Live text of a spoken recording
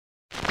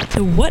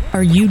to What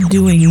Are You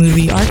Doing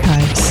Movie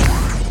Archives.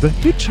 The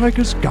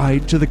Hitchhiker's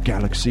Guide to the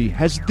Galaxy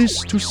has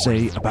this to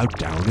say about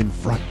Down in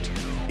Front.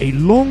 A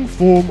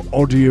long-form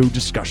audio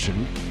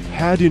discussion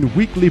had in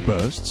weekly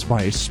bursts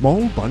by a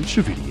small bunch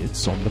of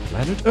idiots on the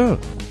planet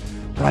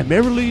Earth,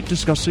 primarily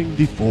discussing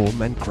the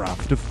form and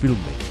craft of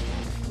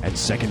filmmaking, and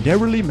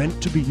secondarily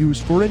meant to be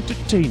used for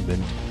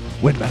entertainment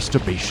when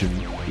masturbation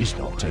is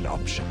not an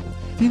option.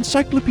 The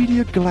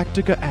Encyclopedia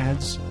Galactica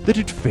adds that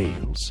it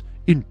fails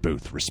in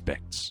both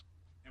respects.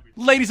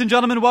 Ladies and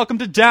gentlemen, welcome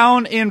to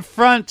Down in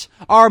Front.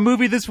 Our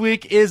movie this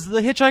week is The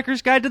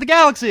Hitchhiker's Guide to the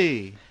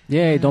Galaxy.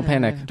 Yay, don't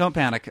panic. Don't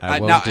panic. I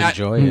won't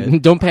enjoy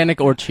it. Don't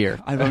panic or cheer.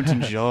 I won't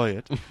enjoy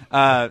it.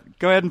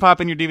 Go ahead and pop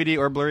in your DVD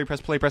or Blu-ray,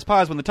 press play, press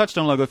pause when the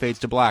Touchstone logo fades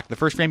to black. The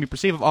first frame you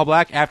perceive of all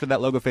black, after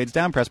that logo fades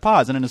down, press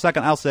pause. And in a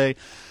second, I'll say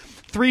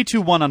 3,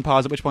 2, 1 on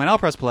pause, at which point I'll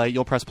press play,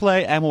 you'll press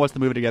play, and we'll watch the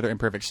movie together in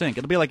perfect sync.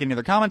 It'll be like any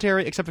other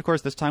commentary, except, of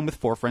course, this time with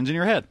 4 friends in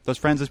your head. Those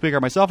friends this week are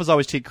myself, as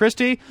always, Teague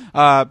Christie,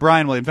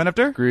 Brian William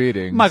Fenifter.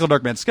 Greetings. Michael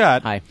Dirkman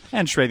Scott. Hi.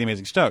 And Shrey the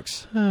Amazing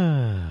Stokes.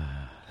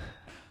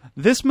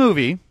 This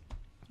movie...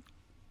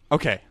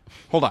 Okay,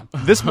 hold on.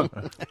 This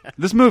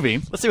movie...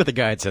 Let's see what the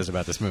guide says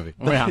about this movie.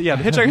 Yeah,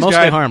 The Hitchhiker's Mostly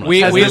Guide... harmless.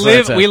 We As this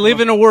live said. we live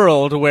in a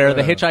world where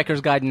the Hitchhiker's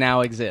Guide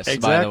now exists, by the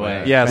Exactly.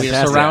 way. Yes. We're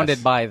Fantastic.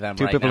 surrounded by them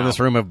 2 right people now. in this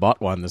room have bought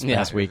one this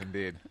past week.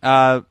 Indeed.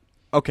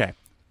 Okay.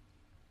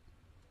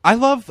 I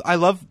love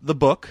the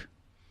book,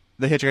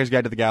 The Hitchhiker's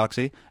Guide to the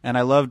Galaxy, and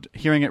I loved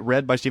hearing it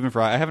read by Stephen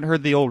Fry. I haven't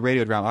heard the old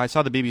radio drama. I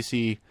saw the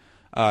BBC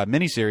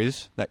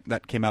miniseries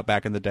that came out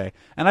back in the day,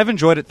 and I've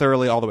enjoyed it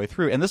thoroughly all the way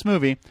through. And this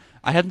movie,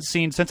 I hadn't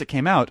seen since it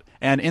came out,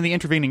 and in the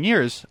intervening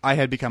years, I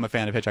had become a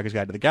fan of Hitchhiker's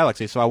Guide to the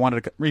Galaxy, so I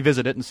wanted to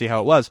revisit it and see how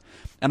it was.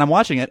 And I'm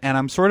watching it, and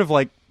I'm sort of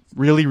like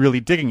really, really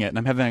digging it,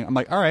 and I'm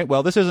like, all right,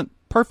 well, this isn't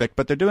perfect,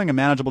 but they're doing a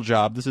manageable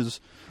job. This is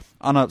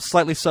on a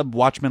slightly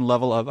sub-Watchmen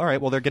level of, all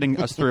right, well, they're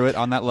getting us through it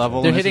on that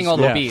level. They're and this hitting is all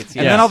cool. the beats.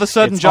 And yeah. then all of a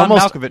sudden, It's John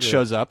almost- Malkovich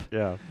shows up.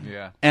 Yeah.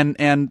 Yeah.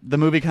 And the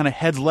movie kind of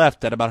heads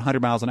left at about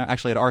 100 miles an hour,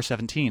 actually at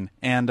R17.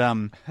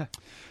 And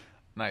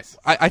Nice.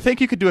 I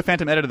think you could do a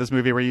phantom edit of this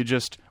movie where you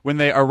just, when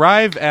they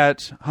arrive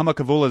at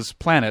Humakavula's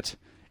planet,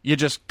 you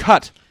just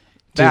cut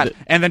that,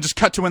 and then just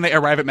cut to when they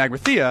arrive at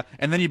Magrathea,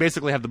 and then you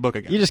basically have the book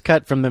again. You just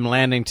cut from them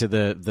landing to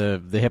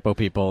the hippo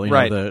people, you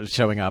Right. know, the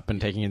showing up and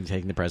taking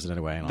the president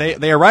away. And all that.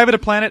 They arrive at a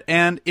planet,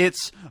 and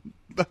it's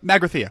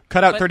Magrathea.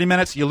 Cut out 30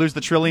 minutes, you lose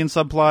the Trillian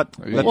subplot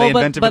that they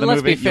invented but for the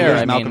let's movie. be fair. You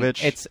lose I mean,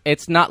 Malkovich.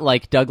 it's not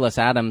like Douglas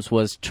Adams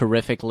was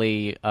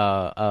terrifically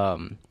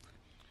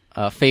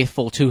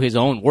faithful to his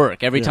own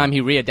work. Every time he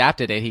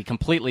readapted it, he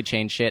completely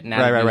changed shit and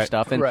added new Right.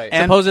 stuff. And Right.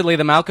 supposedly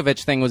the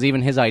Malkovich thing was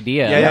even his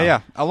idea. Yeah.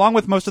 Along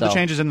with most of the So-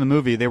 changes in the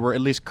movie, they were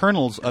at least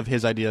kernels of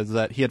his ideas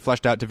that he had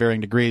fleshed out to varying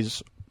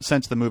degrees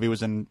since the movie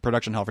was in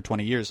production hell for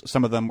 20 years.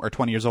 Some of them are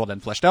 20 years old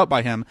and fleshed out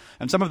by him,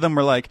 and some of them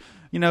were like,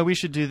 we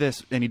should do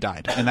this, and he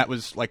died. And that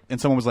was like, and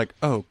someone was like,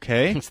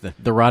 okay. It's the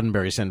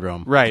Roddenberry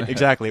syndrome. Right,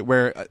 exactly,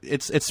 where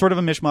it's sort of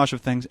a mishmash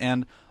of things,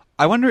 and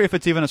I wonder if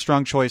it's even a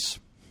strong choice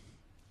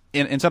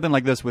in something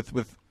like this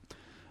with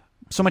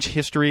so much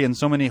history and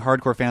so many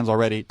hardcore fans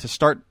already to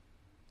start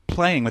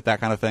playing with that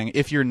kind of thing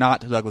if you're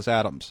not Douglas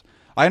Adams.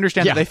 I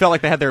understand that they felt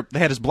like they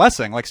had his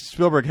blessing, like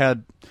Spielberg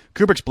had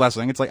Kubrick's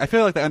blessing. It's like I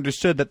feel like they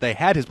understood that they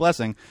had his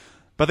blessing,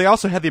 but they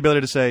also had the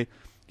ability to say,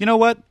 you know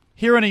what?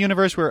 Here in a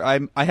universe where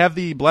I have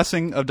the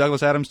blessing of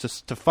Douglas Adams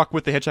to fuck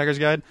with the Hitchhiker's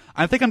Guide,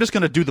 I think I'm just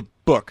going to do the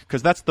book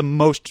because that's the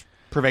most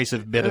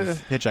pervasive bit of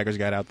Hitchhiker's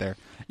Guide out there,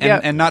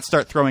 and not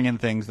start throwing in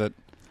things that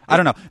I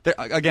don't know.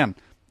 Again,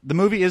 the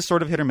movie is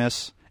sort of hit or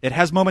miss. It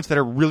has moments that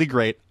are really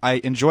great. I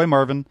enjoy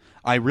Marvin.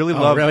 I really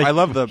love. really? I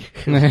love the.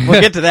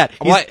 We'll get to that.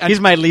 Well, He's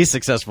my least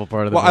successful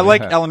part of the Well, I movie.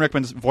 like Alan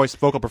Rickman's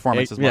vocal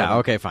performance as well. Yeah,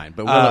 okay, fine.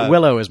 But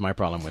Willow is my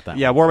problem with that.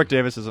 Yeah, one. Warwick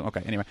Davis is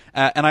okay. Anyway,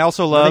 and I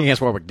also Nothing love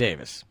against Warwick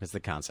Davis. It's the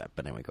concept.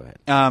 But anyway, go ahead.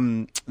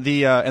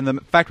 the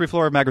factory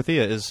floor of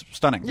Magrathea is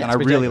stunning, and I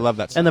really love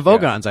that stuff. And the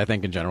Vogons, I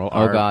think, in general,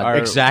 God. are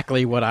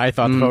exactly what I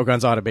thought the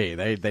Vogons ought to be.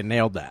 They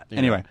nailed that. you know?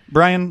 Anyway,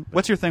 Brian,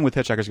 what's your thing with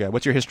Hitchhiker's Guide?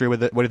 What's your history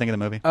with it? What do you think of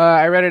the movie?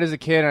 I read it as a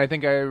kid, and I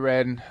think I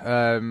read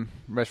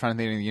Restaurant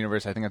Theater in the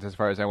Universe. I think that's as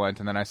far as I went,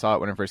 and then I saw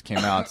it when it first came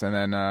out, and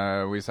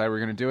then we decided we were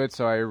going to do it,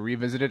 so I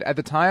revisited. At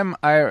the time,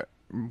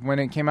 when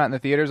it came out in the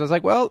theaters, I was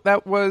like, well,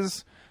 that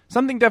was...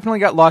 Something definitely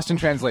got lost in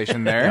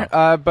translation there,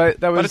 but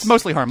that was... But it's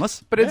mostly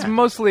harmless. But it's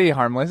mostly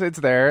harmless. It's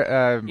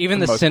there. Even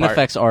for the most part.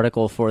 Cinefex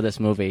article for this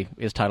movie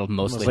is titled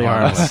Mostly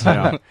harmless.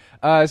 Harmless.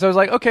 Yeah. So I was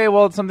like, okay,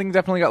 well, something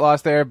definitely got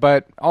lost there,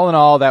 but all in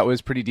all, that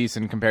was pretty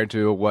decent compared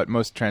to what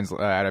most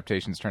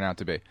adaptations turn out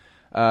to be.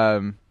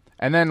 And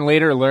then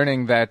later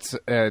learning that,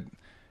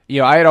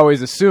 I had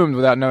always assumed,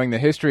 without knowing the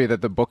history, that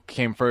the book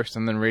came first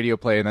and then radio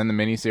play and then the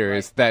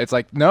miniseries. That it's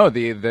like, no,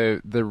 the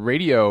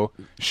radio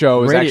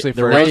show is actually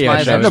the first radio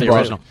and show then is the the book.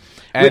 original.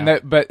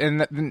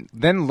 And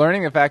then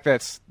learning the fact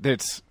that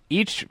it's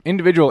each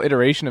individual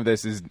iteration of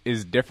this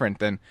is different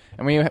than,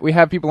 and we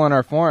have people on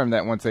our forum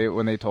that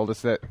when they told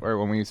us that, or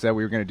when we said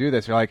we were going to do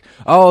this, they're like,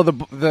 oh,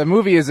 the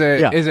movie is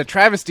a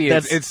travesty.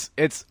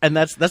 It's and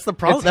that's the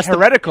problem. It's That's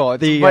heretical.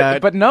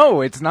 But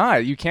no, it's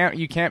not. You can't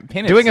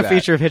pin it. Doing to a that.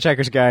 feature of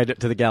Hitchhiker's Guide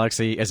to the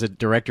Galaxy as a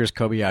director's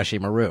Kobayashi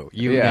Maru.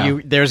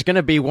 There's going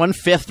to be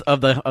 1/5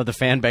 of the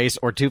fan base,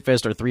 or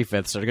 2/5 or 3/5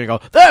 that are going to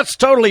go, that's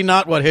totally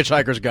not what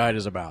Hitchhiker's Guide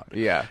is about.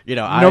 Yeah,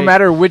 no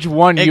matter which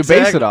one you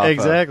base it off.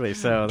 Exactly. Of.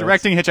 So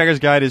Directing Hitchhiker's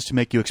Guide is to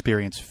make you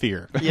experience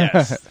fear.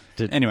 yes.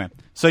 Anyway,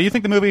 so you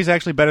think the movie is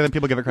actually better than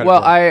people give it credit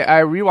Well, for?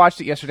 I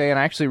rewatched it yesterday, and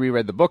I actually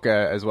reread the book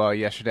as well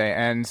yesterday,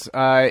 and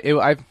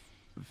I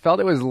felt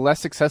it was less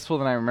successful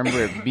than I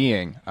remember it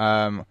being.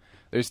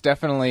 There's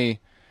definitely,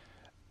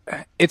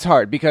 it's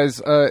hard because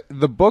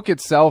the book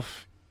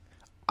itself,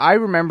 I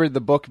remembered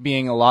the book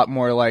being a lot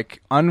more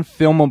like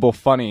unfilmable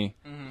funny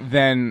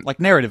than like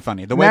narrative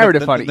funny. The way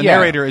narrative the funny.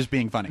 narrator is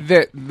being funny.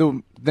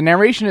 The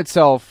narration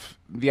itself,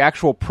 the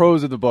actual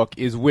prose of the book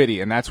is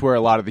witty, and that's where a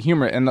lot of the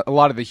humor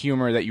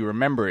that you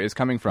remember is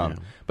coming from. Yeah.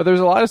 But there's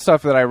a lot of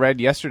stuff that I read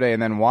yesterday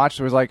and then watched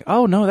that was like,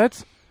 oh no,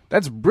 that's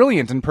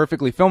brilliant and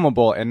perfectly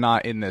filmable and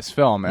not in this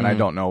film, and I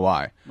don't know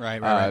why.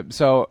 Right.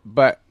 So,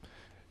 but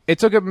it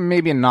took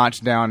maybe a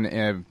notch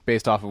down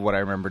based off of what I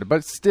remembered.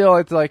 But still,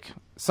 it's like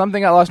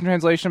something got lost in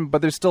translation,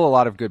 but there's still a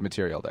lot of good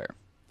material there.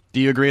 Do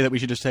you agree that we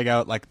should just take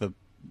out like the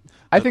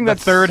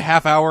that's third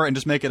half hour and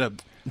just make it a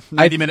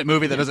 90-minute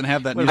movie that doesn't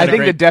have that music? I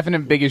think the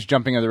definite biggest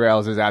jumping of the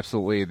rails is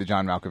absolutely the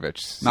John Malkovich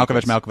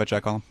sequence. Malkovich,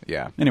 I call him.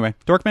 Yeah. Anyway,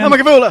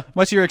 Dorkman,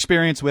 what's your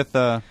experience with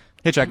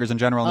hitchhikers in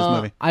general in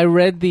this movie? I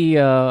read the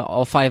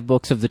all 5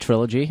 books of the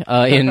trilogy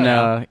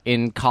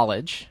in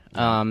college,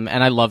 and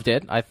I loved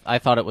it. I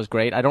thought it was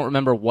great. I don't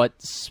remember what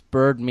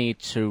spurred me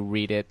to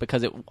read it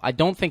because I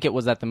don't think it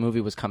was that the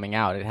movie was coming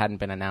out. It hadn't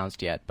been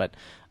announced yet, but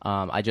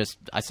I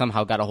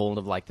somehow got a hold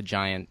of like the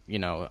giant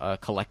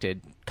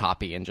collected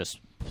copy and just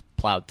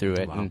plowed through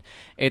it. Wow. And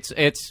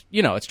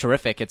it's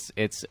terrific.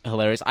 It's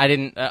hilarious.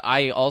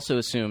 I also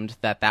assumed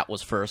that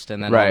was first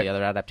and then all the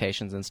other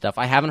adaptations and stuff.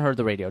 I haven't heard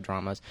the radio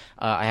dramas.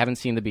 I haven't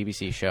seen the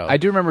BBC show. I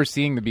do remember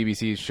seeing the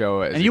BBC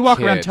show as and you walk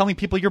around telling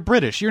people you're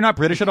British. You're not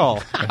British at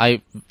all.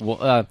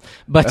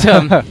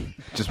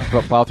 Just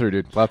plow through,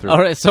 dude. Plow through. All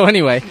right. So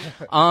anyway,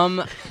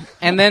 and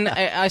then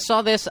I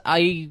saw this.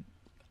 I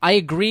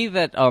agree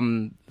that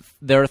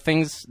there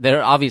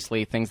are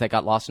obviously things that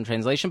got lost in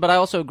translation, but I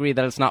also agree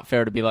that it's not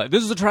fair to be like,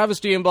 this is a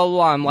travesty and blah blah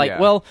blah. I'm like,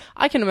 well,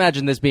 I can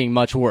imagine this being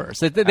much worse.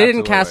 They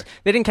didn't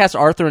cast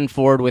Arthur and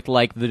Ford with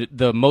like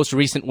the most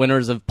recent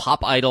winners of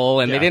Pop Idol,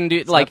 and they didn't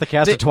do like the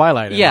cast of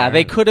Twilight.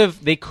 They could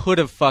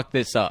have fucked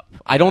this up.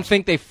 I don't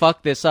think they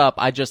fucked this up.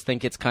 I just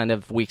think it's kind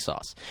of weak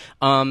sauce.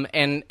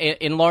 And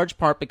in large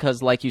part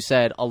because, like you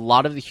said, a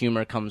lot of the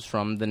humor comes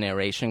from the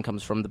narration,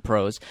 comes from the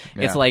prose.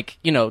 Yeah. It's like,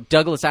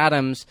 Douglas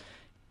Adams.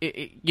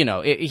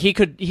 He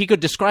could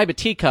describe a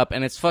teacup,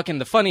 and it's fucking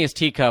the funniest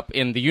teacup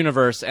in the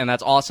universe, and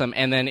that's awesome.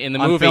 And then in the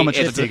movie,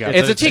 it's a teacup.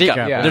 It's a teacup.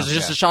 Yeah. There's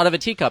just a shot of a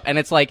teacup, and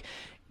it's like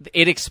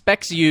it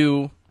expects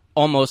you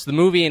almost. The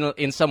movie,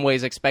 in some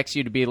ways, expects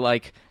you to be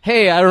like,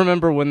 "Hey, I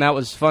remember when that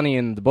was funny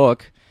in the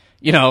book."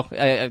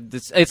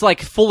 It's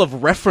like full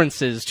of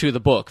references to the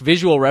book,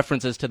 visual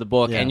references to the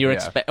book, and you're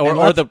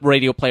or the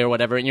radio play or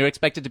whatever, and you're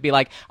expected to be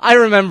like, I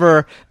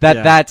remember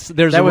that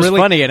was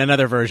funny in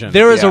another version.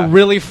 There is a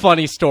really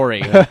funny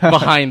story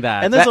behind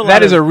that. And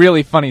that is a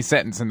really funny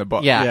sentence in the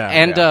book.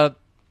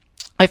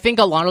 I think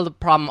a lot of the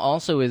problem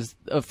also is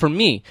for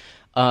me.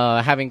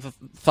 Having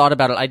thought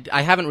about it,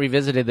 I haven't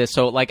revisited this,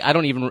 so like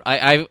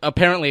I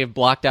apparently have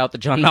blocked out the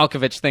John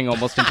Malkovich thing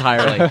almost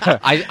entirely.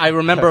 I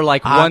remember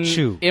like one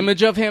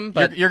image of him,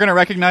 but you're going to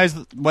recognize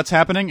what's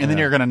happening, and then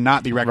you're going to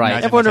not be recognizing.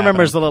 Right. Everyone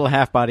remembers the little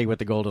half body with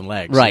the golden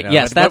legs, right?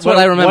 Yes, that's what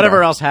I remember.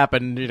 Whatever else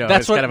happened,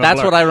 that's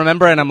what I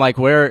remember, and I'm like,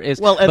 where is?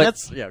 Well, and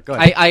that's go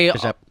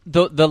ahead.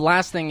 The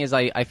last thing is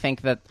I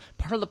think that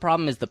part of the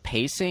problem is the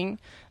pacing,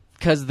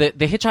 because the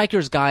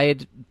Hitchhiker's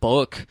Guide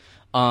books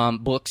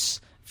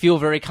feel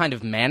very kind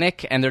of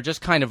manic, and they're just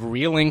kind of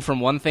reeling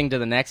from one thing to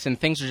the next, and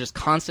things are just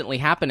constantly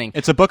happening.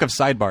 It's a book of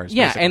sidebars.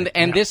 Yeah,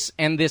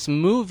 and this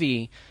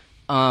movie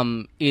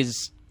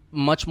is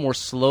much more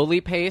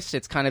slowly paced.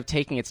 It's kind of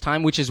taking its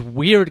time, which is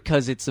weird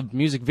because it's a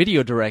music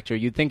video director.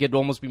 You'd think it'd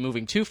almost be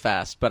moving too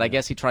fast, but I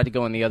guess he tried to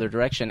go in the other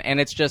direction.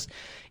 And it's just,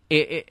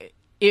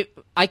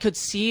 I could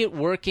see it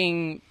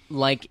working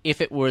like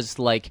if it was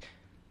like,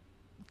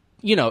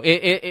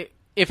 if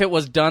it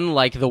was done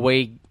like the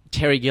way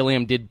Terry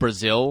Gilliam did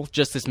Brazil,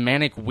 just this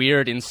manic,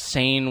 weird,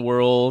 insane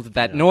world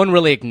that no one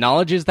really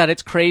acknowledges that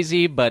it's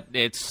crazy, but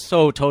it's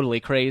so totally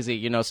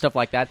crazy, stuff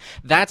like that.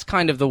 That's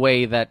kind of the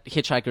way that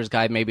Hitchhiker's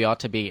Guide maybe ought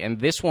to be. And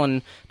this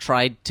one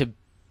tried to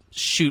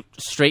shoot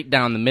straight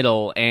down the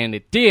middle, and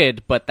it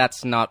did, but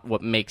that's not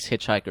what makes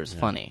Hitchhikers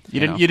funny.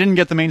 You didn't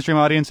get the mainstream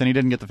audience, and you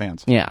didn't get the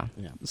fans. Yeah.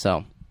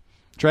 So,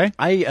 Trey?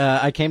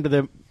 I came to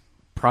the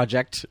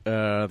project,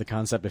 the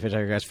concept of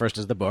Hitchhiker's Guide first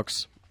as the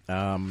books.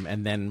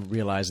 and then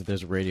realize that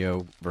there's a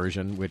radio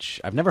version,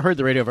 which I've never heard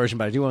the radio version,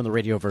 but I do own the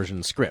radio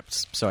version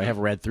scripts, so I have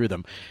read through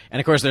them. And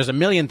of course, there's a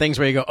million things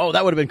where you go, "Oh,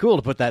 that would have been cool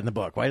to put that in the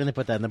book. Why didn't they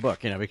put that in the book?"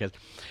 Because,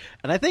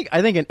 and I think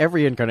in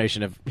every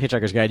incarnation of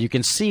Hitchhiker's Guide, you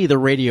can see the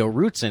radio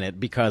roots in it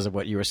because of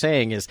what you were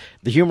saying. Is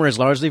the humor is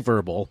largely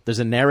verbal. There's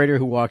a narrator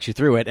who walks you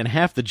through it, and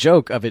half the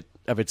joke of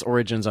its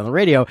origins on the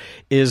radio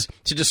is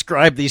to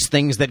describe these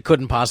things that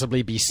couldn't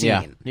possibly be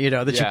seen. You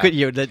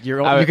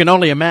can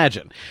only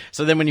imagine.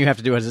 So then when you have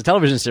to do it as a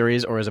television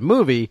series or as a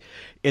movie,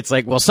 it's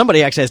like, well,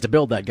 somebody actually has to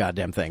build that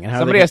goddamn thing, and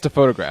somebody has to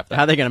photograph that.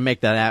 How are they going to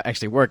make that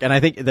actually work? And I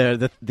think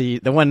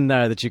the one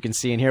that you can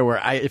see in here, where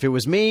if it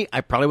was me,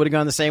 I probably would have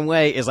gone the same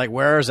way. Is like,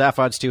 where are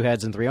Zaphod's 2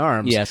 heads and 3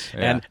 arms? Yes,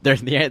 and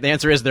the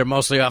answer is they're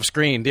mostly off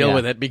screen. Deal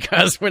with it,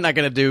 because we're not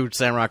going to do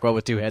Sam Rockwell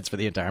with 2 heads for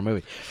the entire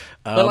movie.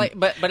 But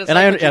it's and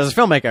like as a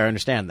filmmaker, I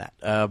understand that.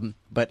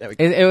 But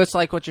it was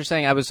like what you're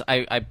saying.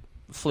 I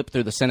flipped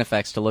through the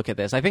Cinefex to look at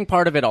this. I think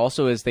part of it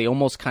also is they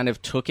almost kind of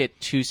took it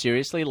too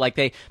seriously. Like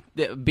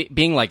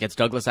being like, it's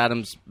Douglas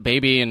Adams'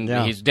 baby and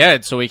he's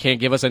dead, so he can't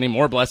give us any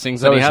more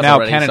blessings than he has now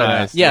already.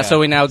 Canonized. So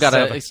we now got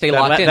to stay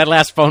locked in. That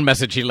last phone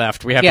message he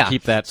left, we have to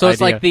keep that. So idea.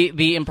 it's like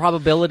the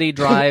improbability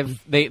drive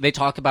they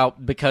talk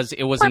about, because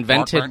it was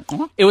invented.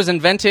 It was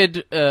invented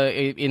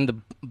in the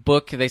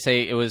book. They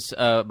say it was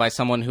by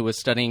someone who was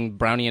studying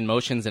Brownian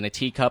motions in a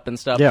teacup and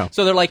stuff. Yeah.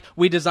 So they're like,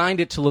 we designed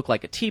it to look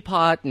like a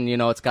teapot, and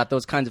it's got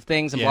those kinds of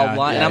things, and blah blah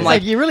blah. Yeah. And I'm It's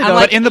like, you really I'm don't.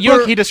 like, But in the you're-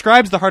 book, he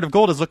describes the Heart of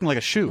Gold as looking like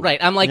a shoe. Right,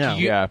 I'm like,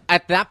 Yeah.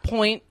 at that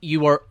point,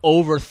 you are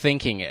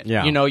overthinking it.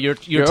 Yeah. You're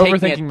You're taking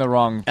overthinking it, the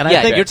wrong. And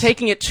I think you're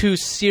taking it too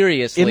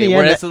seriously. In the end,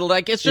 whereas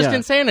like it's just yeah.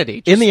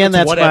 insanity. In the Just- end, it's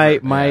that's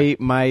whatever.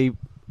 my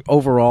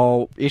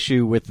overall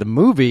issue with the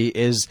movie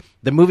is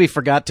the movie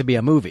forgot to be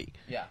a movie.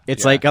 Yeah.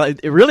 It's like because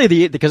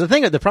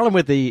the problem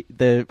with the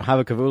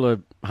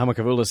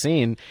Hamakavula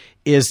scene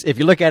is, if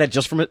you look at it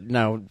just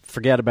from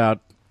forget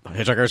about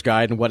Hitchhiker's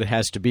Guide and what it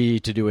has to be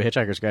to do a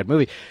Hitchhiker's Guide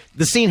movie.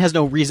 The scene has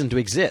no reason to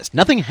exist.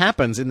 Nothing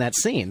happens in that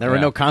scene. There are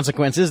no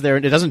consequences there.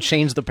 It doesn't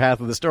change the path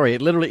of the story.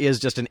 It literally is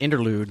just an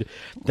interlude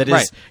that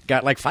is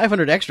got like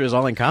 500 extras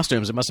all in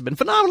costumes. It must have been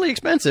phenomenally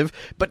expensive,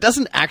 but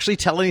doesn't actually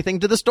tell anything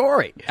to the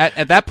story.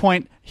 At that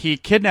point, he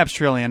kidnaps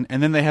Trillian,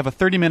 and then they have a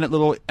 30-minute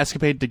little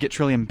escapade to get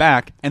Trillian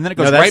back, and then it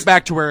goes right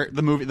back to where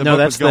the book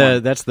was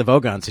going. That's the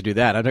Vogons who do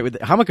that.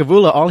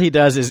 Hamakavula, all he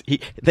does is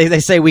they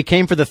say, we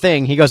came for the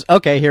thing. He goes,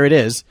 okay, here it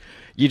is.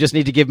 You just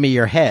need to give me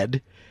your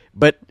head.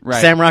 But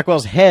Sam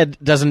Rockwell's head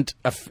doesn't,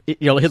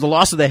 the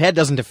loss of the head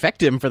doesn't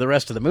affect him for the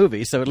rest of the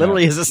movie. So it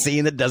literally is a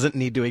scene that doesn't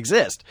need to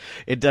exist.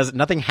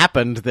 Nothing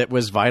happened that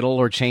was vital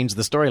or changed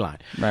the storyline.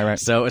 Right.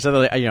 So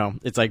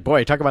it's like,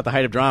 boy, talk about the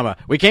height of drama.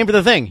 We came for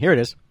the thing. Here it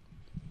is.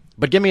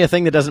 But give me a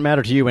thing that doesn't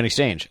matter to you in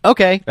exchange.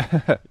 Okay.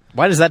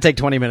 Why does that take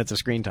 20 minutes of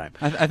screen time?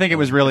 I think it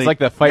was really... It's like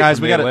the fight guys,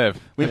 for we May gotta Live.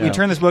 We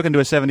turned this book into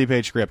a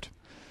 70-page script.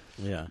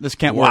 Yeah, this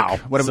can't work.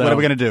 What are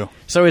we going to do?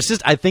 So it's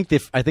just I think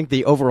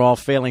the overall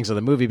failings of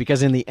the movie,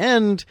 because in the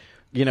end,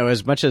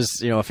 as much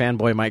as a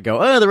fanboy might go,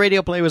 oh, the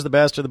radio play was the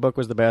best, or the book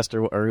was the best,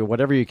 or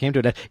whatever you came to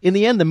it. In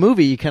the end, the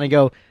movie, you kind of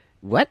go,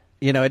 what?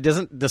 It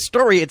doesn't. The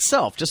story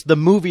itself, just the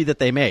movie that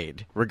they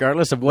made,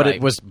 regardless of what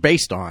it was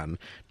based on,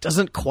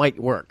 doesn't quite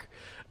work.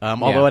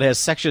 Although it has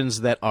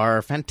sections that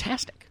are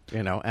fantastic.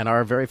 And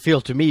are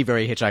feel to me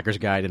very Hitchhiker's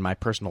Guide in my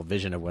personal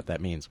vision of what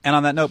that means. And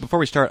on that note, before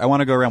we start, I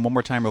want to go around one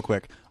more time real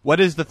quick. What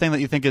is the thing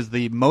that you think is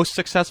the most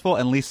successful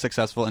and least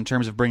successful in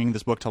terms of bringing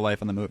this book to life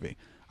in the movie?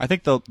 I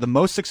think the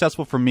most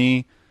successful for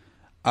me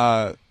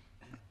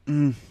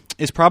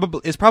is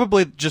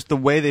probably just the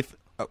way they've...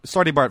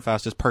 Sardi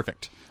Bartfast is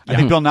perfect. I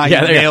think Bill Nye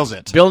nails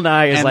it. Bill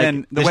Nye is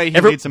then the way he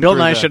leads him Bill through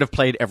Nye should have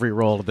played every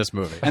role of this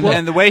movie.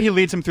 And the way he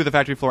leads him through the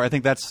factory floor, I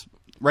think that's...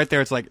 Right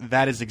there, it's like,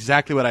 that is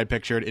exactly what I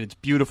pictured. It's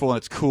beautiful and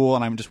it's cool,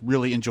 and I'm just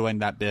really enjoying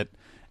that bit.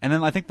 And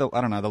then I think the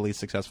least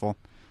successful.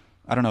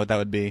 I don't know what that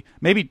would be.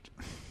 Maybe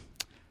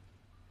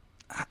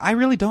I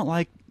really don't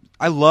like.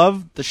 I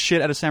love the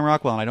shit out of Sam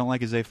Rockwell, and I don't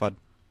like his Zaphod.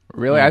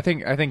 Really, I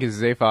think his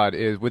Zaphod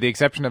is, with the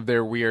exception of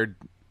their weird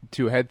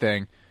 2-head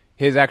thing,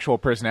 his actual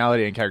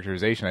personality and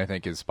characterization, I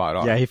think, is spot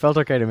on. Yeah, he felt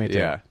okay to me too.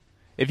 Yeah.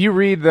 If you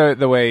read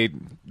the way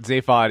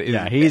Zaphod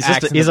is,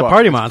 he's a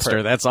party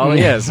monster. That's all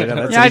he is.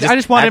 I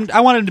just want him.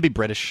 I want him to be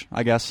British.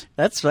 I guess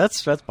that's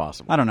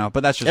possible. I don't know,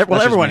 but that's just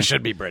everyone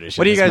should be British.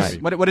 What do you guys?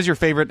 What is your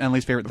favorite and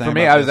least favorite thing? For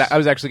me, I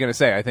was actually going to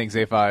say I think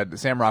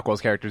Sam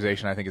Rockwell's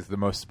characterization I think is the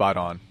most spot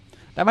on.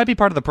 That might be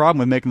part of the problem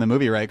with making the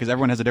movie, right? Because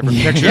everyone has a different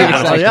picture.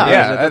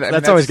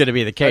 That's always going to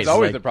be the case. That's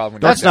always the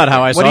problem. That's not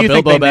how I saw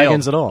Bilbo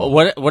Baggins at all.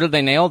 What did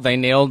they nail? They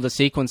nailed the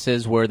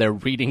sequences where they're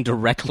reading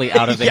directly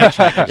out of the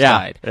Hitchhiker's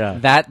Guide. Yeah.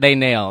 That they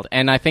nailed.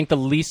 And I think the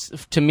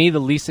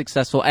least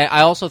successful.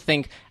 I also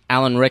think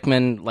Alan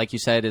Rickman, like you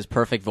said, is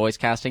perfect voice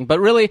casting. But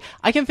really,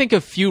 I can think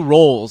of few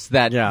roles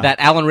that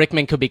Alan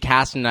Rickman could be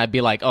cast, and I'd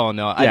be like, oh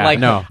no,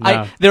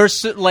 no.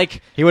 There's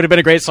like He would have been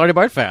a great Slarty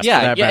Bart Fest.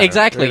 yeah,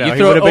 exactly. You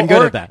he would have been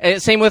good at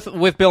that. Same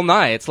with Bill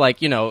Nye. It's like,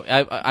 I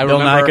Bill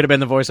remember Nye could have been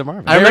the voice of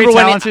Marvel. I remember Very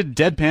when talented,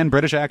 deadpan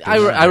British actor.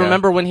 I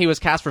remember when he was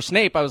cast for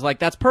Snape, I was like,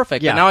 that's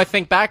perfect. Yeah. But now I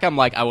think back, I'm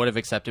like, I would have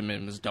accepted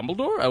him as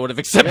Dumbledore. I would have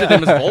accepted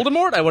him as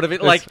Voldemort. I would have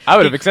I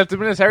would have accepted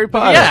him as Harry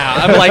Potter. Yeah,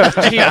 I'm like,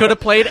 he could have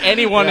played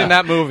anyone in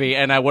that movie,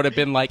 and I would have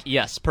been like,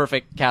 yes,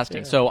 perfect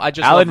casting. So I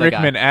just Alan love the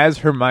Rickman guy. as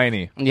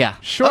Hermione. Yeah,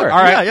 Sure.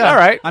 All right, All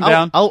right. I'm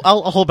down.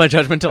 I'll hold my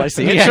judgment until I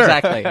see it. yeah, Sure.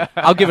 exactly.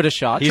 I'll give it a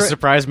shot. He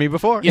surprised me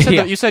before.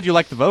 You said you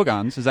like the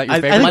Vogons. Is that your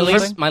I favorite?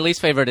 think my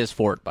least favorite is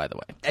Fort, by the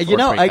way. You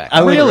know, Fort I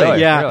Prefect. would Really?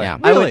 agree. Yeah, Really? Yeah.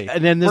 I would- Really?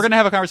 and then We're going to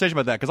have a conversation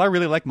about that because I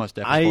really like Mos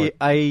Def.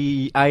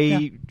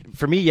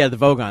 For me, the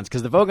Vogons,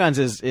 because the Vogons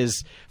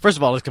is first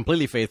of all is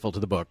completely faithful to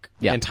the book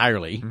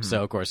entirely.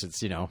 So of course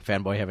it's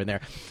fanboy heaven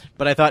there.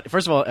 But I thought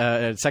first of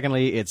all,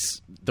 secondly,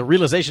 it's the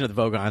realization of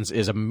the Vogons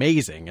is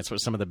amazing. It's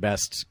what some of the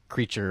best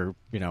creature,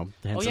 Oh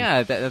handsome,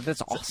 yeah,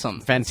 that's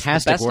awesome.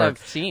 fantastic it's the best work.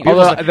 I've seen.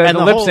 Although And the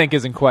the lip whole- sync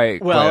isn't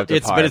quite up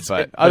to par, but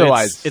but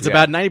otherwise it's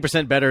about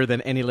 90% better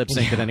than any lip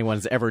sync that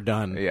anyone's ever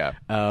done. Yeah.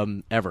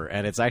 Ever,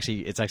 and it's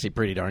actually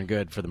pretty darn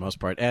good for the most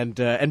part. And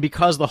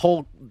because the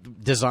whole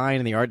design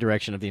and the art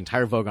direction of the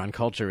entire Vogon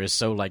culture is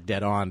so like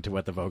dead on to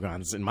what the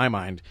Vogons in my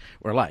mind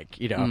were like.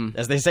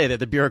 As they say, they're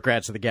the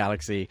bureaucrats of the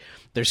galaxy.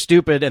 They're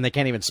stupid and they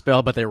can't even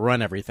spell, but they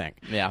run everything.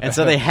 Yeah. And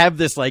so they have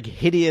this like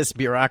hideous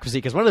bureaucracy.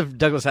 Because one of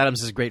Douglas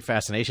Adams' great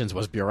fascinations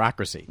was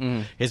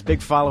bureaucracy. His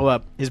big follow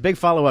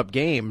up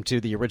game to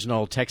the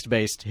original text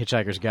based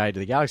Hitchhiker's Guide to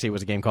the Galaxy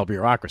was a game called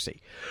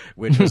Bureaucracy,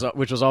 which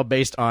was all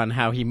based on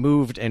how he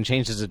moved and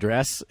changed his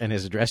address, and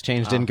his address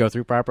change didn't go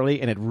through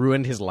properly, and it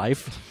ruined his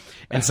life.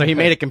 And so he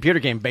made a computer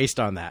game based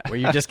on that, where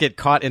you just get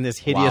caught in this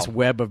hideous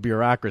web of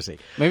bureaucracy.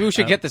 Maybe we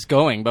should get this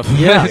going before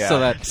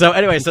So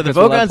anyway, the Because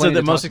we'll have Vogons are plenty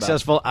the to most talk about.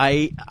 successful.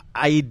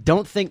 I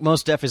don't think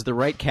Mos Def is the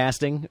right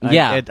casting.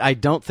 Yeah. I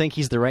don't think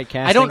he's the right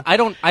casting.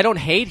 I don't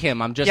hate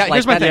him. I'm just Yeah, like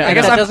here's my that, thing. I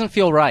that guess doesn't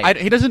feel right.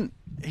 He doesn't.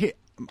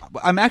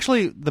 I'm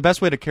actually the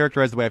best way to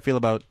characterize the way I feel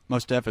about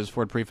Mos Def as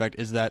Ford Prefect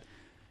is that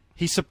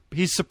he's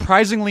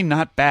surprisingly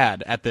not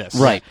bad at this.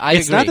 Right. I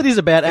It's agree. not that he's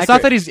a bad actor.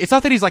 It's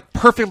not that he's like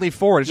perfectly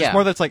forward. It's just Yeah.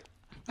 more that it's like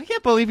I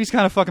can't believe he's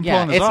kind of fucking Yeah,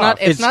 pulling this it's off. not.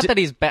 It's not ju- that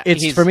he's bad.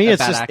 It's he's for me. a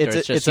It's bad just actor.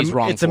 it's just a he's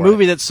wrong it's a for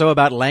movie it. that's so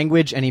about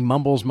language, and he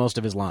mumbles most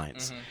of his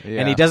lines,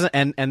 and he doesn't.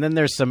 And then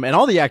there's some, and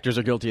all the actors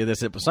are guilty of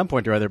this at some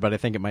point or other. But I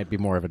think it might be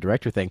more of a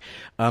director thing.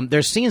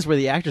 There's scenes where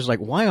the actor's like,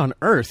 "Why on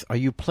earth are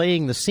you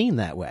playing the scene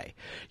that way?"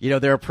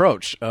 Their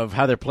approach of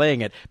how they're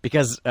playing it,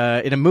 because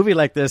in a movie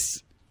like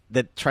this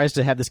that tries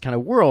to have this kind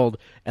of world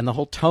and the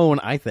whole tone,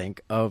 I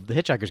think, of The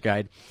Hitchhiker's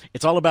Guide,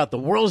 it's all about the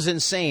world's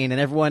insane and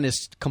everyone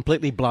is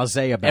completely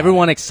blasé about it.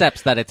 Everyone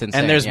accepts that it's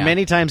insane. And there's yeah.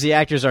 many times the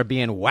actors are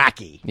being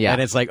wacky. Yeah.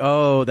 And it's like,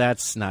 oh,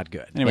 that's not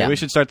good. Anyway, Yeah. we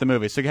should start the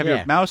movie. So you have Yeah.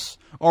 your mouse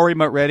or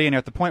remote ready, and you're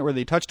at the point where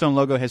the Touchstone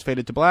logo has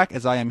faded to black,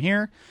 as I am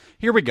here.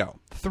 Here we go.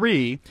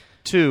 3,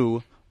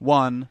 2,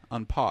 1,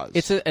 unpause.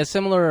 It's a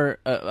similar,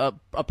 a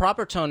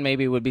proper tone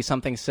maybe would be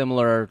something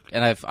similar,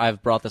 and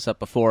I've brought this up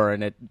before,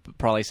 and it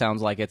probably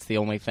sounds like it's the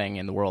only thing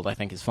in the world I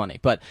think is funny,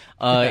 but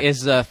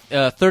is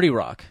 30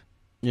 Rock.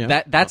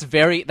 Yeah. That's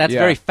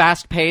very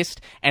fast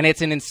paced, and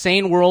it's an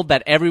insane world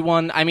that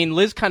everyone. I mean,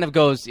 Liz kind of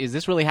goes, "Is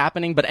this really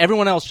happening?" But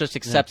everyone else just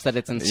accepts that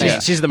it's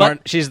insane. She's the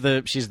But- she's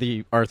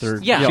the Arthur.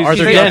 Yeah, you know, she's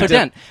Arthur the Dent. Arthur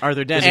Dent.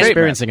 Arthur Dent And- is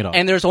experiencing it all.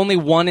 And there's only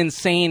one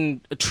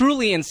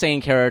truly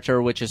insane character,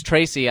 which is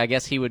Tracy. I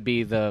guess he would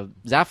be the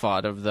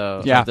Zaphod of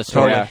the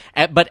story.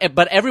 Yeah.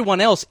 But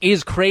everyone else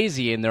is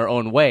crazy in their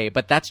own way.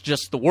 But that's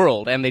just the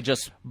world, and they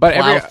just But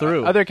plow every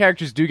through. other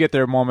characters do get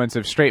their moments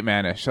of straight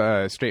manish.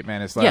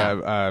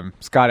 Yeah.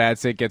 Scott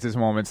Adsit gets his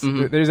moments.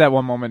 There's that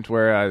one moment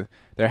where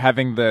they're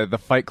having the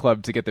Fight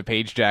Club to get the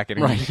page jacket,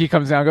 and he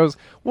comes down and goes,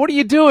 "What are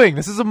you doing?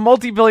 This is a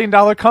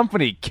multi-billion-dollar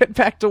company. Get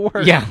back to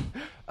work." Yeah.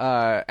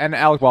 And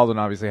Alec Baldwin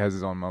obviously has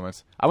his own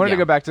moments. I wanted to Yeah.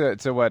 go back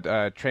to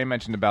what Trey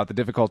mentioned about the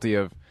difficulty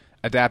of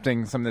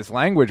adapting some of this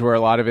language, where a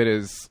lot of it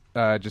is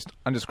just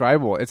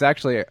undescribable. It's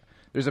actually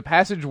there's a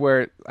passage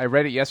where I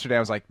read it yesterday. I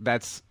was like,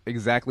 "That's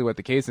exactly what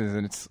the case is,"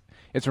 and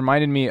it's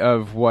reminded me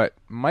of what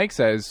Mike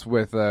says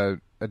with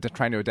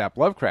trying to adapt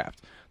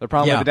Lovecraft. The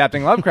problem with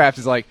adapting Lovecraft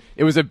is like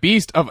it was a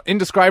beast of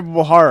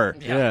indescribable horror.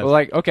 Yeah. Well,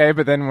 like okay,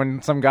 but then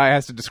when some guy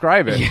has to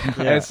describe it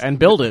and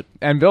build it.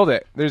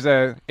 there's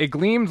it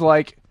gleamed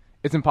like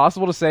it's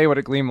impossible to say what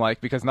it gleamed like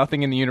because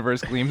nothing in the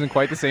universe gleams in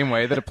quite the same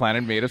way that a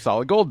planet made of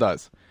solid gold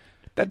does.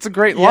 That's a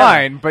great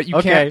line, but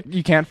you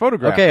can't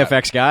photograph. Okay, that.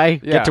 effects guy,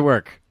 Yeah. get to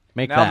work.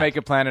 Now make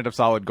a planet of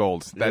solid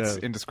gold. That's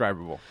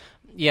indescribable.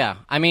 Yeah,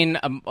 I mean,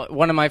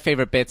 one of my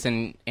favorite bits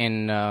in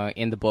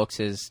the books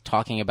is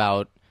talking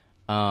about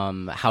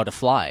How to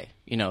Fly.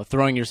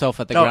 Throwing yourself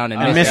at the ground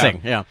and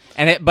missing. Yeah.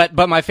 And but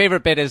my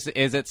favorite bit is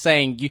it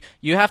saying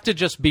you have to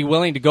just be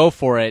willing to go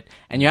for it,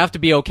 and you have to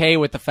be okay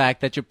with the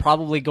fact that you're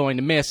probably going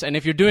to miss, and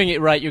if you're doing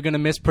it right, you're going to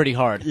miss pretty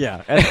hard.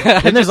 Yeah,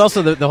 and there's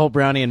also the whole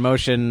Brownie in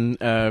Motion,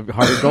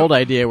 Heart Gold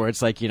idea, where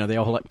it's like the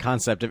whole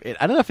concept of it.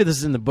 I don't know if this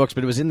is in the books,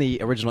 but it was in the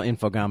original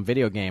Infogam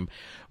video game,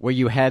 where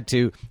you had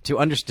to get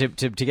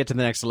to the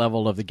next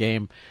level of the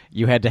game,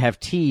 you had to have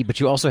tea, but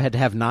you also had to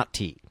have not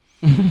tea.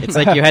 It's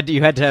like you had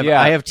to have.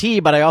 Yeah. I have tea,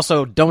 but I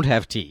also don't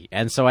have tea,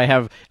 and so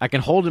I can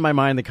hold in my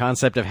mind the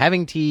concept of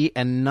having tea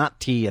and not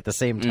tea at the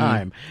same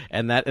time,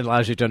 and that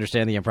allows you to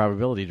understand the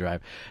improbability drive.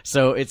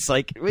 So it's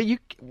like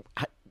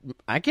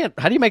I can't.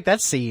 How do you make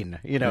that scene?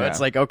 It's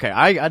like okay,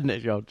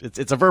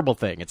 it's a verbal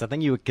thing. It's a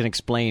thing you can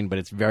explain, but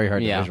it's very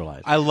hard to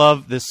visualize. I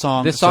love this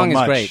song. This song so is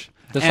much. great.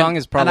 The song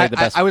is probably the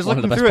best. I was one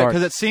of looking the best through it parts.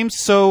 because it seems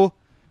so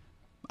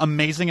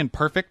amazing and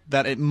perfect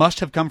that it must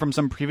have come from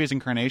some previous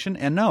incarnation,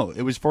 and no,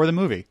 it was for the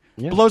movie.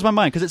 Blows my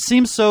mind because it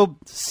seems so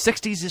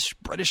 60s-ish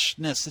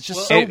Britishness. It's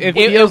just it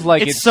feels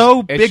like it's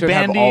so it big should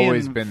have bandy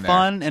always and been there.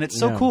 fun, and it's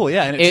so cool.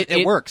 Yeah, and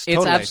it works. It's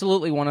totally.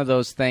 absolutely one of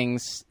those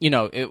things.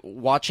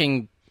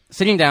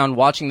 Sitting down,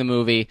 watching the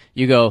movie,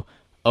 you go,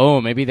 oh,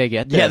 maybe they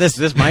get this. Yeah,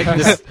 this might.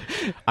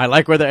 I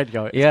like where they're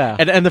going. Yeah.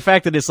 And the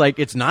fact that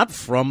it's not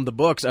from the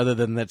books, other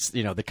than that's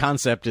the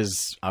concept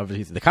is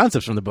obviously the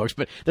concept's from the books,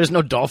 but there's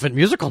no dolphin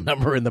musical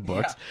number in the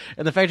books. Yeah.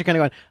 And the fact you're kind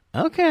of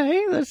going,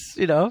 okay, that's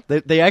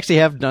they actually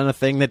have done a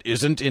thing that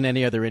isn't in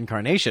any other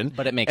incarnation,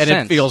 but it makes sense.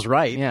 sense. And it feels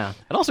right. Yeah.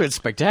 And also it's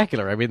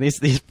spectacular. I mean,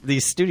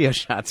 these studio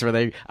shots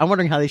where I'm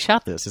wondering how they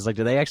shot this. It's like,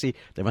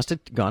 they must have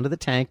gone to the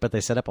tank, but they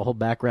set up a whole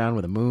background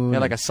with a moon. Yeah,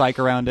 like a psych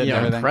around it and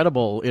everything.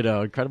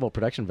 Incredible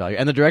production value.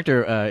 And the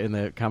director in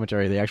the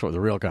commentary, the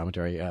real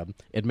commentary,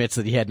 admits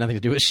that he had nothing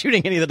to do with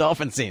shooting any of the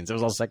dolphin scenes. It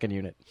was all second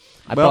unit.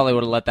 I probably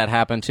would have let that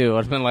happen too.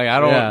 I'd been like, I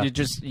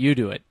don't. You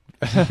do it.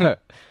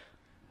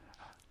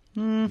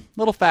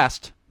 Little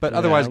fast, but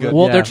otherwise good.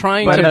 Well, they're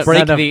trying But to break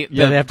none of- the they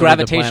have to leave the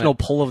gravitational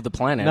planet. pull of the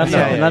planet.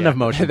 None of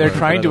motion. They're blur,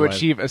 trying but to otherwise-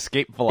 achieve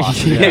escape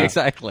velocity. Yeah,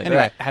 exactly. So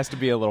that has to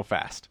be a little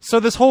fast. So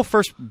this whole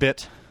first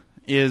bit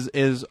is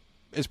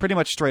pretty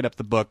much straight up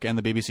the book and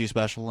the BBC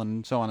special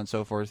and so on and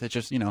so forth. It's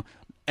just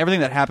everything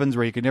that happens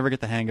where you could never get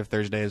the hang of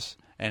Thursdays,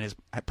 and his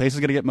place is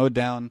going to get mowed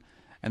down,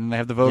 and then they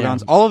have the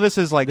Vogons. Yeah. All of this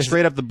is like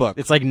straight up the book.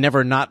 It's like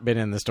never not been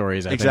in the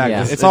stories. I Exactly.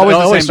 think. Yeah. It's always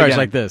the same starts beginning.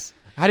 like this.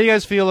 How do you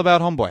guys feel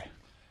about Homeboy?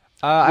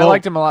 I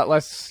liked him a lot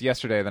less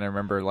yesterday than I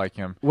remember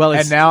liking him. Well,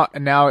 and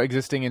now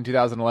existing in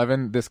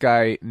 2011, this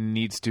guy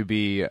needs to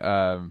be.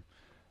 Wow,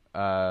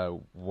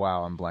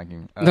 I'm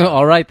blanking.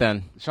 All right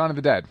then. Shaun of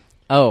the Dead.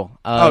 Oh,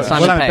 Simon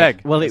Simon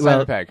Pegg. Pegg.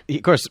 Simon Pegg.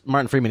 Of course,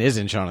 Martin Freeman is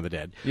in Shaun of the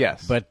Dead.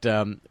 Yes. but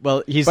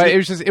he's. But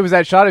it was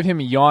that shot of him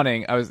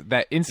yawning. I was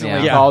that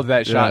instantly Yeah. called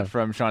that Yeah. shot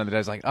from Shaun of the Dead. I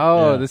was like,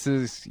 oh,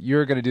 Yeah.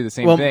 you're going to do the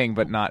same thing,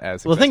 but not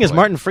as. Well, the thing is, successfully.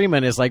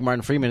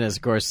 Martin Freeman is,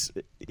 of course,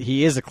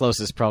 he is the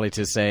closest probably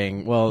to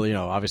saying, well,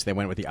 obviously they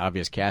went with the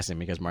obvious casting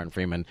because Martin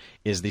Freeman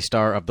is the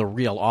star of The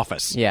Real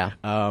Office. Yeah.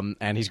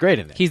 And he's great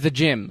in it. He's the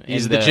Jim.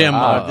 He's in the Jim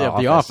of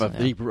the Office.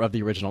 of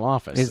the original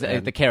Office.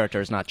 The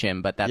character is not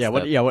Jim, but that's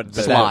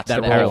the slot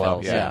that that role,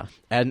 parallels. yeah.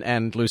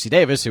 And Lucy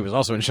Davis, who was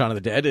also in Shaun of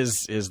the Dead,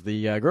 is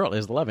the girl,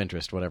 is the love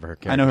interest, whatever her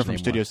character's I know her from name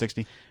Studio was.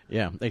 60.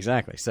 Yeah,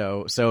 exactly.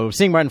 So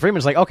seeing Martin Freeman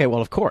is like, okay,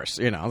 well, of course,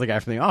 the guy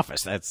from The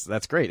Office.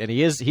 That's great, and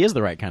he is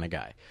the right kind of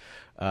guy.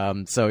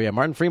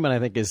 Martin Freeman, I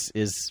think,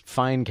 is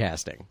fine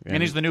casting,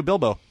 And he's the new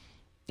Bilbo.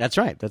 That's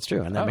right. That's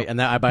true, and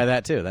I buy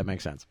that too. That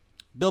makes sense.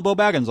 Bilbo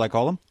Baggins, I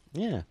call him.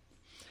 Yeah.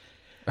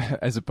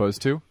 as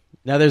opposed to.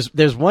 Now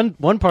there's one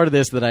part of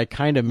this that I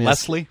kind of miss.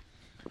 Leslie.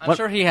 I'm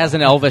sure he has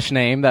an Elvish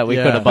name that we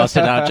Yeah. could have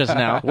busted out just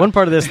now. One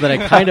part of this that I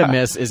kind of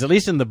miss is, at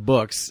least in the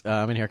books,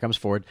 and here comes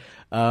Ford,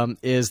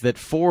 is that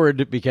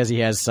Ford, because he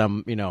has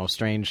some,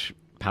 strange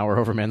power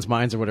over men's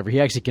minds or whatever, he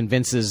actually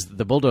convinces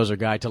the bulldozer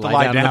guy to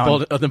lie down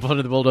on the front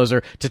of the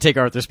bulldozer to take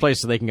Arthur's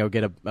place so they can go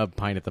get a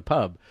pint at the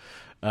pub,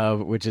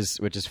 which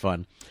is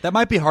fun. That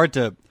might be hard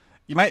to.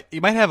 You might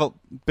have a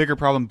bigger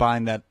problem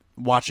buying that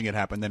watching it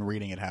happen than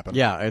reading it happen.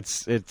 Yeah,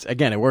 it's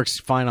again, it works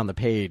fine on the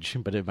page,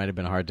 but it might have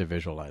been hard to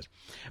visualize.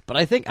 But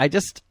I think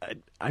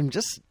I'm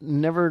just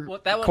never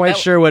quite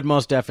sure what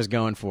Mos Def is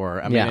going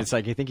for. I mean, it's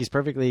like I think he's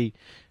perfectly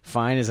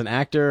fine as an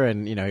actor,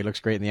 and he looks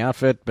great in the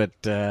outfit, but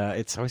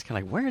it's always kind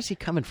of like, where is he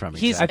coming from?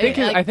 Exactly?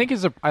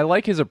 I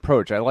like his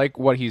approach. I like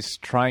what he's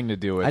trying to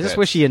do with it. I just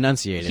wish he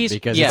enunciated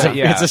because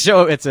it's a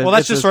show. It's a well,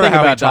 that's it's just a sort of thing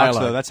how he about talks,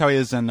 dialogue. though. That's how he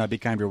is in Be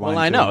Kind to Your Wine.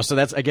 Well, I too. know. So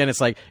that's again,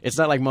 it's like it's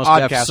not like Mos Odd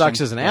Def casting. sucks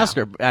as an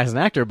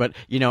actor, but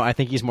I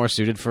think he's more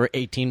suited for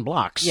 18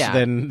 blocks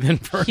than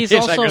for He's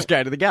Hitchhiker's also-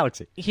 Guide to the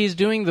Galaxy. He's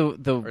doing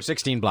the Or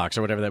 16 blocks,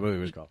 or whatever that movie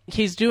was called.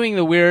 he's doing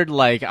the weird,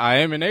 like, I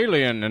am an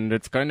alien and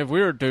it's kind of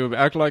weird to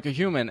act like a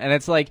human, and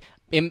it's like,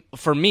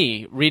 for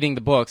me, reading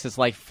the books, it's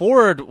like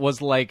Ford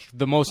was like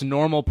the most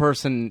normal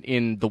person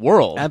in the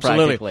world.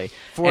 Absolutely.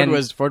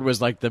 Practically. Ford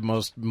was like the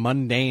most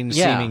mundane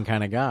seeming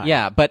kind of guy.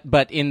 Yeah,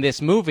 but in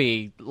this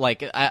movie,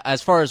 like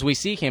as far as we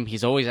see him,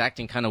 he's always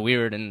acting kind of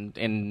weird and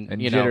you know,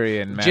 jittery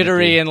and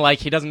jittery manicky. and like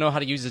he doesn't know how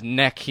to use his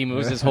neck. He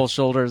moves his whole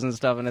shoulders and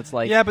stuff, and it's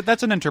like Yeah, but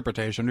that's an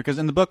interpretation because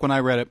in the book when I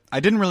read it, I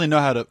didn't really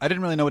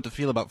know what to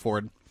feel about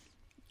Ford,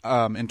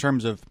 in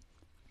terms of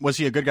was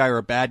he a good guy or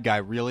a bad guy?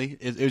 Really,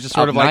 it was just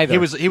sort of like neither.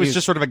 he was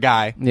just sort of a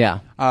guy. Yeah.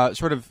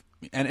 Sort of,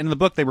 and in the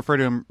book they refer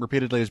to him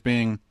repeatedly as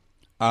being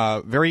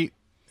very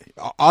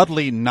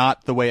oddly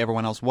not the way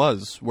everyone else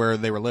was where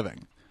they were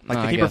living. Like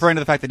I they keep guess. referring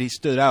to the fact that he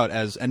stood out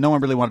as, and no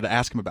one really wanted to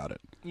ask him about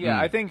it. Yeah,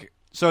 I think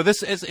So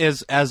this is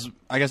as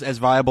I guess as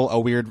viable a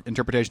weird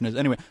interpretation as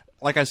anyway.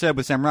 Like I said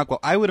with Sam Rockwell,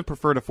 I would have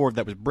preferred a Ford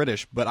that was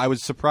British, but I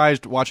was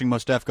surprised watching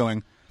Mostef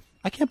going,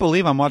 I can't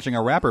believe I'm watching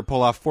a rapper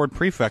pull off Ford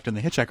Prefect in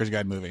the Hitchhiker's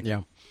Guide movie.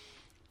 Yeah.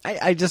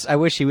 I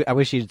wish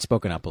he'd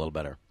spoken up a little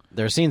better.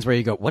 There are scenes where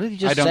you go, "What did he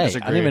just I don't say?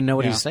 disagree. I don't even know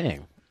what Yeah. he's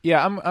saying."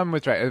 Yeah, I'm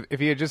with Trey. If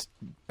he had just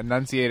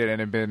enunciated and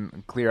had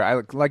been clear,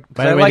 I like.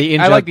 By the way,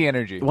 I like the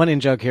energy. One in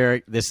joke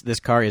here: this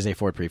car is a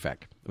Ford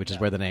Prefect, which is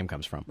where the name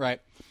comes from.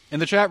 Right. In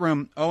the chat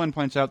room, Owen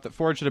points out that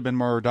Ford should have been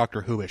more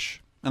Doctor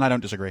Who-ish, and I don't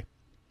disagree.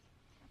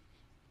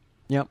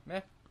 Yep.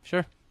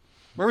 Sure.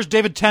 Where was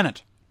David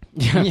Tennant?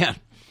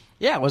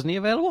 Yeah. Wasn't he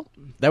available?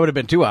 That would have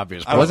been too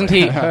obvious. Wasn't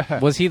he?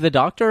 Was he the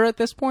Doctor at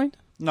this point?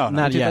 No,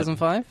 Not in yet.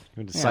 2005?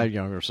 Decide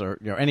younger, sir.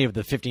 Any of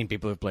the 15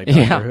 people who've played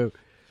Yeah. Doctor Who.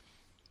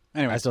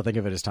 Anyway, I still think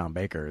of it as Tom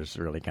Baker is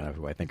really kind of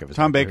who I think of as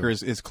Tom Doctor Baker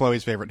Who. is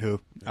Chloe's favorite Who,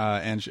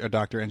 and a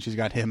doctor, and she's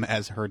got him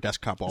as her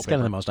desktop It's wallpaper.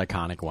 kind of the most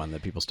iconic one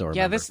that people still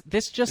remember. Yeah,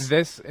 this just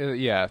This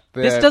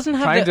This doesn't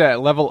have trying the- to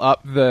level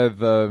up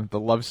the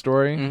love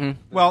story.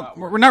 Well,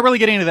 we're not really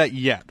getting into that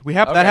yet.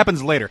 That Okay.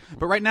 happens later.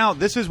 But right now,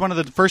 this is one of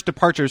the first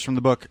departures from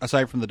the book,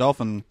 aside from the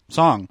Dolphin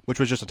song,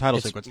 which was just a title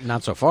It's sequence.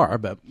 not so far,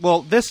 but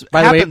Well, this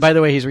by happens.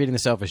 the way, he's reading The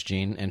Selfish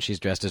Gene, and she's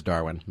dressed as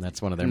Darwin. That's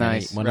one of their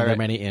Nice. many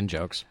many in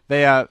jokes.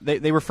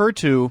 they refer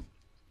to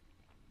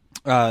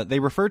Richard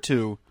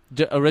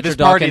this party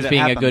Dawkins that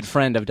being a happens. good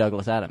friend of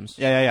Douglas Adams.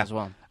 Yeah. As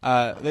well.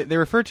 They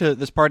refer to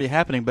this party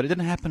happening, but it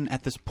didn't happen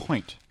at this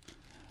point.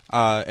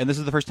 And this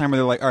is the first time where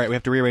they're like, all right, we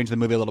have to rearrange the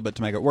movie a little bit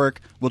to make it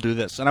work. We'll do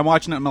this. And I'm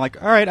watching it, and I'm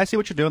like, all right, I see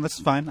what you're doing. This is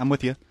fine. I'm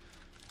with you.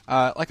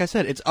 Like I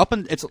said, it's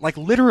like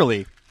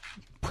literally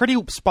pretty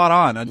spot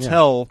on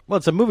until Well,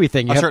 it's a movie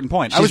thing. You a have- certain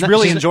point. I she's was not-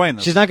 really she's- enjoying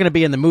this. She's not going to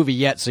be in the movie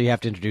yet, so you have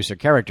to introduce her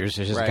characters.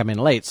 So she doesn't Right. come in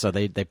late, so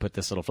they put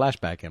this little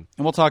flashback in.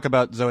 And we'll talk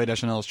about Zoe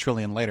Deschanel's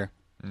Trillion later.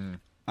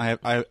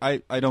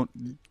 I don't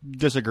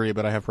disagree,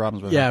 but I have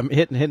problems with Yeah, it.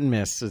 hit and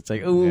miss. It's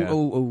like Yeah.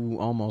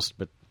 almost,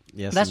 but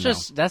yes. That's and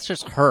no. that's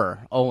just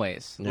her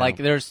always. Yeah. Like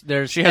there's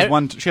She has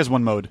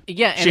one mode.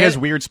 Yeah, and she has it-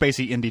 weird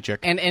spacey indie chick.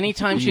 And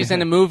anytime she's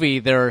in a movie,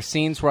 there are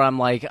scenes where I'm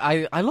like,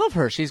 I love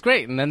her, she's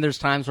great. And then there's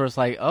times where it's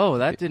like, oh,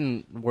 that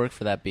didn't work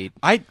for that beat.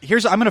 I'm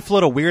going to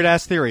float a weird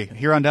ass theory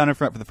here on Down in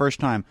Front for the first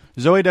time.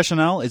 Zoe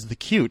Deschanel is the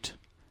cute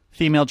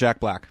female Jack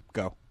Black.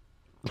 Go.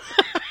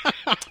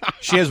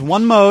 She has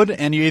one mode,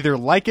 and you either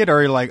like it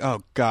or you're like,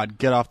 oh god,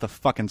 get off the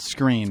fucking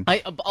screen.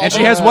 And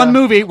she has one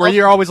movie where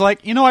you're always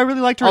like, I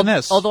really liked her in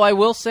this. Although I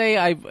will say,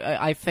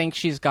 I think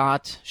she's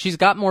got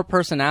more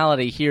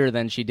personality here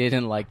than she did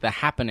in like The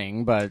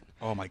Happening. But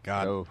oh my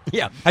god. Oh.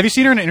 Yeah. Have you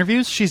seen her in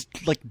interviews? She's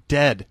like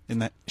dead in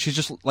that. She's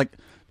just like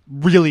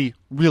really,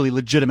 really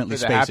legitimately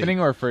For spacey. the happening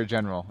or for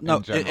general? No,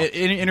 in general?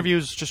 in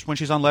interviews, just when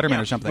she's on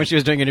Letterman or something. When she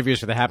was doing interviews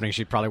for The Happening,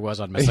 she probably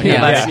was on missing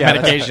Yeah.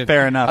 medication.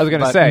 Fair enough. I was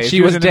going to But- say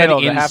she was in the dead middle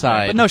of the inside.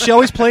 happening. But no, she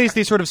always plays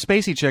these sort of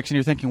spacey chicks, and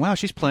you're thinking, wow,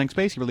 she's playing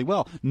spacey really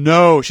well.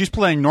 No, she's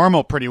playing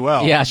normal pretty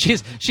well. yeah,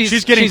 she's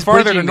getting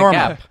farther bridging to the normal.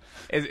 gap.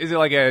 Is it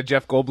like a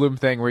Jeff Goldblum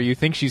thing where you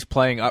think she's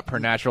playing up her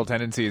natural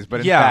tendencies,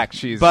 but in Yeah, fact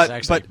she's but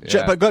actually,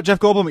 Jeff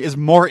Goldblum is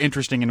more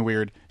interesting and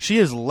weird. She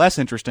is less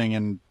interesting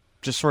and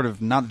just sort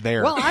of not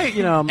there. Well,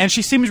 and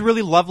she seems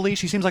really lovely.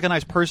 She seems like a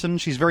nice person.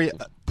 She's very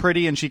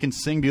pretty and she can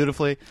sing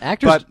beautifully.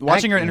 Actors- but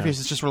watching her in yeah.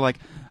 interviews, it's just we're like,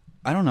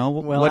 I don't know.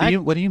 Well,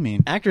 What do you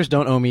mean? Actors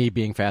don't owe me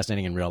being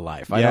fascinating in real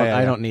life. I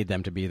Yeah. don't need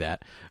them to be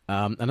that.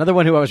 Another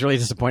one who I was really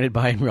disappointed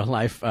by in real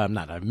life, I've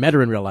met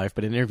her in real life,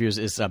 but in interviews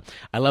is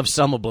I love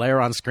Selma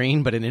Blair on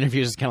screen, but in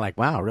interviews it's kind of like,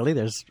 wow, really?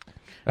 There's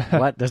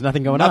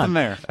nothing going Nothing on.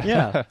 there.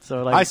 Yeah.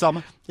 So like, Hi,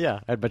 Selma. Yeah,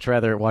 I'd much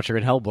rather watch her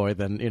in Hellboy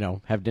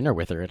than have dinner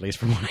with her, at least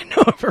from what I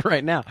know of her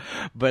right now.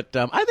 But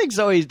I think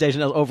Zoe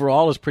Deschanel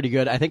overall is pretty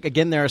good. I think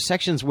again there are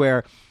sections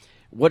where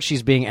what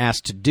she's being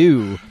asked to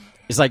do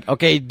is like,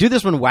 okay, do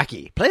this one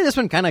wacky, play this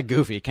one kind of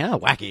goofy, kind of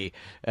wacky,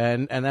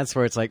 and that's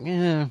where it's like,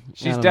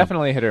 she's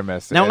definitely hit or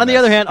miss. Now, in on the this.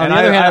 other hand- And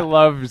I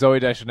love Zoe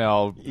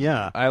Deschanel.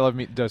 Yeah. I love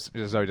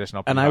Zoe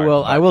Deschanel. And pretty I hard,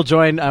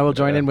 will but-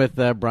 join in with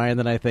Brian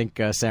that I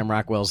think Sam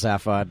Rockwell's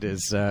Zaphod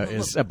is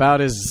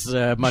about as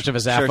much of a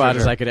Zaphod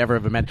as I could ever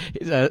have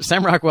imagined.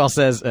 Sam Rockwell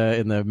says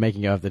in the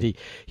making of that he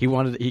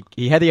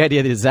had the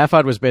idea that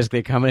Zaphod was basically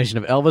a combination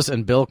of Elvis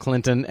and Bill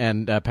Clinton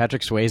and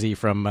Patrick Swayze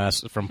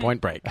from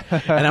Point Break.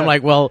 And I'm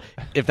like, well,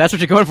 if that's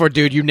what you're going for,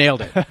 dude, you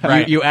nailed it.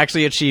 Right. You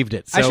actually achieved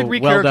it. So, I should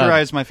well done.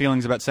 recharacterize my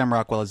feelings about Sam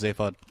Rockwell as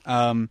Zaphod.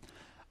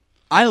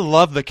 I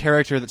love the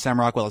character that Sam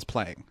Rockwell is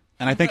playing,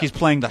 and I think he's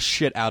playing the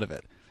shit out of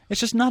it. It's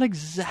just not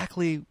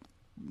exactly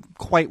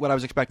quite what I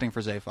was expecting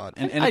for Zaphod,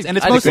 and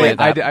it's mostly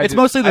it's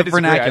mostly the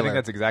vernacular. I think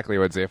that's exactly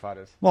what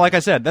Zaphod is. Well, like I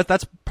said,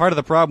 that's part of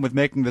the problem with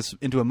making this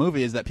into a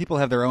movie is that people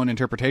have their own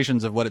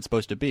interpretations of what it's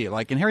supposed to be.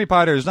 Like in Harry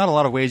Potter, there's not a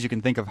lot of ways you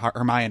can think of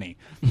Hermione,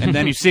 and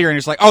then you see her and you're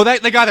just like, oh,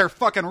 they got her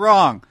fucking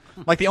wrong.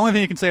 Like the only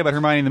thing you can say about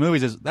Hermione in the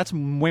movies is that's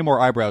way more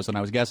eyebrows than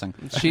I was guessing.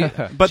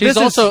 But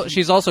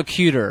she's also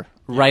cuter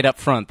right up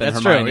front than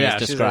That's Hermione true. Yeah, is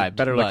she's described.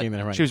 better looking than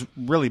Hermione. She was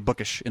really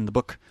bookish in the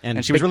book,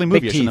 and she big, was really big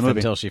movie-ish teeth in the movie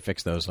until she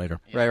fixed those later.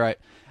 Right.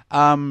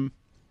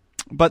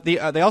 But they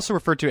also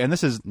refer to, and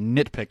this is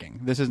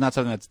nitpicking. This is not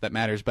something that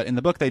matters. But in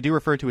the book, they do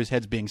refer to his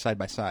heads being side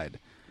by side.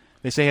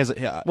 They say his.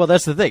 Well,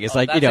 that's the thing. It's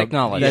like that's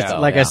acknowledged, that's, though,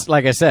 like yeah.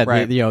 like I said,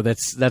 Right.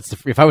 that's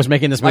if I was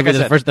making this Like movie,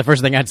 I said, the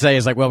first thing I'd say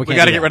is like, well, we We can't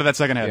got to do get rid of that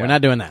second head. We're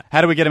not doing that. How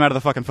do we get him out of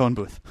the fucking phone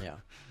booth? Yeah.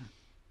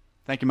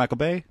 Thank you, Michael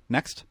Bay.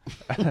 Next.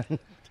 And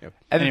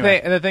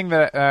Anyway. the thing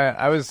that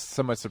I was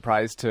somewhat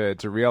surprised to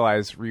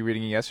realize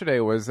rereading it yesterday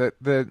was that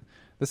the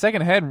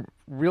second head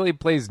really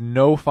plays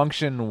no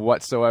function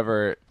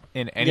whatsoever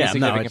in any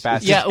significant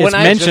capacity. Yeah, It's when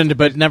I- mentioned,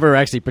 but never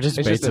actually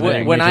participates just in a it.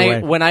 thing.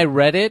 When I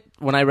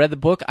read the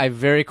book, I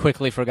very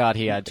quickly forgot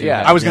he had two Yeah.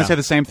 heads. I was going to say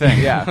the same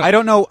thing. Yeah. I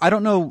don't know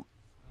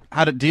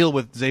how to deal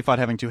with Zaphod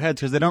having two heads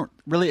because they don't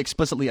really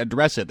explicitly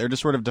address it. They're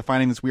just sort of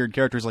defining this weird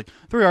character as like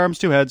 3 arms,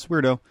 2 heads,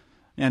 weirdo,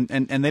 and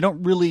they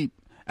don't really.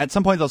 At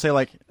some point, they'll say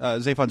like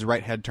Zaphod's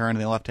right head turned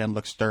and the left hand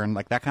looks stern,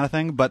 like that kind of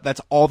thing. But that's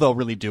all they'll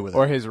really do with it.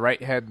 Or his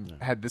right head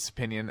had this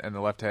opinion and the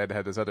left head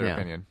had this other Yeah.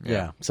 opinion.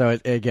 Yeah. So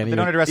again, they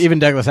don't address- even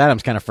Douglas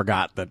Adams kind of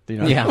forgot that.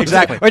 Yeah.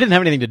 Exactly. Or it didn't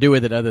have anything to do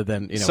with it other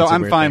than so it's a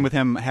I'm weird fine thing. with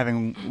him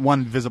having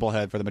one visible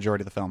head for the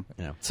majority of the film.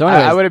 Yeah. So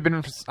anyways,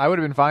 I would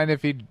have been fine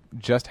if he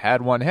just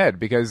had one head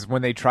because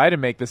when they try to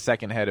make the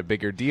second head a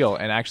bigger deal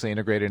and actually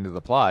integrate it into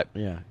the plot,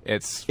 Yeah.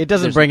 it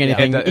doesn't bring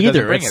anything it doesn't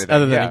either. bring It's anything,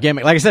 other than yeah. a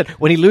gimmick. Like I said,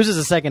 when he loses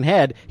a second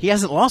head, he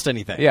hasn't lost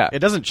anything. Yeah. It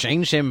doesn't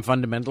change him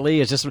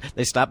fundamentally. It's just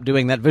they stopped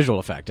doing that visual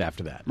effect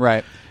after that.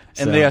 Right.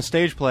 In So- the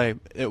stage play,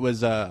 it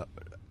was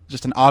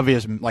just an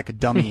obvious, like a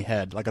dummy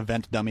head, like a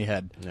vent dummy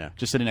head, Yeah.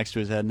 just sitting next to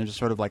his head, and they're just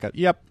sort of like a,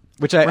 yep,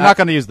 Which we're not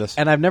going to use this.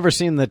 And I've never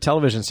seen the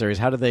television series.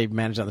 How do they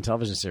manage on the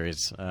television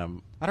series? I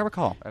don't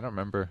recall. I don't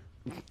remember.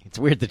 It's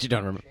weird that you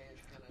don't remember.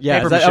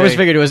 Yeah, Paper I always mache.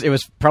 figured it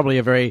was probably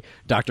a very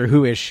Doctor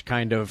Who-ish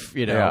kind of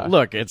Yeah.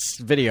 look. It's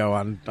video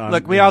on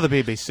Look, we are the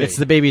BBC. It's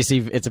the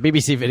BBC. It's a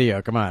BBC video.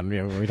 Come on, we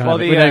don't Well, have,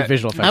 we don't have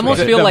visual effects. I almost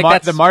The- feel the like Mar-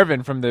 that's- the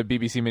Marvin from the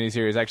BBC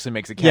miniseries actually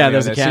makes a cameo. Yeah,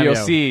 there's a in it, cameo. So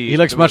you'll see he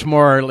looks much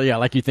more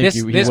like you think This-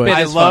 he this would. bit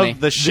I is love funny.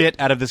 the shit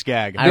out of this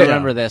gag. I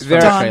remember this from the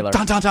dun, trailer.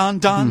 dun, dun, dun,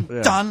 dun,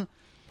 dun,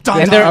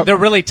 dun, And dun. they're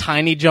really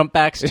tiny jump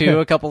backs too.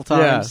 A couple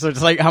times. Yeah, so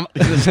it's like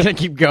it's gonna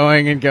keep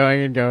going and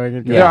going and going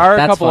and going. There are a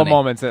that's couple funny. of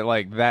moments that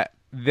like that.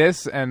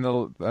 This and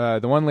the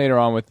one later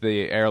on with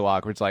the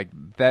airlock, where it's like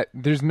that.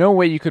 There's no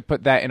way you could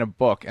put that in a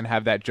book and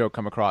have that joke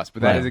come across,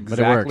 but that Right, is but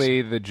it works.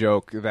 exactly the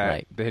joke that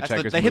Right. the That's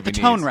Hitchhiker's they hit the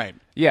movie tone needs. right.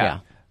 Yeah.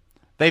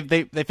 Yeah.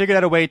 They figured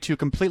out a way to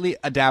completely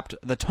adapt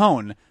the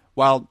tone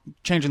while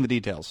changing the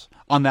details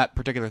on that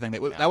particular thing.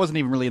 That wasn't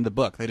even really in the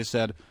book. They just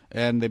said,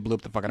 and they blew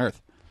up the fucking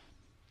Earth.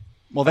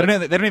 Well, they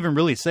don't even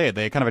really say it.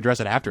 They kind of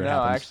address it after it No,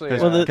 happens. actually,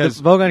 'Cause- Well, the 'cause-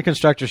 Vogon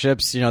constructor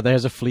ships,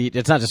 there's a fleet.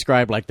 It's not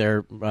described like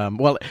they're.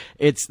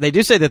 They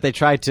do say that they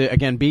tried to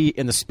again be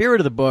in the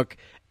spirit of the book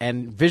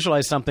and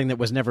visualize something that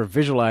was never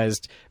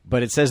visualized.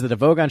 But it says that a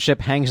Vogon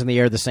ship hangs in the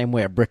air the same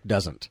way a brick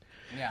doesn't.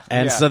 Yeah.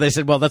 And Yeah. so they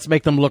said, well, let's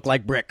make them look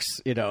like bricks.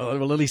 We'll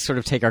at least sort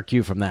of take our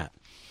cue from that.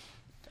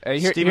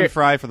 Stephen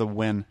Fry for the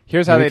win.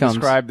 Here's how Here he they comes.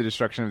 describe the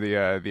destruction of the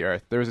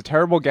Earth. There was a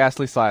terrible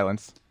ghastly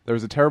silence. There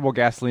was a terrible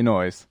ghastly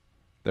noise.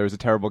 There was a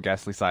terrible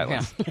ghastly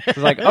silence. It's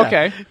like,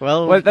 okay,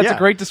 Well, that's yeah. a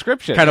great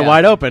description. Kind of Yeah.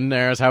 wide open.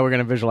 There's how we're going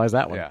to visualize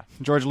that one. Yeah.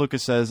 George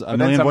Lucas says, a then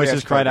million somebody voices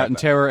has to cried talk out in about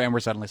that. terror and were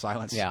suddenly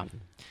silenced. Yeah.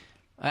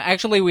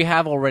 Actually, we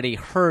have already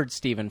heard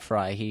Stephen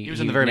Fry. He was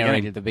in the very narrated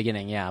beginning. at the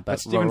beginning, yeah. But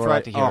Stephen we're Fry-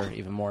 about to hear oh.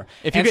 even more.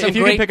 If you, And can, some if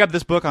you great, can pick up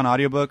this book on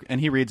audiobook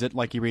and he reads it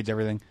like he reads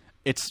everything,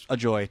 it's a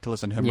joy to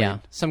listen to him yeah,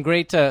 read. some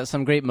great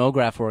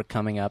MoGraph work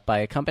coming up by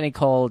a company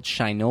called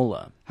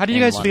Shinola. How do you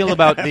in guys London. feel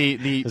about the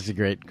This is a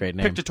great name.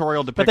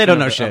 pictorial depiction But they don't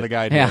know of, shit. of the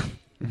guy? Yeah.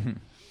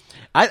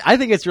 I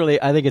think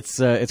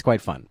it's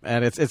quite fun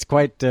and it's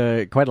quite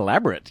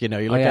elaborate. You look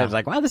yeah. at it it's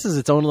like, wow, this is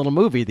its own little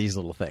movie. These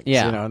little things,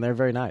 Yeah. and they're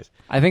very nice.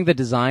 I think the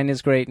design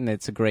is great, and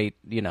it's a great,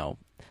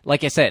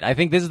 like I said, I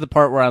think this is the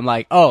part where I'm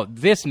like, oh,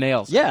 this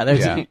nails it. Yeah,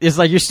 Yeah. it's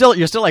like you're still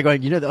like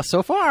going,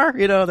 so far,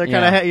 they're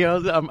kind Yeah.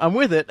 of, I'm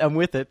with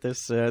it.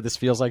 This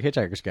feels like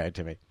Hitchhiker's Guide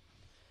to me.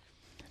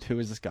 Who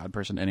is this god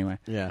person anyway?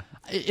 Yeah.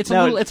 It's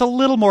Now- it's a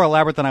little more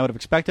elaborate than I would have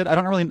expected.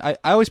 I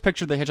always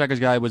pictured the Hitchhiker's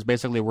Guide was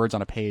basically words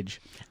on a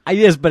page. It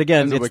is, but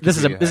again, There's a this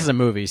is Wikipedia this is a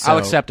movie. So I'll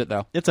accept it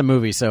though. It's a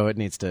movie, so it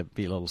needs to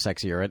be a little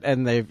sexier,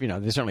 and they've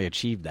they certainly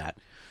achieved that.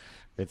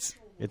 It's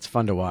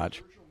fun to watch.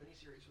 original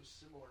miniseries was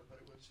similar, but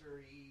it was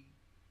very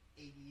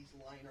 80s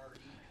line art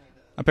kind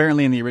of.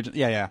 Apparently in the original,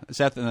 yeah,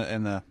 Seth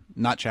in the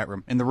not chat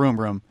room, in the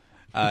room,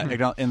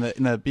 in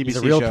the BBC He's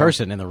a real show.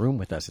 person in the room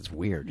with us. It's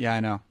weird. Yeah, I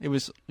know. It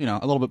was a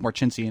little bit more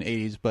chintzy in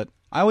 '80s, but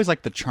I always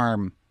liked the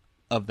charm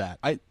of that.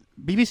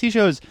 BBC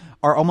shows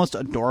are almost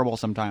adorable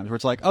sometimes, where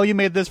it's like, oh, you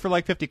made this for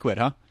like 50 quid,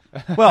 huh?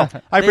 Well,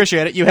 I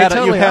appreciate it. You had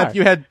totally are.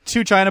 you had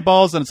 2 China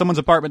balls in someone's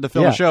apartment to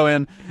film Yeah. a show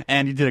in,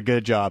 and you did a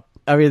good job.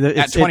 I mean,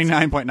 At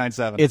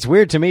 29.97. It's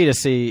weird to me to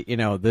see,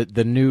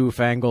 the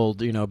newfangled,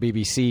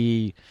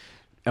 BBC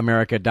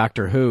America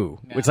Doctor Who.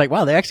 It's like,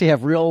 wow, they actually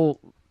have real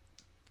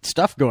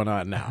stuff going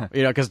on now.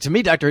 Because to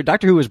me, Doctor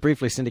Who was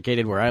briefly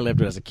syndicated where I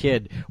lived as a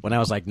kid when I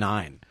was like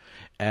 9.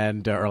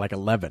 And or like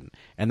 11,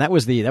 and that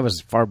was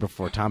far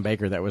before Tom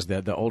Baker. That was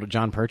the older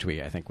John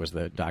Pertwee, I think, was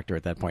the Doctor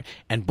at that point.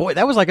 And boy,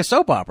 that was like a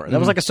soap opera. That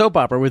was like a soap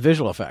opera with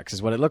visual effects,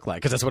 is what it looked like,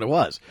 because that's what it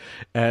was.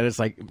 And it's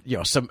like,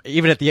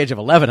 even at the age of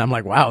 11, I'm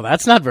like, wow,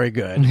 that's not very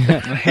good.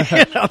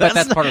 But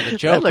that's part of the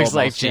joke. That looks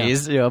like almost, yeah.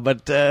 cheese,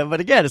 But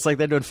again, it's like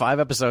they're doing 5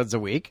 episodes a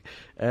week,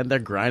 and they're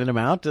grinding them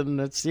out, and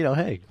it's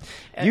hey,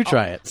 you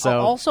try it. So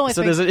also, I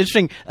think- there's an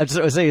interesting. That's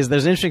what I was saying is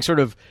there's an interesting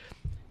sort of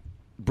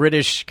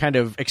British kind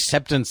of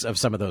acceptance of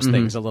some of those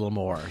things a little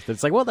more.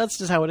 It's like, well, that's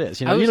just how it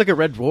is. You look at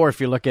Red Dwarf,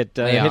 you look at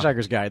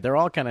Hitchhiker's Guide, they're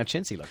all kind of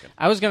chintzy looking.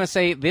 I was going to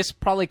say this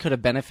probably could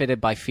have benefited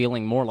by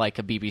feeling more like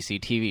a BBC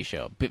TV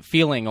show, but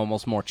feeling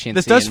almost more chintzy.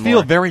 This does and feel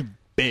more- very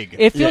big.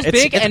 It feels Yeah,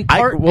 big, and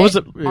part. what was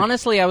it?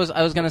 Honestly, I was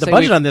going to The say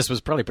budget we've- on this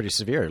was probably pretty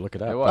severe. Look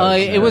it up. It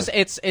was. It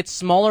was. It's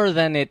smaller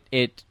than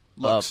it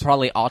Looks.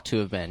 probably ought to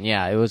have been.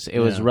 Yeah, it was. It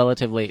was Yeah.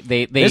 relatively.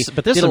 They but there's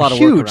did a some lot of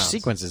huge workarounds.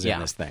 sequences Yeah. in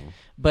this thing.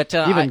 But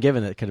Even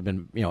given that it could have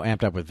been,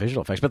 amped up with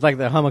visual effects, but like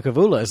the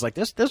Hamakavula is like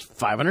there's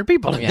 500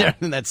 people in there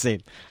in that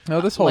scene,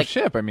 No, this whole Like-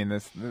 ship. I mean,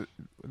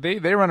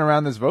 they run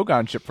around this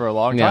Vogon ship for a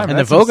long Yeah. time. and the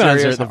That's some Vogons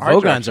serious art are a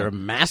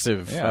direction.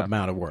 massive Yeah.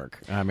 amount of work.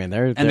 I mean,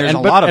 there's a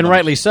lot of and them.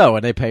 rightly so,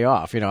 and they pay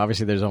off.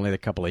 Obviously there's only a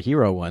couple of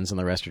hero ones, and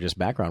the rest are just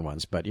background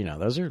ones. But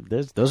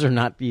those are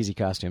not easy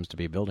costumes to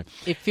be building.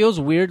 it feels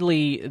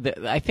weirdly.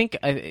 I think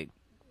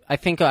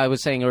I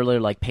was saying earlier,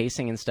 like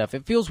pacing and stuff.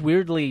 It feels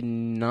weirdly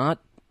not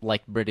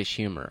like British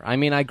humor. I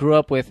mean, I grew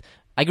up with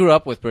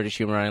British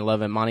humor, and I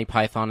love it. Monty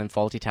Python and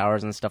Fawlty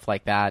Towers and stuff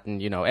like that, and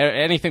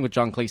anything with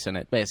John Cleese in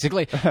it,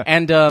 basically.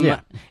 And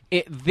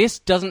this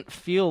doesn't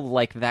feel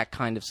like that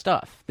kind of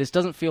stuff. This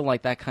doesn't feel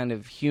like that kind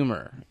of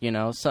humor.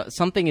 So,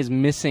 something is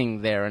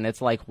missing there, and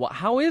it's like,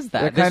 how is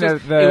that?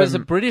 It was a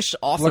British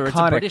author, it's a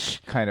laconic British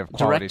kind of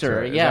quality to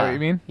director. it. Is Yeah, that what you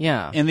mean?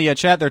 Yeah. In the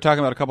chat, they're talking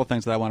about a couple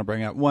things that I want to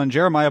bring up. One,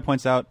 Jeremiah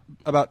points out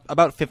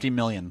about 50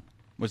 million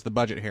was the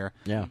budget here.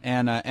 Yeah.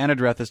 And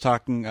Anadreth is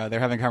talking. They're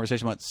having a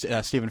conversation about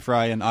Stephen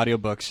Fry and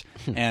audiobooks.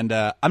 And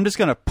I'm just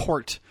going to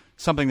port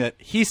something that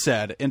he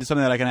said into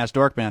something that I can ask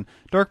Dorkman.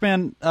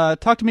 Dorkman,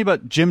 talk to me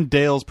about Jim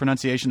Dale's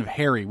pronunciation of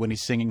Harry when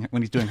he's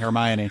doing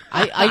Hermione.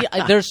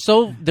 There's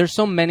so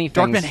many things.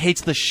 Dorkman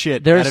hates the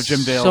shit There's out of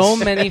Jim Dale's so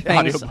many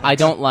things audiobooks. I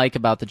don't like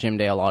about the Jim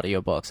Dale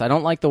audiobooks. I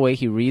don't like the way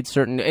he reads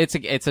certain.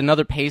 It's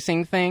another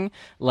pacing thing.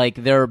 Like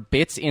there are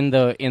bits in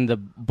the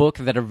book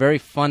that are very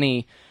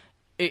funny,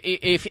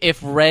 if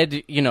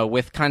read,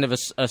 with kind of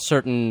a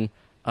certain.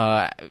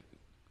 A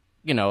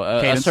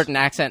certain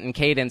accent and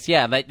cadence,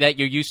 that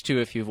you're used to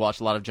if you've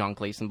watched a lot of John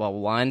Cleese and blah, blah,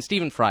 blah. And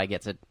Stephen Fry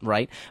gets it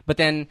right. But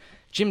then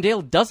Jim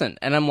Dale doesn't.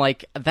 And I'm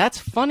like, that's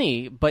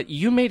funny, but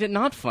you made it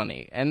not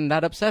funny. And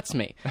that upsets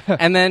me.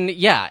 And then,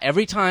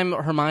 every time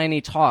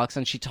Hermione talks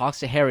and she talks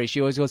to Harry, she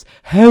always goes,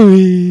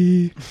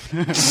 Harry.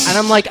 And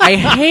I'm like, I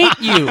hate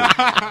you.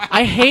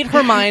 I hate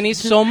Hermione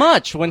so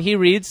much when he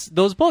reads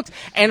those books.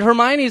 And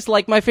Hermione's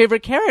like my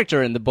favorite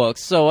character in the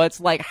books. So it's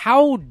like,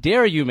 how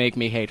dare you make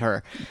me hate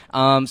her?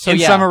 In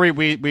summary,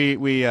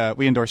 we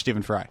endorse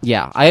Stephen Fry.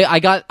 Yeah, I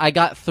got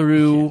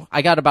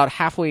about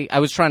halfway. I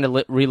was trying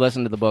to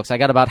re-listen to the books. I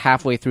got about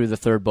halfway through the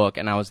 3rd book,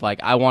 and I was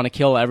like, I want to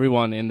kill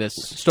everyone in this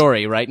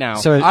story right now.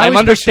 So I'm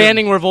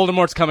understanding where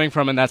Voldemort's coming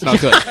from, and that's not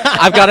good.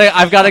 I've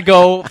got to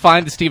go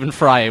find the Stephen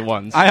Fry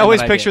ones. I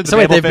always pictured the So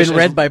wait, they've Babelfish been as-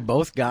 read by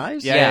both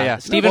guys? Yeah.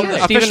 Stephen- Well,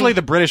 Stephen- officially,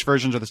 the British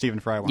versions are the Stephen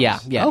Fry ones.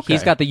 Yeah. Okay.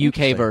 He's got the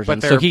UK version,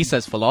 But so he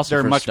says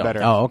philosopher's They're much stone.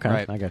 better. Oh, okay.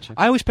 Right. I got you.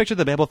 I always pictured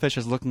the Babelfish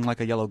as looking like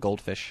a yellow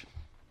goldfish.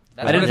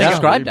 That's I didn't what think it's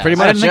described as. pretty I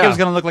much, didn't think it yeah. was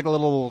going to look like a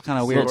little kind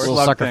of weird Little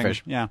slug sucker thing.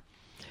 fish. Yeah,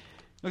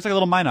 looks like a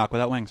little Minoc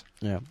without wings.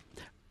 Yeah.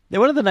 Yeah,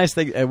 one of the nice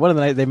things,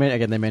 they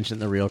mentioned in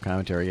the real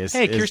commentary is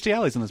Hey, Kirstie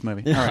Alley's in this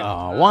movie. All right.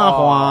 Oh,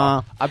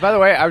 wah wah. By the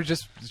way, I was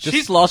just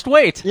She's lost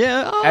weight.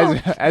 Yeah. Oh.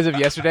 as of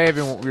yesterday, I've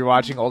been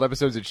rewatching old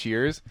episodes of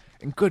Cheers,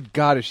 and good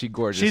God, is she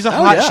gorgeous? She's a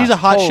hot. yeah. She's a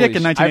hot Holy chick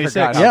in sh- I 1986.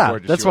 forgot how Yeah,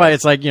 gorgeous that's she why was.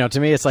 it's like, to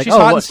me, it's like, She's oh,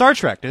 hot in what- Star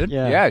Trek, dude.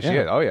 Yeah, she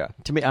is. Oh yeah.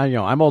 To me,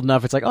 I'm old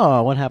enough. It's like,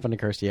 oh, what happened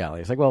to Kirstie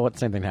Alley? It's like, well,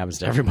 same thing happens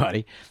to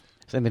everybody.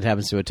 Same thing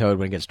happens to a toad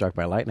when it gets struck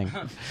by lightning.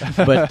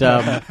 But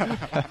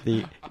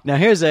now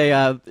here's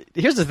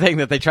the thing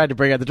that they tried to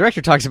bring out. The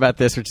director talks about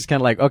this, which is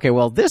kind of like, okay,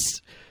 well,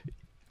 this.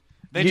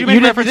 They do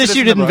make reference to this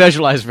you in the didn't book.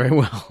 visualize very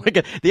well.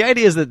 Like, the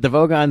idea is that the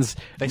Vogons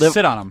They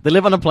sit on 'em. They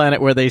live on a planet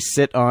where they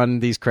sit on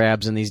these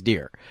crabs and these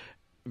deer.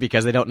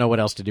 because they don't know what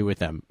else to do with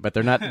them, but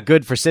they're not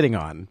good for sitting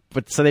on.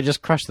 But so they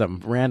just crush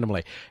them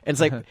randomly. And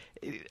it's like,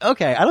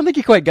 okay, I don't think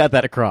you quite got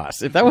that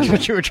across. If that was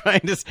what you were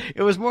trying to,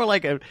 it was more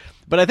like a.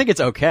 But I think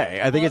it's okay.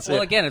 I think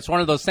Well, again, it's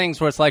one of those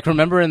things where it's like,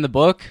 remember in the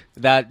book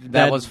that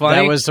was funny.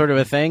 That was sort of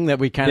a thing that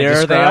we kind of There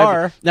described. they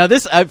are. Now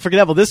this, for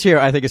example, this here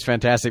I think is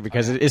fantastic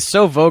because it is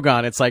so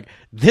Vogon. It's like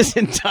this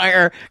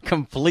entire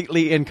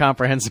completely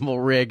incomprehensible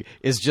rig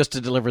is just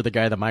to deliver the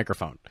guy the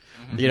microphone.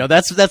 You know,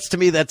 that's to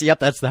me that's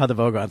how the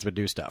Vogons would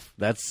do stuff.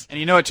 That's And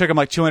it took him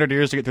like 200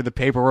 years to get through the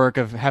paperwork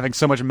of having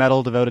so much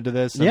metal devoted to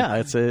this. And yeah,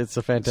 it's a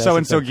fantastic. so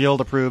and so thing.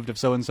 guild approved of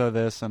so and so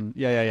this, and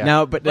yeah.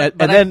 Now, but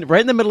then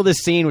right in the middle of this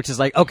scene, which is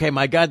like, okay,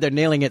 my God, they're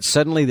nailing it.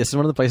 Suddenly, this is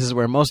one of the places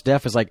where Mos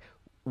Def is like,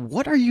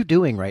 what are you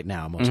doing right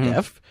now, Mos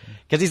Def?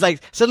 Because he's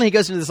like, suddenly he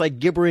goes into this like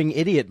gibbering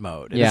idiot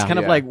mode. And Yeah. it's kind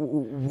of Yeah. like,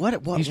 what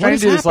He's what trying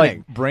is to do this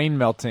happening? like brain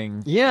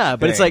melting. Yeah,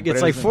 but it's thing, like but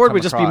it doesn't Ford come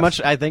would just be across.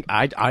 much. I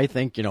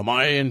think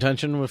my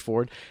intention with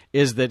Ford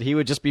is that he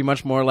would just be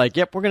much more like,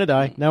 yep, we're gonna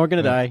die. Now we're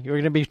gonna die. We're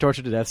gonna be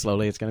tortured to death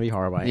slowly. It's gonna be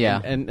horrifying.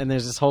 Yeah. and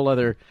there's this whole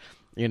other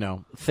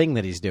thing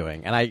that he's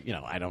doing. And I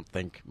don't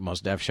think Mos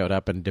Def showed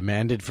up and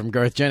demanded from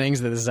Garth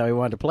Jennings that this is how he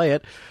wanted to play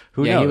it.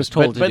 Who Yeah, knows? he was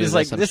told but, to but do it's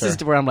like this, I'm this sure.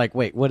 is where I'm like,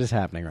 wait, what is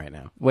happening right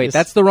now? Wait,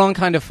 that's the wrong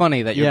kind of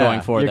funny that you're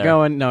going for You're there.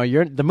 going no.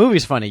 The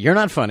movie's funny. You're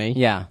not funny.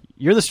 Yeah.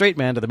 You're the straight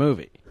man to the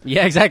movie.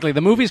 Yeah, exactly.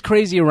 The movie's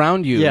crazy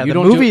around you. Yeah, you the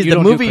don't movie. do, you The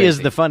don't do movie is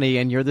crazy. the funny,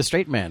 and you're the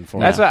straight man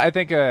for That's it. why I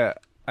think a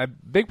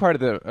big part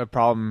of the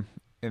problem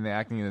in the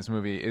acting in this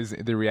movie is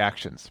the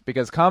reactions,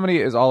 because comedy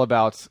is all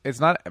about. It's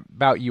not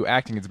about you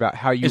acting; it's about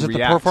how you Is it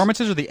react. the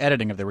performances or the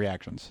editing of the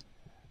reactions?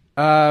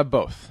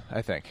 Both,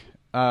 I think.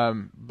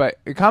 But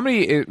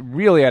comedy, it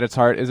really at its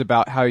heart, is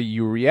about how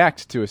you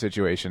react to a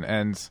situation,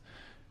 and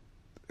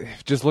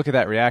just look at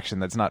that reaction.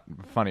 That's not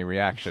a funny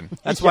reaction.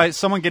 That's why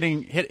someone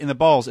getting hit in the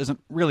balls isn't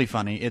really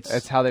funny.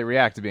 That's how they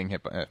react to being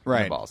hit in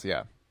Right. the balls.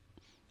 Yeah.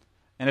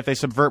 And if they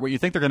subvert what you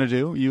think they're going to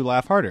do, you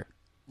laugh harder.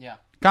 Yeah.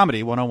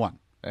 Comedy 101.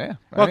 Yeah.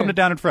 Welcome Okay. to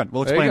Down in Front.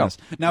 We'll There you explain go.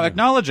 this. Now,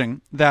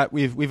 acknowledging that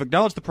we've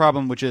acknowledged the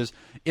problem, which is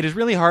it is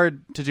really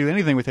hard to do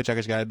anything with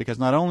Hitchhiker's Guide because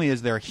not only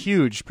is there a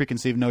huge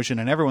preconceived notion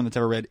in everyone that's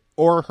ever read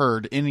or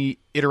heard any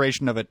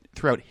iteration of it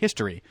throughout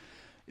history,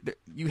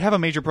 you have a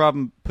major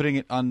problem putting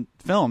it on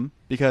film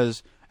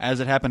because, as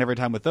it happened every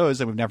time with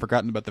those, and we've never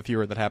forgotten about the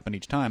fewer that happen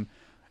each time,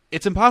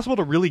 it's impossible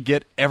to really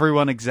get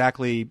everyone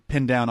exactly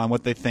pinned down on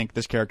what they think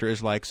this character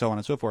is like, so on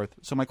and so forth.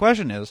 So my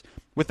question is,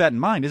 with that in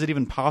mind, is it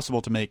even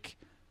possible to make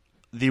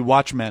the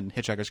Watchmen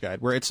Hitchhiker's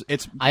Guide, where it's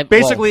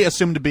basically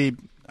assumed to be,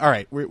 all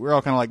right, we're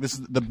all kind of like, this is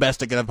the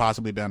best it could have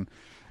possibly been.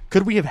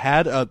 Could we have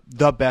had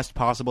the best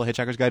possible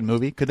Hitchhiker's Guide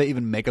movie? Could they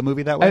even make a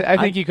movie that way? I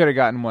think you could have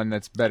gotten one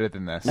that's better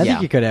than this. I Yeah,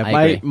 think you could have.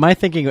 I agree. My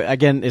thinking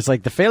again is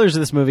like the failures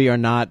of this movie are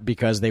not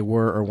because they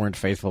were or weren't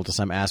faithful to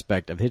some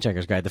aspect of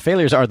Hitchhiker's Guide. The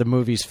failures are the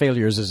movie's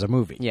failures as a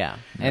movie. Yeah.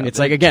 And it's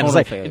like again, it's total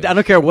like failures. I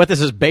don't care what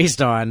this is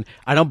based on.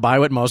 I don't buy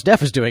what Mos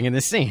Def is doing in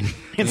this scene.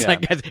 It's Yeah.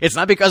 like it's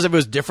not because it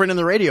was different in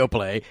the radio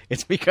play.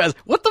 It's because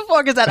what the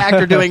fuck is that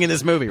actor doing in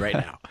this movie right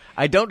now?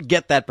 I don't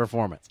get that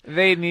performance.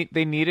 They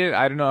needed.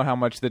 I don't know how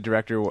much the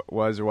director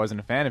was or wasn't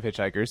a fan of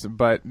Hitchhikers,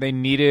 but they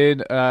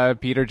needed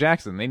Peter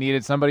Jackson. They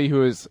needed somebody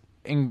who is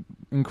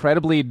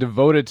incredibly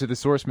devoted to the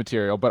source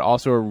material, but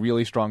also a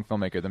really strong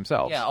filmmaker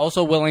themselves. Yeah,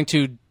 also willing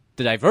to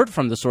divert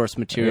from the source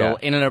material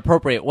Yeah. in an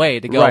appropriate way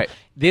to go, Right.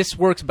 this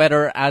works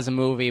better as a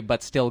movie,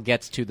 but still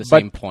gets to the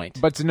same point.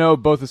 But to know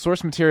both the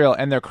source material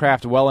and their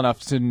craft well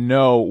enough to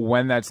know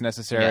when that's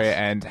necessary Yes.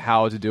 and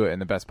how to do it in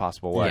the best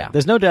possible way. Yeah.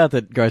 There's no doubt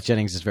that Garth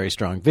Jennings is very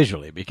strong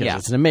visually because Yeah.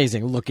 it's an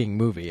amazing looking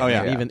movie. Oh,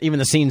 yeah. I mean, even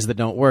the scenes that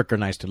don't work are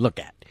nice to look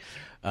at.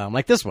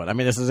 Like this one. I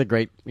mean, this is a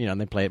great,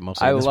 and they play it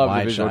mostly I in this love the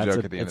wide visual shot.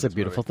 joke at the end It's of a this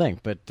beautiful movie. thing.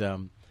 But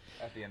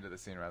At the end of the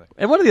scene, rather.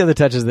 and one of the other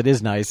touches that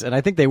is nice, and I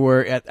think they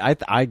were,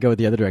 I go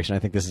the other direction. I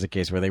think this is a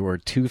case where they were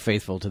too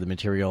faithful to the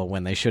material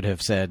when they should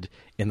have said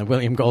in the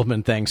William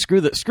Goldman thing,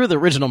 screw the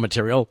original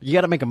material. You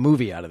got to make a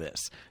movie out of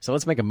this. So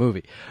let's make a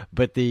movie.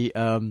 But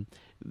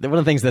one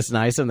of the things that's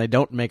nice, and they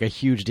don't make a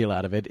huge deal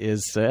out of it,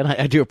 is, and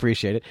I do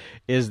appreciate it,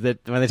 is that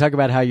when they talk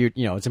about how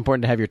it's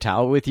important to have your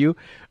towel with you,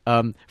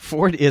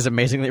 Ford is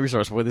amazingly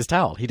resourceful with his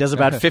towel. He does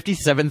about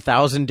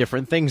 57,000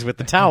 different things with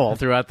the towel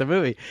throughout the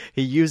movie.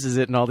 He uses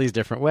it in all these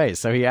different ways.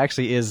 So he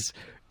actually is,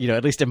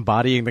 at least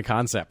embodying the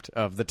concept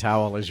of the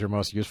towel as your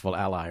most useful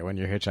ally when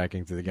you're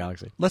hitchhiking through the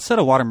galaxy. Let's set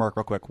a watermark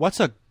real quick. What's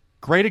a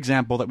great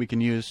example that we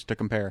can use to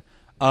compare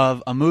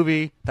of a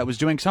movie that was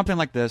doing something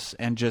like this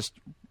and just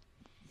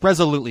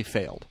resolutely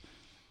failed?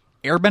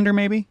 Airbender,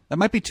 maybe? That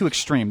might be too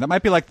extreme. That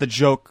might be like the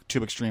joke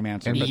too extreme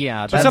answer. But,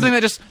 Yeah, but that's- something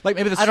that just like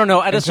maybe this. I don't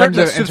know. At a In certain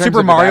terms of- in terms Super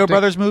of Mario adapting-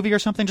 Brothers movie or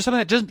something. Just something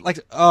that just like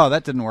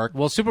that didn't work.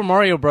 well, Super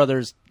Mario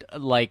Brothers,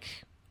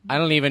 I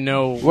don't even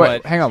know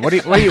what. Hang on. What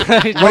are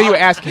you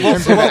asking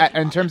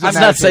in terms of Let's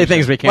not say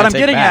things we can't What I'm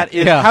take getting back. at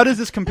is Yeah. how does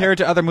this compare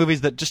to other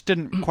movies that just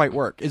didn't quite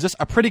work? Is this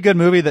a pretty good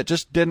movie that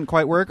just didn't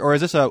quite work, or is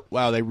this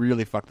wow, they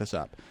really fucked this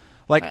up?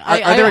 Like,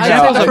 I- are there I-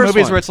 examples the of first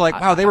movies one. where it's like,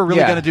 wow, they were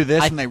really Yeah. going to do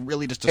this, and they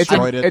really just It's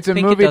destroyed it? a think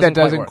it movie that doesn't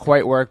quite doesn't work.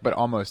 quite work, but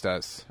almost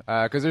does.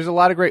 Because there's a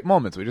lot of great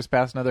moments. We just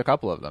passed another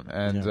couple of them,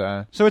 and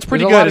So it's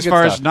pretty there's a lot good of as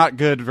far stuff. as not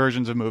good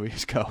versions of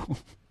movies go.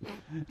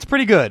 It's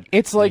pretty good.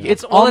 It's like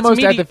it's Well, it's almost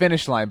at medi- the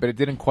finish line, but it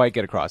didn't quite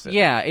get across it.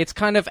 Yeah, it's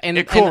kind of and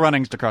Cool and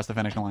Runnings to cross the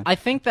finish line. I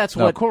think that's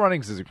No, what. Cool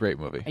Runnings is a great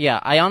movie.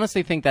 Yeah, I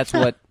honestly think that's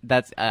what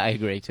that's. I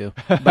agree too,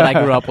 but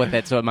I grew up with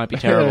it, so it might be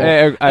terrible.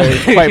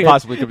 I quite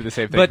possibly could be the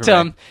same thing. But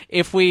for me.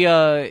 if we,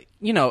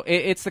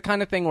 it's the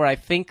kind of thing where I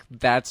think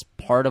that's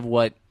part of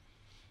what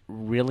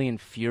really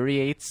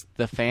infuriates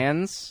the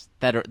fans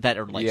that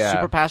are like Yeah.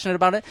 super passionate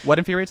about it. What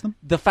infuriates them?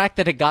 The fact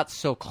that it got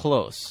so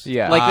close.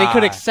 Yeah. Like they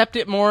could accept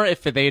it more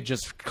if they had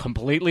just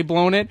completely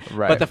blown it.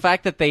 Right. But the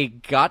fact that they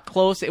got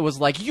close, it was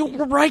like you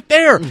were right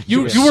there.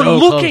 You were you were so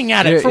looking close.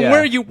 at it from Yeah.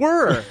 where you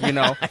were. You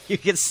know. You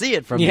can see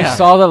it from Yeah. you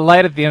saw the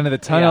light at the end of the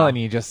tunnel, Yeah. and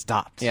you just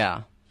stopped.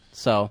 Yeah.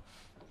 So.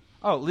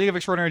 Oh, League of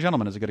Extraordinary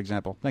Gentlemen is a good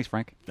example. Thanks,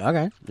 Frank.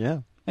 Okay, yeah.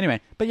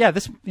 Anyway, but yeah,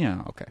 this,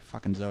 okay,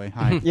 fucking Zoe.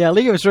 Hi. Yeah,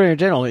 League of Extraordinary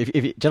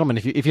Gentlemen,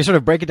 if you sort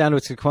of break it down to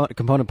its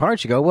component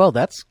parts, you go, well,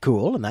 that's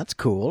cool, and that's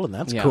cool, and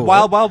that's Yeah. cool.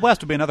 Wild Wild West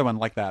would be another one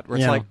like that, where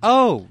it's Yeah. like,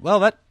 oh, well,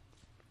 that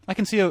I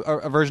can see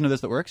a version of this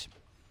that works.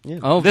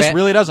 Oh, This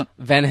really doesn't.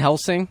 Van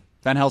Helsing.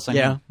 Van Helsing.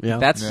 Yeah, yeah.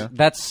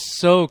 That's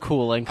so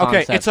cool in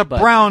concept. Okay, it's a but-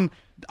 brown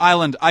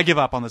island. I give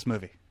up on this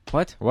movie.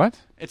 What? What?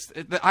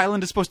 The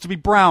island is supposed to be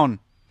brown.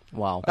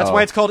 Wow. That's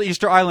why it's called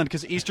Easter Island,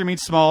 because Easter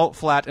means small,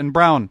 flat, and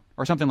brown,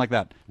 or something like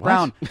that.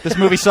 Brown. This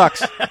movie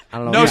sucks. I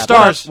don't know. No Yeah.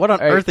 stars. What on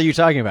Hey, earth are you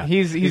talking about?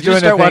 he's Did you doing a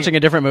start thing- watching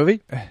a different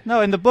movie? No,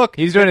 in the book.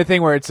 He's doing a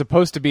thing where it's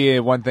supposed to be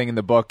one thing in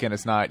the book, and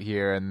it's not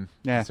here, and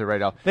Yeah. so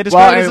right off. They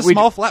describe it as a we-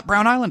 small, flat,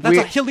 brown island. That's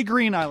we- a hilly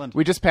green island.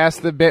 We just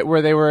passed the bit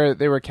where they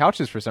were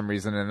couches for some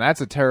reason, and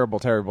that's a terrible,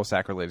 terrible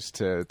sacrilege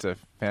to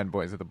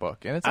fanboys of the book.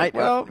 And it's like,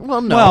 no.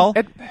 well,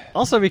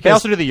 Also They because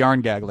also do the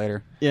yarn gag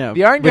later. yeah, The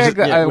yarn which gag is-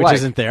 that yeah, I which like.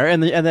 isn't there,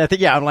 and I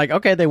think I'm like,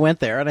 okay, they went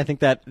there, and I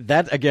think that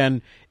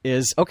again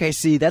is okay.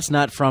 See, that's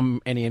not from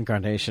any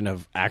incarnation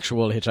of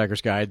actual Hitchhiker's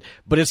Guide,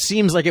 but it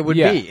seems like it would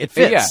Yeah. be. It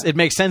fits. Yeah. It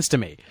makes sense to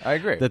me. I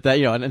agree. That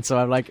and so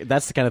I'm like,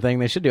 that's the kind of thing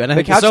they should do. And I the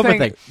think the couch sofa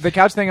thing, the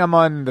couch thing, I'm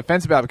on the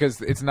fence about because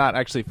it's not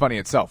actually funny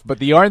itself. But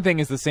the yarn thing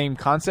is the same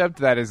concept.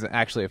 That is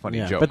actually a funny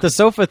yeah. joke. But the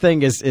sofa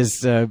thing is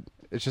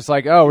it's just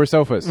like, oh, we're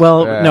sofas.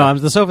 well, no.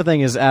 The sofa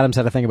thing is Adams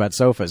had a thing about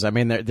sofas. I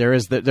mean,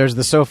 there's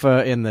the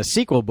sofa in the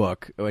sequel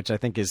book, which I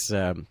think is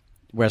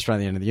West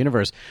Front, the End of the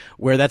Universe,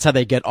 where that's how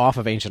they get off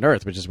of Ancient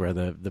Earth, which is where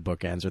the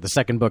book ends, or the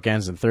second book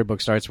ends, and the third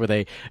book starts, where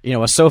they,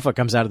 a sofa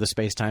comes out of the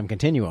space-time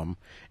continuum,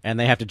 and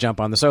they have to jump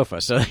on the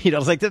sofa. So,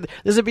 it's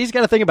like, he's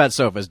got a thing about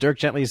sofas. Dirk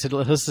Gently's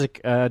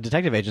Holistic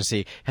Detective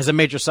Agency has a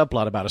major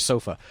subplot about a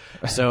sofa.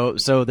 So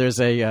there's there's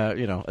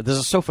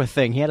a sofa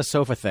thing. He had a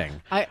sofa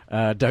thing.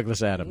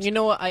 Douglas Adams. You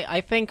know,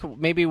 I think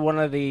maybe one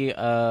of the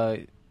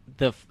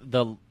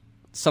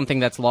something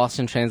that's lost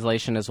in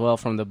translation as well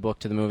from the book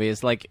to the movie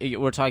is like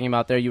we're talking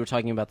about there. You were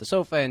talking about the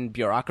sofa and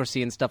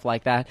bureaucracy and stuff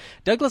like that.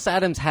 Douglas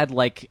Adams had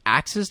like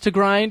axes to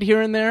grind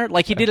here and there.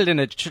 Like he did it in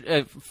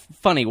a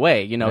funny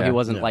way. He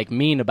wasn't like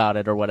mean about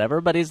it or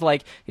whatever. But he's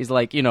like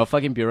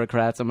fucking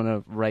bureaucrats. I'm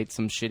gonna write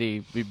some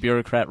shitty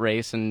bureaucrat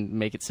race and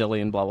make it silly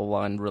and blah blah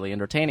blah and really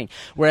entertaining.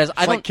 Whereas I It's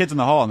don't like Kids in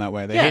the Hall in that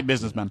way. They Yeah. hate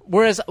businessmen.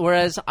 Whereas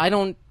I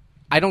don't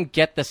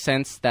get the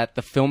sense that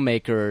the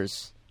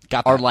filmmakers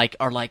Got are that.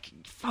 like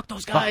fuck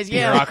those guys,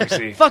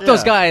 bureaucracy. fuck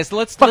those guys.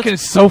 Let's fucking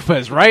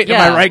sofas, right?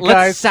 yeah, Am I right, let's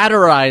guys?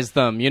 satirize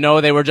them.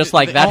 They were just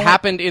like The that only-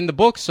 happened in the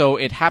book, so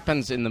it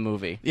happens in the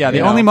movie. Yeah, the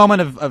You only know?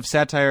 moment of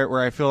satire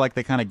where I feel like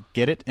they kind of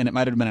get it, and it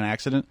might have been an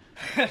accident,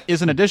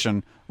 is an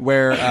addition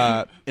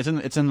where it's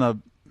in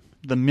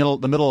the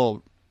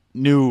middle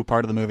new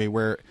part of the movie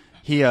where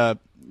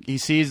he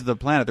sees the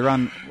planet. They're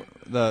on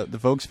the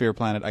Vogue Sphere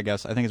planet, I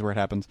guess. I think is where it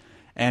happens,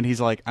 and he's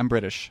like, "I'm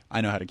British.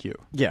 I know how to cue."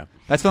 Yeah.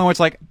 That's the one where it's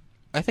like,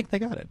 I think they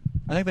got it.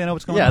 I think they know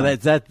what's going Yeah, on.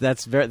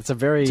 that's a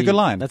very It's a good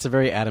line. That's a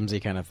very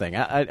Adamsy kind of thing.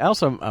 I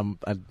also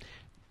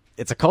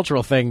it's a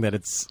cultural thing that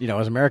it's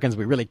as Americans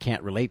we really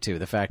can't relate to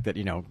the fact that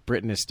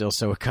Britain is still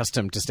so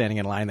accustomed to standing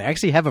in line. They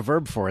actually have a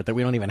verb for it that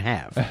we don't even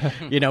have.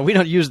 We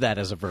don't use that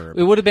as a verb.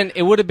 It would have been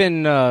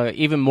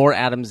even more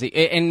Adamsy,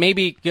 and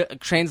maybe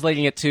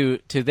translating it to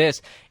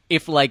this.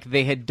 If like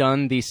they had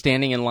done the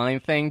standing in line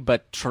thing,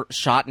 but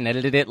shot and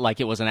edited it like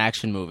it was an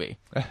action movie,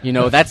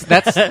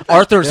 that's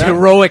Arthur's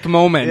heroic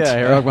moment. Yeah,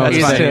 heroic moment.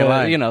 is Standing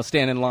in to line.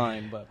 stand in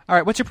line. But All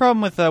right, what's your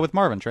problem with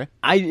Marvin, Trey?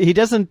 He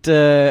doesn't.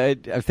 I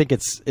think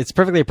it's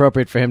perfectly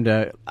appropriate for him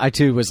to. I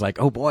too was like,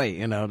 oh boy,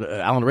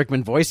 Alan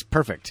Rickman voice,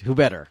 perfect. Who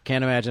better?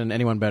 Can't imagine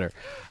anyone better.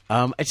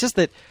 It's just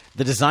that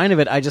the design of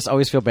it, I just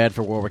always feel bad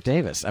for Warwick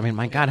Davis. I mean,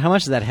 my God, how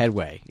much does that head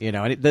weigh?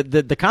 And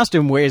the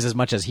costume weighs as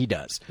much as he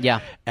does.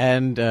 Yeah.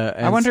 And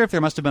I wonder if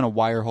there must have been a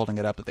wire holding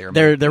it up that they were.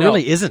 there making.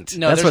 really isn't.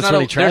 No, That's there's what's not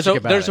really a, tragic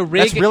about there's it. a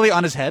rig. That's really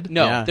on his head.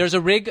 No, Yeah. there's a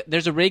rig.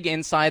 There's a rig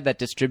inside that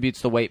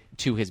distributes the weight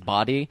to his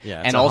body, Yeah,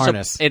 it's and a also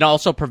harness. it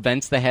also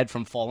prevents the head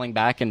from falling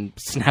back and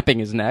snapping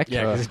his neck.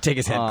 Yeah, 'cause he'd take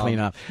his head clean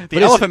off.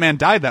 The Elephant Man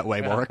died that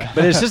way, Warwick.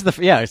 But it's just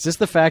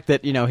the fact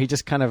that he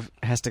just kind of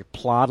has to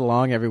plod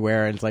along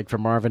everywhere, and it's like for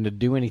Marvin Marvin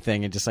to do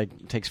anything. It just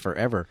like takes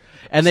forever.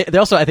 And they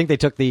also, I think they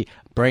took the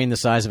brain the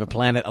size of a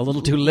planet a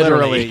little too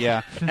literally.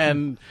 yeah.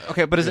 And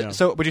Okay, but is it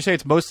so? Would you say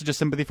it's mostly just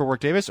sympathy for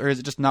Warwick Davis, or is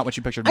it just not what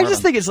you pictured? I Marvin?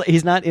 just think it's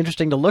he's not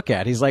interesting to look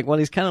at. He's like, well,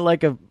 he's kind of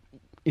like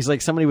he's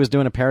like somebody was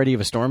doing a parody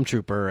of a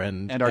stormtrooper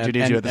and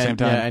R2-D2 at the same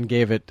time. yeah, and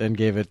gave it.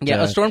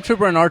 Yeah, a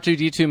Stormtrooper and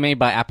R2-D2 made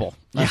by Apple.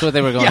 That's what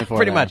they were going yeah, for.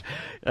 pretty there. much.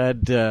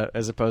 And,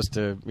 as opposed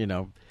to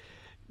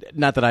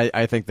not that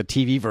I think the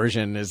TV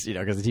version is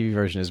because the TV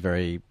version is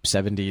very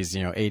 70s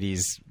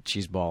 80s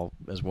cheeseball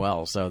as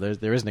well. So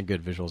there isn't a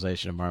good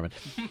visualization of Marvin.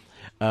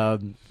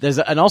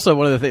 And also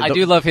one of the things I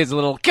do love his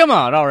little "come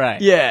on, all right."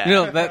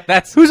 Yeah.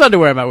 That's whose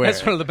underwear am I wearing?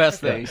 That's one of the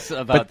best things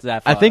about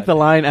that. I think the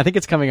line. I think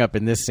it's coming up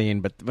in this scene.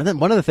 But then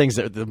one of the things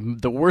that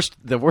the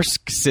worst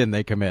sin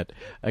they commit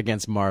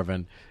against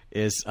Marvin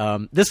is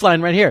this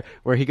line right here,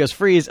 where he goes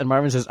freeze, and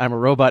Marvin says, "I'm a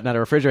robot, not a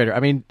refrigerator." I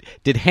mean,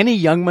 did Henny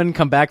Youngman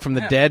come back from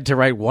the dead to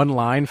write one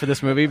line for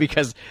this movie?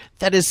 Because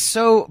that is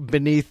so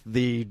beneath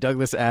the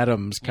Douglas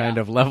Adams kind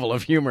of level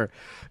of humor.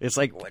 It's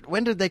like,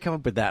 when did they come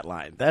up with that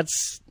line?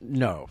 That's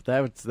not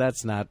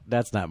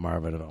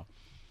Marvin at all.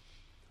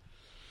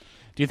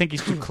 Do you think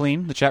he's too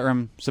clean? The chat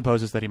room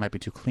supposes that he might be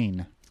too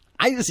clean.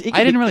 I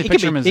didn't really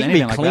picture him as he could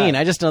anything be like clean. that.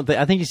 I just don't.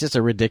 I think he's just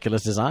a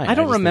ridiculous design. I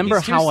don't just think remember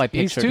he's- how I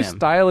He's pictured too him.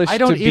 stylish I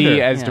don't to be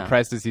either. as Yeah.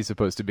 depressed as he's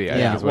supposed to be. I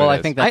Yeah, think is what well, it I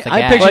is. think that's the I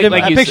gag. pictured him.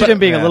 Like I you pictured said, him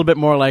being a yeah. little bit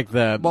more like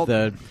the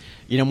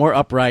more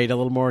upright, a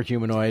little more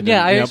humanoid. Yeah,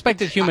 and, I you know,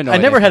 expected humanoid. I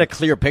never had a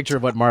clear picture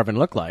of what Marvin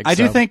looked like. I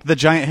do so- think the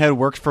giant head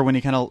works for when he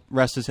kind of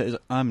rests his head.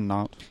 I'm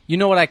not. You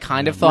know what I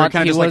kind of Where thought it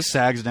kind he of just like was?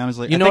 sags down. He's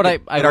like, You know what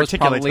think I it was articulates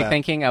probably that.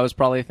 thinking? I was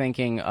probably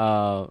thinking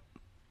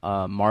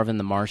Marvin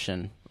the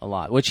Martian a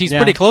lot, which he's Yeah.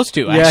 pretty close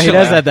to. Yeah, he actually.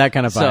 does have that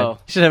kind of vibe. So-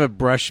 He should have a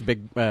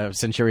big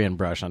Centurion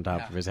brush on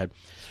top of his head.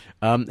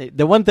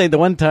 The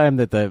one time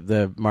that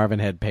the Marvin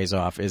head pays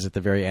off is at the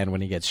very end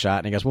when he gets shot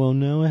and he goes, "Well,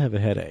 no, I have a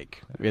headache."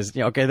 Because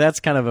okay, that's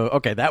kind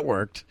of that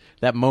worked.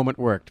 That moment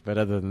worked, but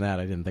other than that,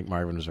 I didn't think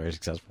Marvin was very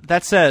successful.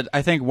 That said,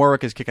 I think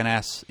Warwick is kicking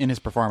ass in his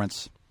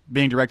performance.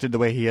 Being directed the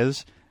way he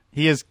is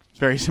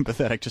very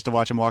sympathetic just to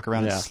watch him walk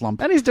around and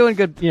slump. And he's doing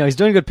good. He's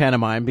doing good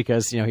pantomime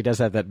because he does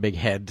have that big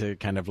head to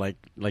kind of like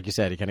you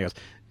said. He kind of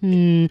goes.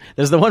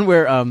 There's the one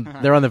where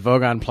they're on the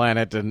Vogon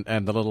planet and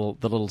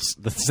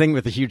the thing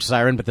with the huge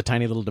siren, but the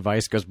tiny little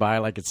device goes by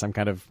like it's some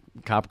kind of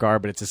cop car,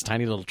 but it's this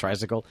tiny little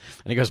tricycle,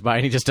 and he goes by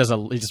and he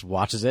just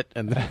watches it,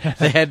 and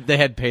the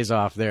head pays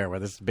off there, where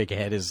this big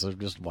head is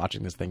just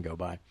watching this thing go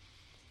by.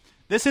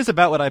 This is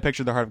about what I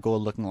pictured the Heart of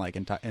Gold looking like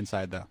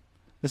inside, though.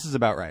 This is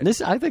about right.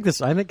 I think it's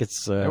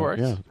It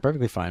works. yeah,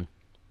 perfectly fine.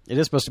 It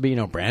is supposed to be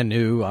brand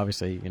new,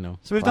 obviously.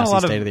 So we've done a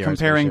lot of state-of-the-art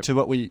comparing spaceship.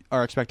 to what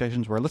our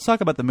expectations were. Let's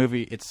talk about the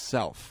movie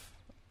itself,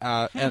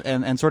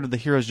 and sort of the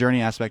hero's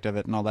journey aspect of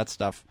it and all that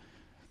stuff.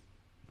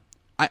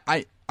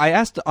 I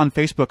asked on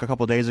Facebook a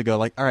couple of days ago,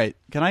 like, all right,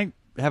 can I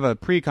have a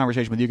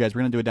pre-conversation with you guys?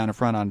 We're going to do it down in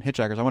front on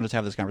Hitchhikers. I want to just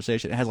have this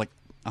conversation. It has like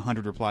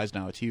 100 replies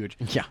now. It's huge.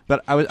 Yeah.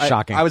 But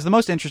Shocking. I was the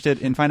most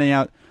interested in finding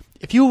out,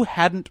 if you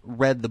hadn't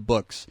read the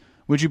books,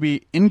 would you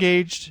be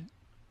engaged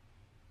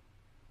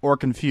or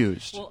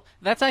confused? Well,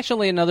 that's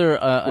actually another.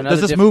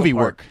 Does this difficult movie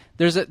part. work?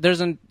 There's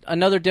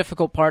another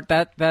difficult part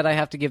that I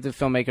have to give the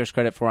filmmakers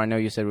credit for. I know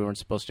you said we weren't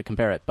supposed to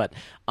compare it, but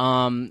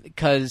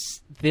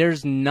because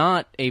there's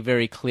not a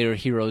very clear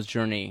hero's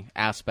journey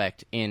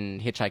aspect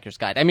in Hitchhiker's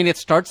Guide. I mean, it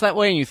starts that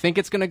way, and you think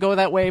it's going to go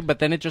that way, but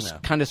then it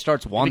just kind of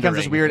starts It wandering. becomes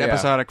this weird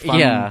episodic fun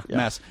Yeah.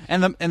 mess.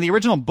 And the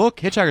original book,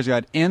 Hitchhiker's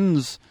Guide,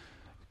 ends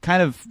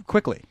kind of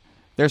quickly.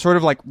 They're sort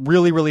of like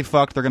really, really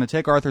fucked. They're going to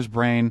take Arthur's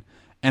brain,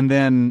 and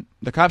then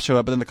the cops show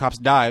up, but then the cops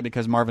die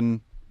because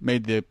Marvin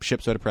made the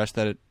ship so depressed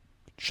that it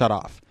shut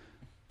off.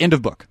 End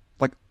of book.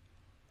 Like,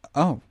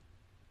 oh,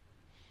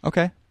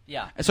 okay.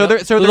 Yeah. So the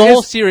there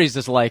whole is- series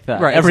is like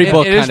that. Right. Every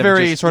book it is kind of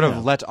very just, sort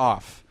of let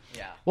off.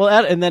 Well,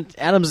 and then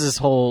Adams'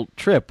 whole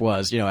trip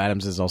was,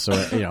 Adams is also,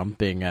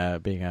 being a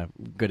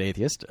good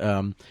atheist.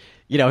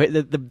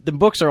 The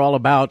books are all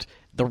about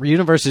the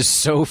universe is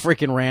so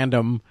freaking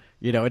random.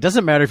 It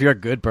doesn't matter if you're a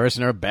good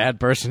person or a bad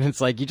person. It's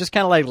like you just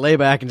kind of like lay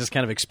back and just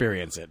kind of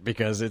experience it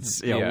because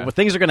it's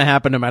things are going to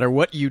happen no matter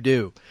what you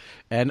do.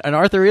 And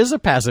Arthur is a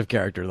passive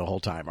character the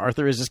whole time.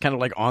 Arthur is just kind of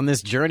like on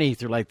this journey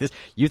through like this.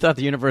 You thought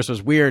the universe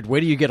was weird.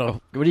 Where do you get a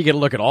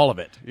look at all of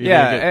it?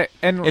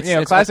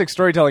 And classic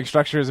storytelling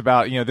structure is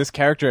about this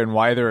character and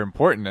why they're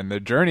important and the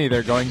journey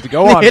they're going to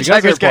go on. because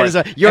they're Hitchhiker's Guide is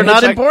important. you're And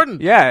not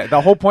important. Yeah,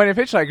 the whole point of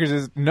Hitchhikers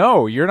is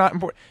no, you're not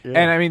important.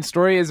 And I mean,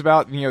 story is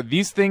about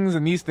these things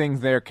and these things.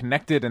 They're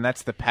connected, and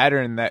that's the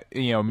pattern that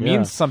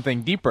means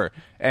something deeper.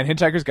 And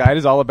Hitchhiker's Guide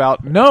is all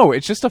about no,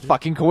 it's just a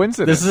fucking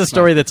coincidence. This is a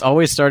story that's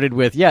always started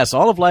with yes,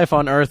 all of life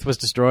on Earth was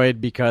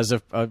destroyed because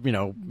of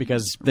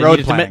because they Road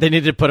needed, planning. they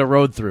needed to put a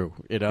road through.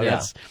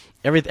 That's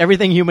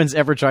Everything humans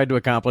ever tried to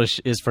accomplish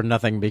is for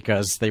nothing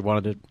because they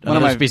wanted to. One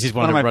of my species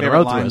one wanted of my to run a favorite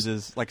road through lines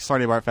us. is like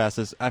starting Bart Fast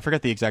is I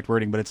forget the exact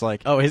wording, but it's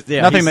like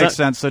Nothing nothing makes not-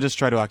 sense, so just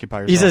try to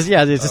occupy yourself. He says,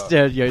 "Yeah, it's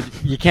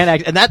just you can't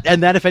act."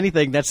 And that, if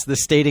anything, that's the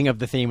stating of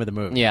the theme of the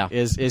movie. Yeah.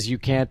 is you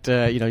can't,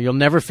 you'll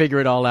never figure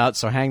it all out.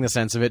 So hang the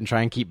sense of it and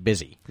try and keep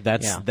busy.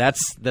 That's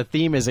the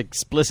theme is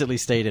explicitly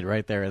stated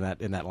right there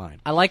in that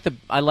line. I like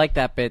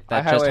that bit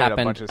that I just highlighted happened.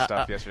 a bunch of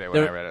stuff yesterday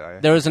when I read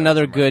it. There was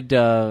another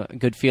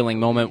good feeling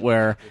moment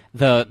where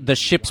the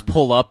ships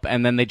pull up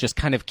and then they just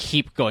kind of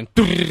keep going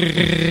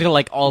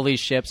like all these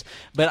ships.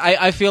 But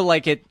I feel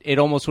like it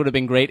almost would have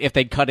been great if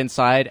they'd cut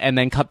inside and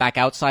then cut back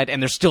outside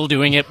and they're still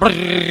doing it.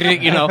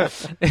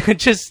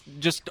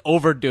 just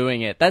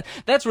overdoing it.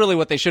 That's really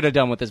what they should have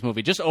done with this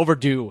movie. Just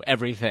overdo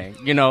everything.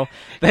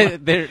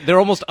 They're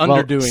almost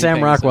underdoing. Sam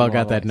things Rockwell in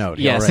more got that ways. note.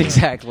 Yes, already.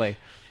 exactly.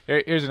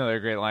 Here's another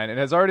great line. It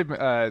has already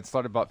been,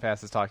 started Bart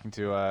Fast is talking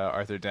to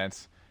Arthur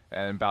Dent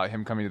and about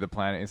him coming to the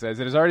planet. He says,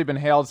 "It has already been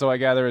hailed, so I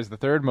gather, as the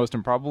third most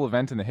improbable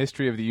event in the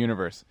history of the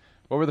universe.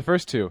 What were the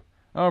first two?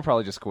 Oh,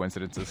 probably just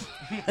coincidences."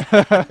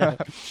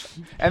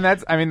 And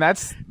that's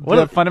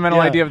the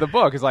fundamental idea of the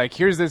book. Is like,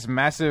 here's this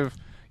massive,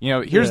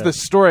 here's the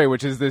story,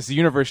 which is this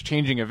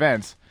universe-changing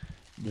event.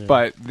 Yeah.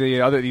 But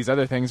these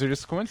other things are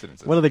just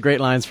coincidences. One of the great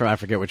lines from I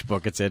forget which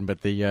book it's in,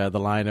 but the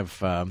line of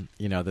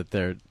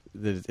that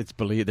it's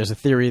believed there's a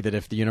theory that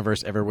if the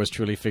universe ever was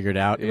truly figured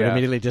out, it would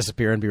immediately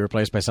disappear and be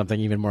replaced by something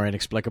even more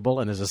inexplicable.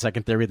 And there's a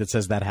second theory that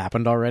says that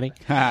happened already.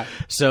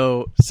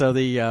 so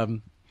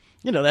the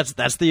that's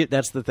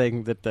the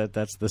thing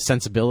that's the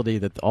sensibility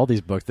that all these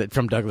books that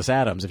from Douglas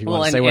Adams, if you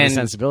want to say what his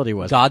sensibility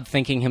was, God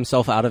thinking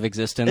himself out of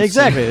existence.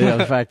 Exactly.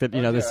 The fact that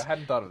this I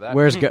hadn't thought of that.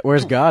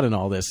 where's God in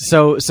all this?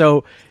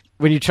 So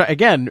when you try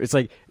again, it's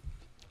like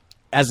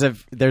as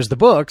if there's the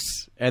books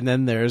and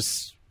then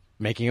there's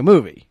making a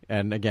movie.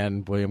 And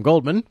again, William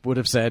Goldman would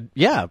have said,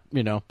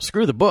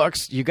 screw the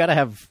books. You got to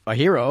have a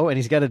hero and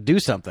he's got to do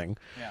something.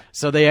 Yeah.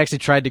 So they actually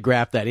tried to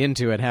graft that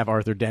into and have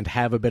Arthur Dent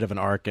have a bit of an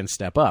arc and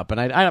step up.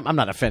 And I'm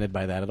not offended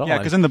by that at all. Yeah,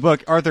 because in the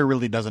book, Arthur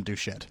really doesn't do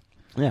shit.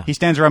 Yeah. He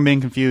stands around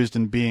being confused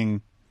and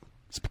being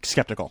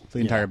skeptical the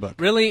entire book.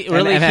 Really,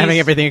 and having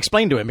everything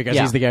explained to him because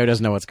he's the guy who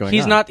doesn't know what's going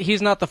on.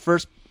 He's not the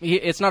first.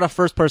 It's not a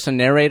first-person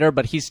narrator,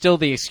 but he's still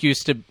the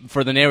excuse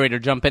for the narrator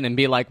to jump in and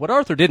be like, "What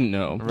Arthur didn't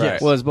know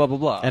was blah blah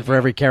blah." And for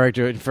every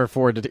character, for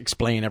Ford to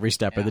explain every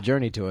step of the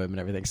journey to him and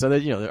everything. So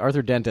that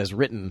Arthur Dent as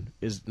written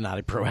is not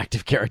a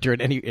proactive character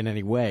in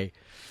any way.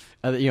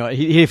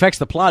 He affects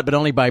the plot, but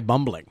only by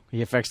bumbling.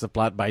 He affects the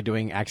plot by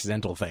doing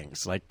accidental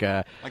things, like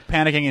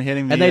panicking and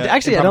hitting the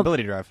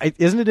improbability drive.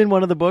 Isn't it in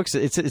one of the books?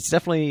 It's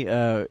definitely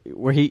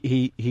where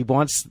he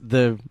wants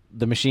the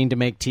machine to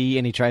make tea,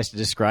 and he tries to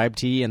describe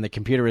tea, and the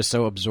computer is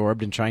so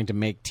absorbed in trying to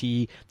make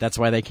tea, that's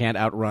why they can't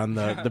outrun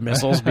the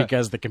missiles,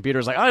 because the computer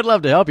is like, "I'd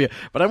love to help you,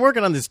 but I'm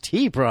working on this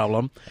tea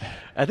problem."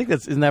 I think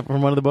isn't that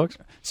from one of the books?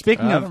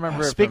 Speaking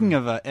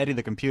of Eddie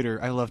the computer,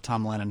 I love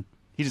Tom Lennon.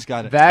 He just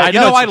got it.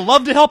 I'd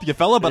love to help you,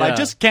 fella, but I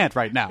just can't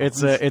right now.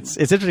 It's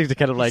interesting to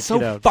kind of like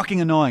fucking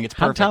annoying. It's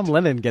perfect. How Tom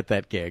Lennon get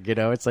that gig?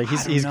 It's like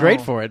he's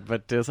great for it,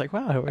 but it's like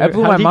wow. That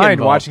blew my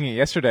mind watching it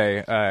yesterday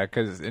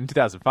because in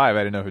 2005 I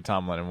didn't know who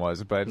Tom Lennon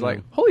was, but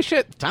like holy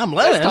shit, Tom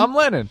Lennon. That's Tom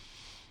Lennon.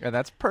 And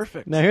that's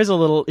perfect. Now here's a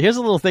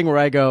little thing where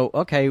I go,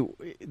 okay,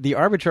 the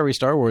arbitrary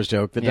Star Wars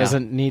joke that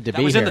doesn't need to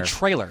be here. That was in the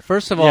trailer.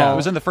 First of all, it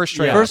was in the first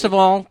trailer. First of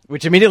all,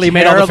 which immediately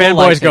made all the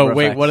fanboys go,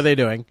 "Wait, effects. what are they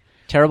doing?"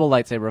 Terrible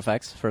lightsaber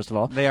effects, first of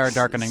all. They are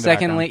darkening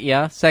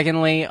the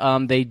Secondly,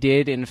 they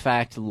did, in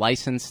fact,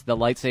 license the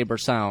lightsaber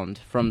sound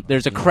from...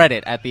 There's a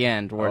credit at the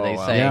end where they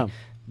say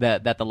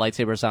that the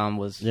lightsaber sound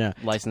was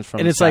licensed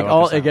from... And it's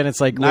Skywalker it's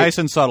like... Nice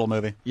and subtle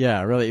movie.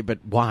 Yeah, really, but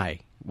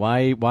why?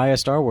 Why a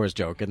Star Wars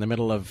joke in the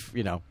middle of,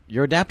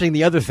 you're adapting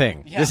the other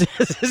thing. Yeah.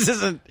 This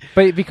isn't...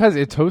 But because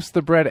it toasts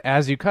the bread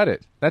as you cut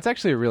it. That's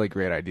actually a really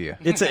great idea.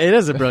 It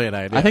is a brilliant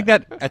idea.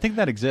 I think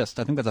that exists.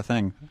 I think that's a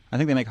thing. I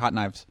think they make hot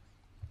knives.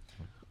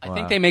 I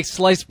think they make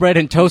sliced bread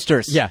in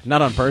toasters. Yeah,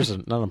 not on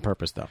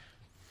purpose though.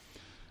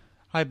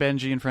 Hi,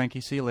 Benji and Frankie.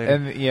 See you later.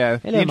 And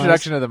the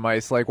introduction of the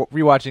mice, like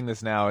rewatching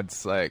this now,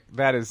 it's like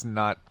that is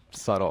not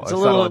subtle. It's a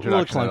little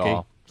introduction clunky. at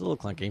all. It's a little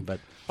clunky, but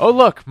oh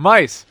look,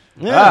 mice!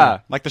 Yeah,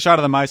 like the shot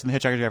of the mice and the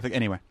hitchhiker's graphic.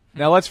 Anyway,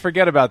 now let's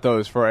forget about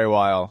those for a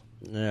while.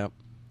 Yeah.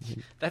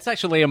 That's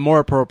actually a more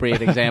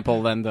appropriate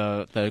example than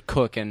the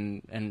cook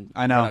and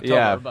I know. October,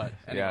 yeah, but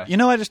anyway. You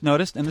know, I just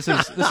noticed, and this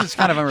is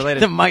kind of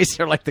unrelated. The mice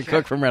are like the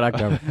cook from Red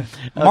October.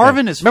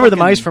 Marvin is. Remember the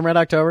mice from Red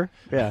October?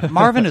 Yeah.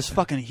 Marvin is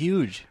fucking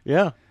huge.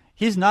 Yeah.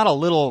 He's not a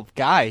little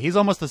guy. He's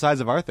almost the size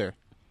of Arthur.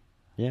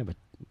 Yeah, but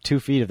 2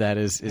 feet of that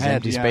is Head,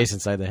 empty space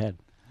inside the head.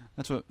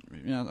 That's what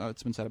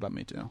it's been said about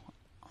me too.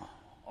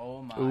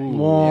 Oh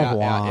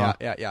my!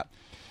 Yeah.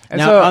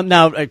 And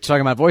now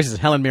talking about voices,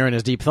 Helen Mirren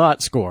is Deep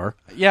Thought score.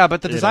 Yeah,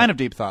 but the design of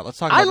Deep Thought. Let's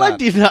talk about I like that.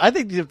 Deep Thought. I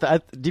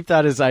think Deep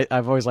Thought is.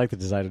 I've always liked the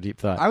design of Deep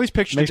Thought. I always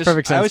pictured Makes it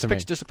perfect sense to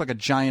just looked like a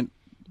giant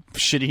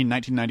shitty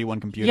 1991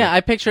 computer. Yeah,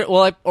 I picture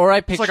I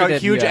it's pictured like a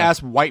it, huge yeah.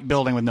 ass white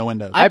building with no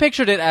windows. I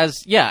pictured it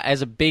as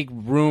a big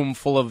room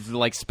full of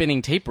like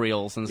spinning tape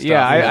reels and stuff.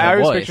 Yeah, with I a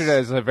always voice. pictured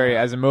it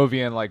as a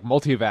Movian like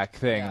multivac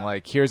thing.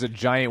 Like here's a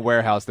giant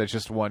warehouse that's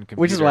just one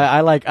computer. Which is why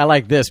I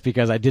like this,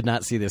 because I did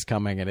not see this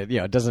coming, and it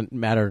it doesn't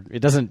matter. It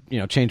doesn't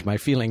change my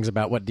feelings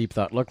about what Deep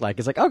Thought looked like.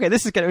 It's like, okay,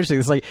 this is kind of interesting.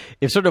 It's like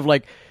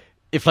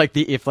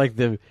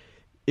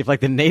if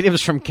the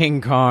natives from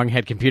King Kong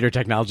had computer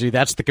technology,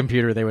 that's the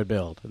computer they would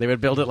build. They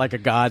would build it like a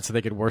god so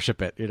they could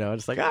worship it.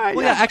 It's like, all right,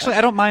 well, yeah, actually,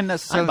 I don't mind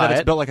necessarily I'd buy that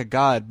it's it. built like a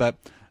god, but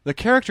the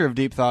character of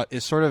Deep Thought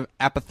is sort of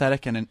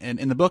apathetic, and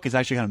in the book, he's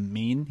actually kind of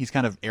mean. He's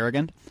kind of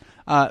arrogant.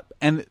 But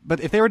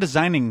if they were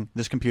designing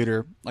this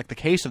computer, like the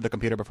case of the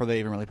computer before they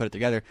even really put it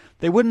together,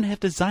 they wouldn't have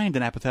designed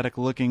an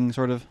apathetic-looking,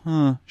 sort of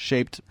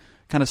shaped,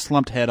 kind of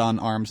slumped head on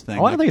arms thing.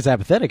 Oh, I don't think it's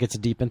apathetic. It's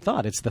deep in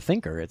thought. It's the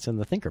thinker. It's in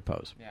the thinker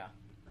pose. Yeah.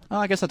 Oh,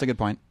 I guess that's a good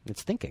point.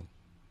 It's thinking.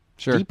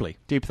 Sure. Deeply.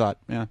 Deep Thought,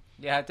 yeah.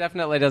 Yeah, it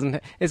definitely doesn't.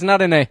 It's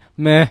not in a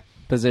meh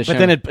position. But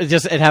then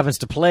it happens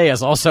to play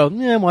as also,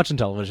 I'm watching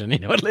television.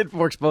 It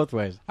works both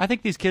ways. I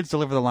think these kids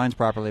deliver the lines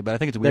properly, but I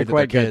think it's weird They're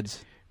quite that they're good.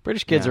 kids.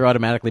 British kids Yeah. are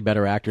automatically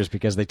better actors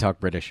because they talk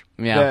British.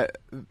 Yeah.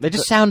 They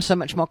just sound so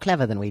much more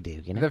clever than we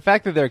do. The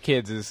fact that they're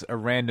kids is a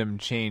random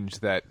change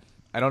that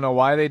I don't know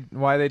why they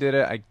did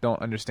it. I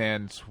don't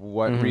understand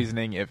what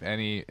reasoning, if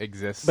any,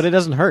 exists. But it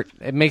doesn't hurt.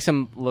 It makes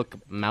him look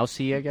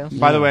mousy, I guess.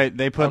 By the way,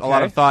 they put a lot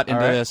Okay. of thought into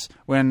All right. this.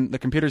 When the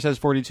computer says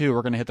 42,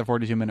 we're going to hit the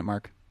 42-minute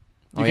mark.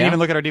 You Oh, can yeah? even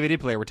look at our DVD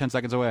player. We're 10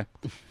 seconds away.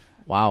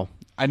 Wow.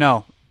 I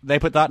know. They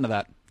put thought into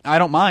that. I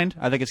don't mind.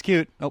 I think it's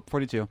cute. Oh,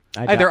 42.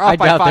 I Hey, they're doubt- off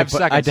by I doubt 5 they put-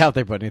 seconds. I doubt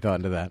they put any thought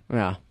into that.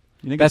 Yeah.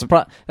 You think That's it's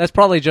a- that's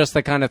probably just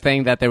the kind of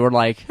thing that they were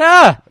like,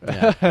 how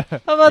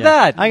about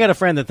that? I got a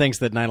friend that thinks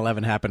that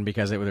 9/11 happened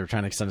because they were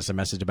trying to send us a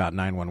message about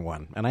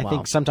 911, and I Wow.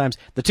 think sometimes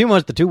the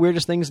two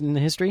weirdest things in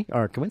history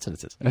are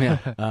coincidences. Yeah.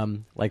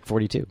 Like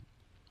 42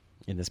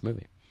 in this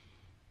movie.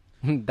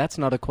 That's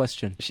not a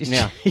question.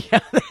 Yeah,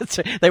 that's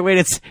right. They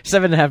waited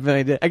 7.5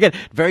 million. Again,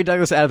 very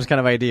Douglas Adams kind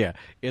of idea.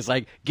 It's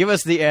like, give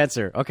us the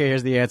answer. Okay,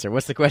 here's the answer.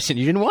 What's the question?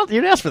 You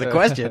didn't ask for the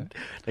question.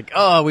 Like,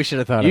 oh, we should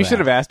have thought of that. you should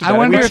have asked. I About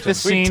wonder it. if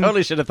this We scene...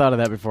 totally should have thought of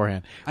that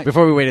beforehand.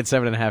 Before we waited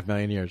 7.5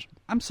 million years.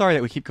 I'm sorry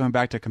that we keep going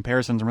back to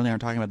comparisons and really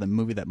aren't talking about the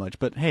movie that much,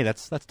 but hey,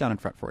 that's down in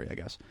front for you, I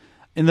guess.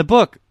 In the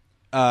book,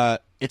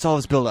 it's all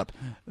this build-up.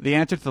 The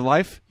answer to the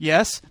life,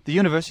 yes. The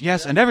universe,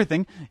 yes. And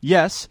everything,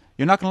 yes.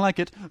 You're not going to like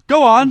it.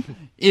 Go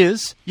on,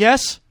 is,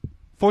 yes,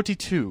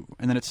 42.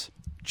 And then it's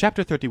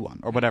chapter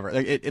 31, or whatever.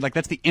 Like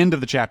that's the end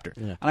of the chapter.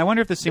 Yeah. And I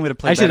wonder if this scene would have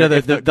played Actually, better no,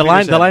 if the computer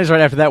line said- the line is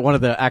right after that. One of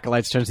the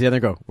acolytes turns to the other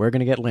and go, "We're going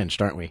to get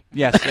lynched, aren't we?"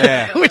 Yes,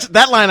 yeah. Which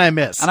that line I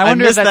miss. And I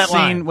wonder if missed that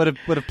line. scene would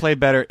have played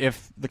better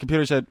if the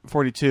computer said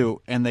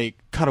 42 and they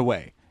cut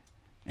away,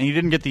 and you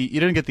didn't get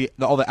the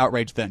all the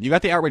outrage then. You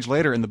got the outrage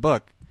later in the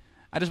book.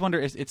 I just wonder.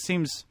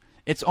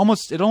 It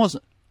almost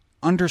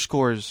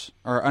underscores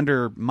or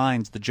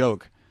undermines the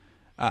joke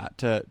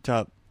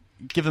to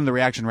give them the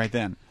reaction right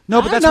then.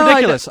 No, but that's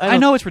ridiculous. I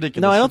know it's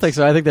ridiculous. No, I don't think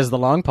so. I think there's the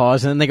long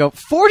pause, and then they go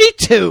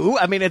 42.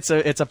 I mean, it's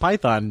a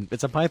Python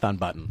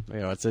button.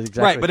 It's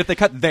exactly Right, but if they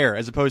cut there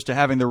as opposed to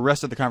having the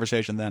rest of the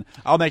conversation, then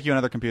I'll make you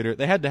another computer.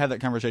 They had to have that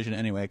conversation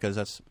anyway because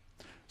that's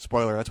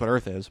spoiler. That's what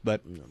Earth is.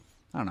 But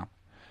I don't know.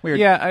 Weird.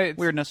 Yeah,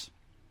 weirdness.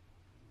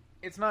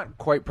 It's not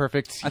quite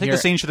perfect. I think here. the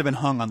scene should have been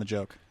hung on the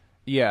joke.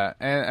 Yeah,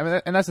 and I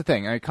mean, and that's the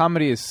thing. I mean,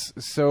 comedy is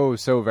so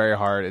very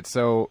hard. It's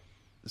so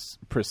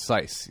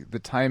precise. The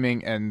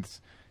timing and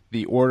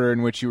the order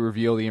in which you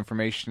reveal the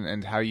information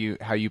and how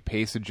you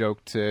pace a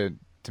joke to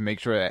make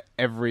sure that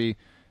every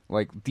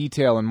like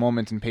detail and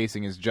moment and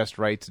pacing is just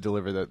right to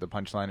deliver the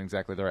punchline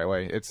exactly the right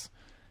way. It's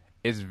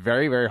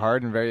very very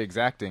hard and very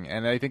exacting.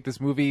 And I think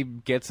this movie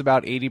gets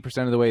about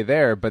 80% of the way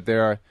there, but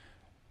there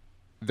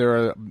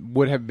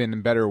would have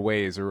been better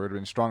ways, or would have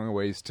been stronger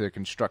ways to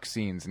construct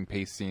scenes and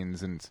pace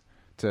scenes and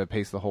to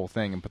pace the whole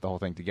thing and put the whole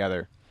thing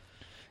together.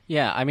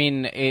 Yeah, I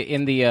mean,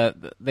 in the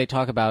they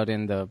talk about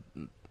in the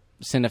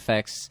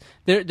Cinefex,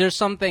 there's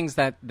some things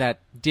that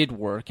did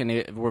work and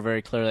it were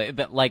very clearly,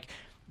 but like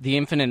the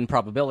infinite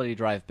improbability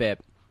drive bit,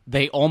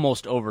 they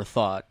almost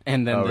overthought,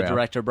 and then the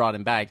director brought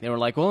him back. They were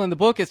like, well, in the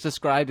book it's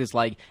described as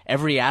like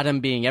every atom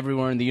being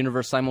everywhere in the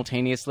universe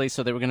simultaneously,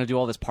 so they were going to do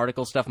all this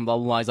particle stuff and blah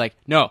blah blah. He's like,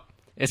 no,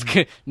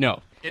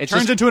 no. It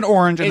turns into an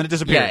orange and then it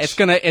disappears.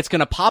 Yeah, it's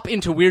gonna pop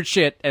into weird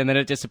shit and then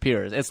it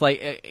disappears. It's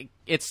like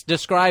it's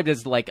described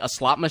as like a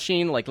slot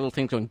machine, like little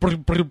things going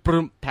brum, brum,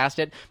 brum, past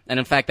it. And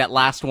in fact, that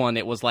last one,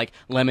 it was like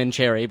lemon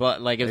cherry,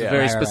 but like it was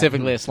very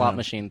specifically a slot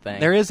machine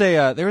thing. There is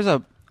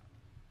a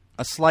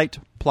slight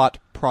plot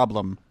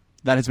problem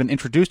that has been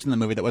introduced in the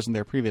movie that wasn't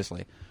there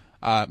previously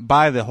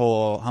by the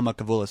whole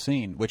Hamakavula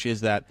scene, which is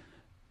that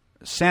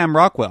Sam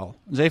Rockwell,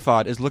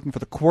 Zaphod, is looking for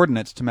the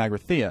coordinates to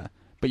Magrathea,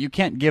 but you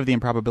can't give the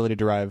improbability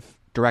drive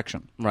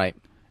direction. Right.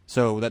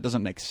 So that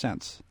doesn't make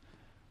sense.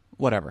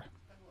 Whatever.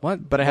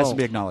 What? but it has Whoa. to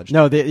be acknowledged.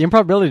 No, the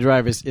improbability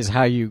drive is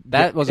how you.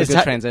 That was a it's good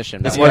how-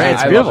 transition. It's, by the way. yeah,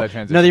 it's I love beautiful. that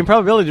transition. No, the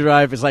improbability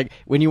drive is like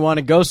when you want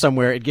to go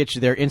somewhere, it gets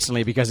you there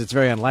instantly because it's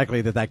very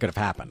unlikely that could have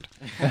happened.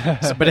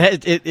 But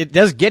it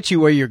does get you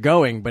where you're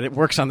going, but it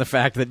works on the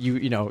fact that you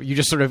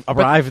just sort of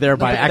arrive there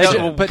by But they accident.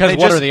 ju- but Because they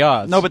what just- are the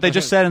odds? No, but they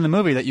just said in the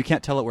movie that you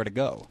can't tell it where to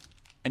go,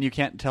 and you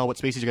can't tell what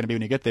species you're going to be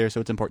when you get there. So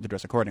it's important to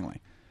dress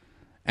accordingly.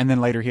 And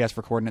then later he asks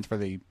for coordinates for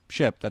the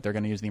ship that they're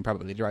going to use the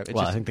improbability drive. It's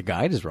Well, I just, think the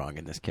guide is wrong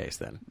in this case.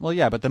 Then well,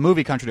 yeah, but the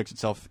movie contradicts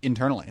itself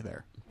internally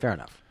there. fair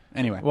enough.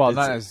 Anyway, Well,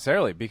 it's- not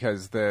necessarily,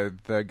 because the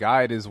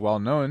guide is well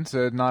known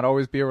to not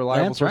always be a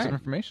reliable That's source right. of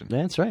information.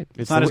 That's right.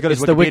 It's not the, as good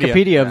it's as the Wikipedia.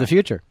 Wikipedia of Yeah. the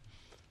future.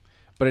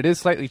 But it is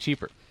slightly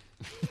cheaper.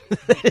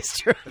 It's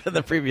true than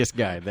the previous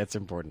guide. That's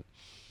important.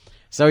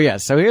 So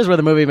here's where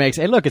the movie makes.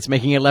 Hey, look, it's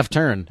making a left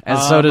turn,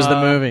 as so does the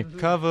movie.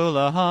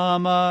 Kavula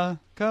Hama,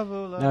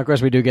 Kavula. Now, of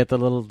course, we do get the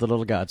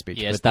little God speech.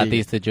 Yes, but that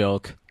is the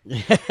joke.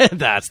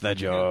 That's the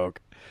joke.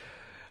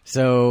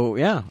 So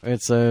yeah,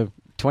 it's a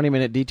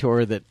 20-minute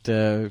detour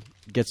that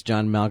gets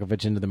John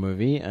Malkovich into the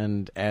movie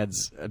and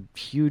adds a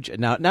huge.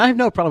 Now I have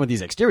no problem with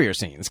these exterior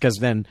scenes because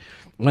then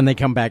when they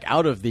come back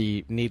out of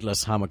the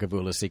needless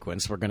Hamakavula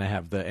sequence, we're going to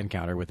have the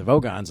encounter with the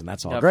Vogons, and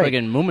that's all Got great.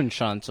 friggin'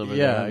 Mummenschanz over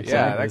Yeah, there. exactly.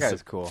 Yeah, that It's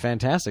guy's cool.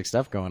 Fantastic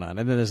stuff going on,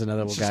 and then there's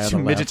another little guy on Two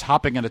the midgets left.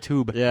 hopping in a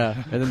tube. Yeah,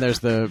 and then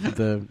there's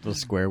the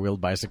square wheeled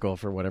bicycle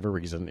for whatever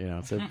reason.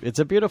 It's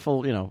a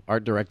beautiful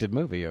art directed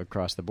movie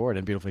across the board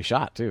and beautifully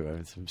shot too.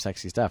 It's some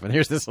sexy stuff. And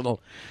here's this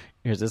little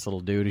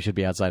dude who should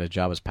be outside of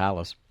Jabba's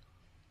palace.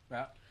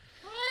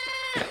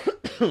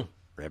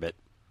 Ribbit.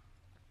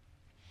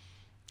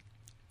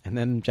 And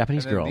then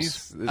Japanese And then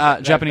girls.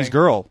 that Japanese thing,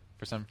 girl.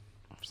 for some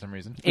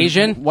reason.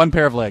 Asian? One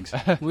pair of legs.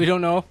 We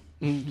don't know.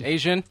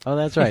 Asian? Oh,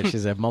 that's right.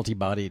 She's a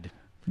multi-bodied.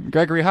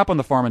 Gregory, hop on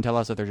the farm and tell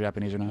us if they're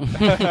Japanese or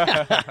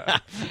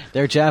not.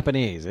 They're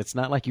Japanese. It's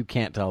not like you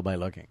can't tell by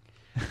looking.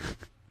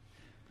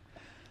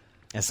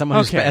 As someone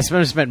who spent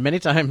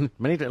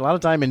a lot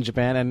of time in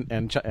Japan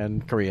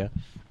and Korea,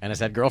 and has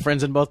had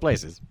girlfriends in both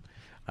places,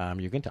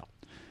 you can tell.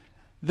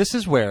 This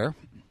is where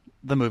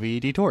the movie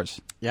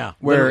detours. Yeah,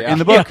 Where Literally, in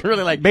the yeah. book,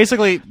 really like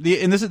basically,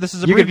 this is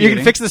you abbreviating.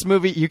 can fix this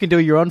movie. You can do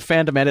your own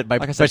fandom edit by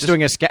Like I said, just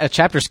doing a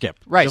chapter skip.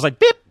 Right. Just like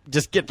beep.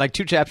 Just get like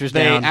 2 chapters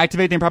They down.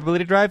 activate the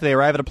improbability drive. They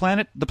arrive at a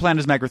planet. The planet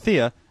is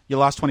Magrathea. You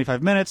lost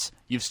 25 minutes.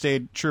 You've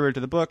stayed truer to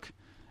the book,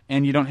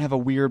 and you don't have a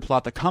weird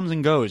plot that comes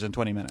and goes in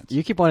 20 minutes.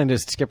 You keep wanting to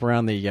skip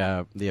around the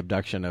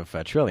abduction of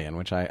Trillian,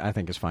 which I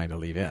think is fine to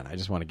leave in. I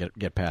just want to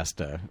get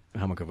past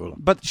Hamakavula.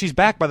 But she's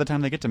back by the time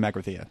they get to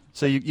Magrathea,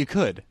 so you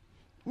could.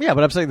 Yeah,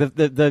 but I'm saying the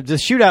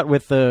shootout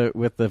with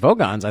the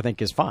Vogons I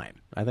think is fine.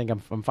 I think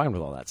I'm fine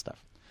with all that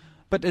stuff.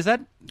 But is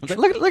that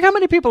Look how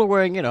many people are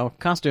wearing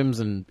costumes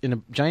and in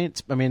a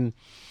giant. I mean,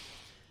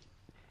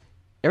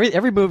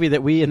 every movie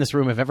that we in this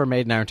room have ever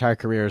made in our entire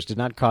careers did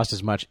not cost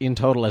as much in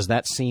total as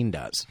that scene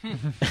does.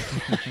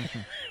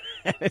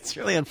 It's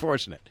really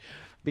unfortunate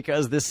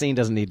because this scene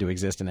doesn't need to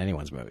exist in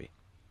anyone's movie.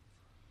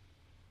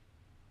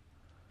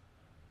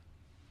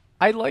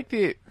 I like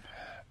the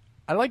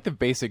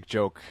basic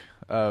joke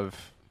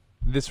of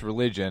this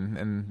religion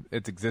and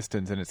its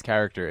existence and its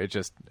character.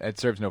 It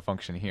serves no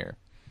function here.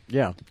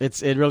 Yeah,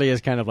 it really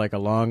is kind of like a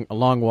long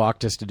walk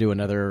just to do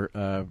another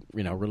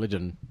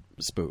religion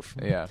spoof.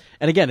 Yeah.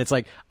 And again, it's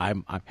like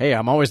I'm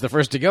always the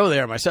first to go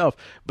there myself,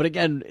 but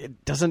again,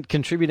 it doesn't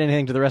contribute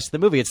anything to the rest of the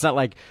movie. It's not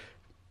like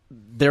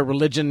their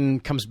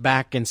religion comes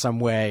back in some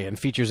way and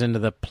features into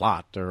the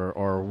plot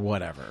or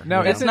whatever.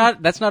 No, you know?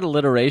 That's not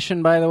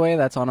alliteration, by the way.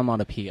 That's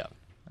onomatopoeia.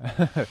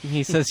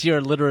 He says your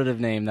alliterative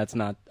name. That's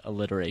not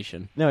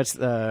alliteration. No, it's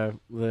the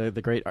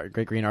great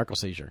green Arkle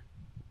seizure.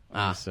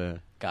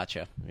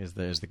 Gotcha. Is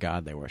the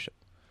god they worship.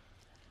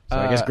 So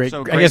I guess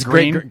so great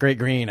Green? great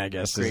green I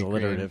guess Great is Green.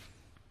 alliterative.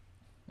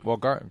 Well,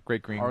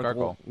 Great Green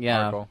Gargle.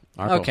 Yeah. Gargle.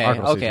 Okay. Arkle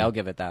Okay. season. I'll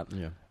give it that.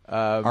 Yeah.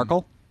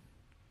 Arkle?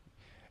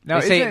 Now,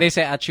 They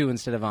say achu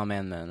instead of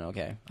amen. Then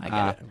okay, I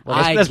get it. Well,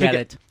 I get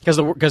it.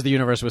 because the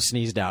universe was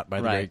sneezed out by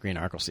the Right. great green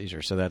Arkle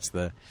seizure. So that's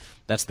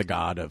the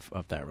god of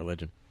that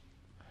religion.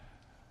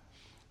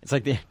 It's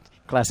like the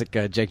classic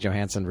Jake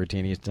Johansson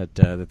routine.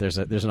 That there's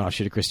an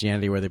offshoot of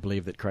Christianity where they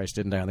believe that Christ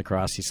didn't die on the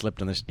cross. He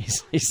slipped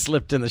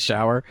in the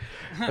shower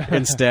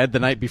instead the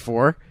night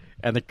before,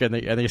 and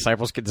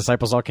the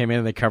disciples all came in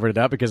and they covered it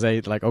up because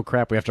they like, oh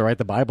crap, we have to write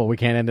the Bible. We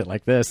can't end it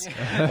like this.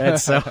 And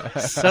so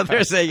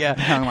there's a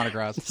Hung on a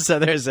cross. so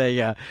there's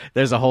a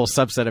whole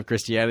subset of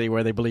Christianity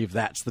where they believe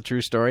that's the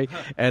true story,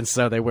 and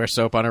so they wear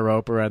soap on a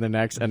rope around their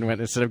necks, and when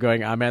instead of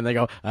going amen, they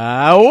go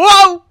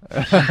whoa.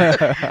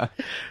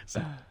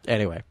 So,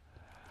 anyway,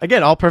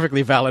 again, all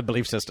perfectly valid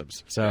belief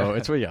systems. So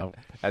it's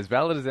as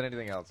valid as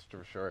anything else,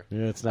 for sure.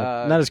 it's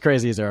not as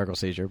crazy as the Arkle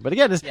seizure, but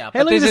again, Yeah, hey,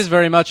 but look at this is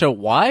very much a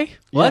why?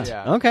 What?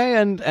 Yeah. Okay,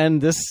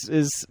 and this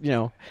is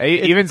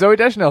Even Zoe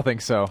Deschanel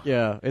thinks so.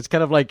 yeah, it's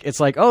kind of like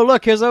oh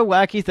look, here's a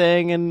wacky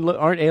thing, and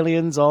aren't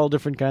aliens all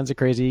different kinds of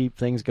crazy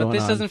things going But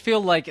this on? doesn't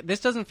feel like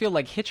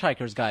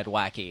Hitchhiker's Guide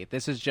wacky.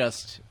 This is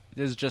just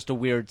a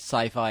weird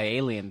sci-fi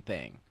alien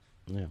thing.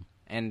 Yeah.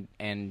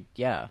 And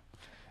yeah.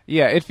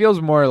 Yeah, it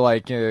feels more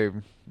like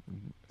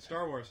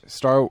Star Wars.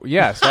 Star Wars.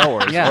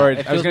 Yeah, Or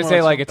it I was feels going to more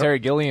say like like a Terry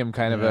Gilliam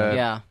kind of a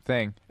Yeah.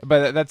 thing,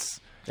 but that's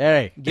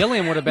Hey,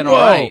 Gilliam would have been Whoa. all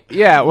right.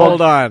 Yeah, well,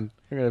 hold on.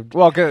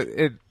 well, 'cause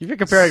it If you're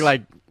comparing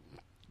like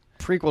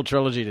prequel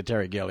trilogy to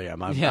Terry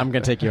Gilliam, I'm Yeah. going to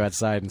take you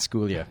outside and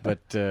school you. But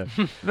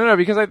no,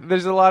 because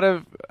there's a lot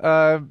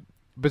of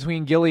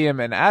between Gilliam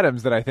and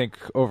Adams that I think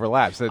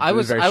overlaps. That I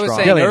was is very saying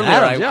strong. Gilliam earlier.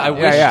 Adams, I yeah.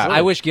 wish Yeah.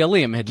 I wish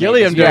Gilliam had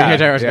Gilliam made doing Yeah,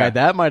 Hitchhiker's yeah. Guide,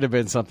 that might have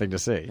been something to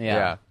see.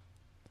 Yeah.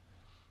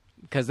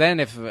 Because then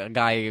if a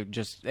guy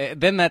just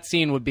then that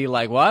scene would be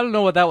like, well, I don't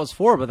know what that was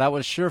for, but that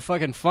was sure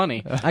fucking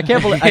funny. I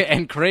can't believe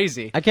and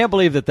crazy. I can't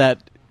believe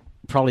that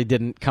probably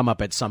didn't come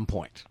up at some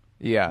point.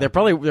 Yeah. There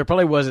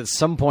probably was at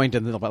some point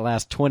in the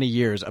last 20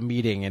 years a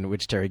meeting in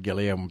which Terry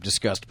Gilliam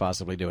discussed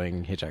possibly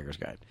doing Hitchhiker's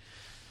Guide.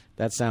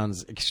 That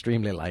sounds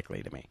extremely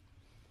likely to me.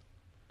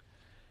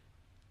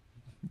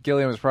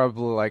 Gilliam was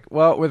probably like,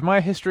 well, with my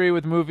history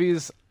with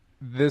movies,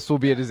 this will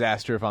be a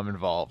disaster if I'm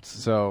involved.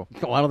 So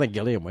Well, I don't think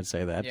Gilliam would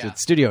say that. Yeah.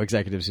 It's studio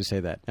executives who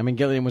say that. I mean,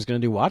 Gilliam was going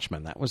to do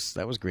Watchmen. That was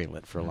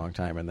greenlit for a long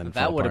time, and then it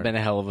That fell would have apart. been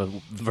a hell of a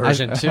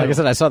version too. Like I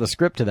said, I saw the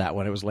script to that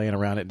when it was laying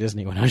around at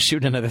Disney when I was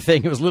shooting another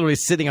thing. It was literally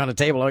sitting on a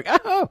table. Like,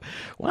 oh,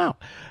 wow.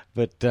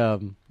 But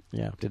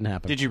yeah, didn't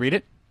happen. Did you read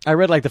it? I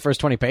read like the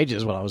first 20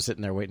 pages while I was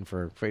sitting there waiting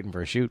for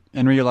a shoot.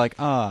 And were you like,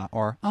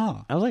 or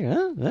ah? I was like,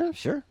 yeah,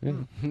 sure.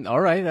 Yeah.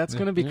 All right, that's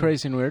going to be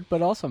crazy and weird, but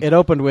awesome. It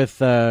opened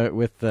with it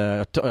was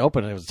a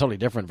totally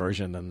different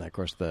version than, of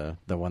course, the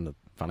one that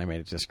finally made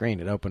it to screen.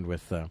 It opened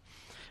with a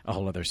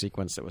whole other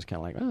sequence that was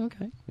kind of like, oh,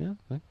 okay, yeah,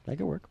 that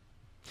could work.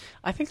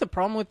 I think the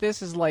problem with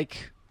this is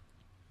like,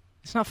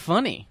 it's not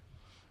funny.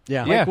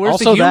 Yeah, Yeah. Where's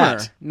also the humor?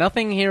 that.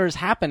 Nothing here is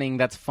happening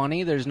that's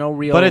funny. There's no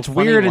real. But it's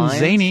funny weird and lines.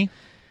 zany.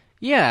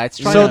 Yeah, it's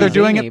trying So to they're be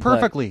doing zany, it but-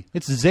 perfectly.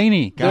 It's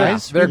zany,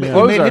 guys. Their We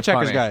clothes made are Hitchhiker's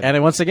funny. Guide. And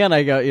then once again,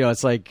 I go,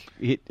 it's like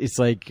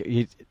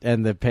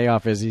and the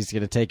payoff is he's going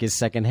to take his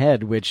second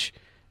head, which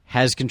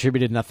has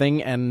contributed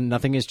nothing, and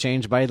nothing is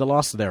changed by the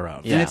loss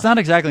thereof. Yeah. And it's not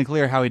exactly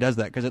clear how he does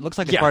that because it looks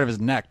like it's Yeah. part of his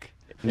neck.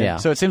 Yeah.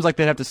 So it seems like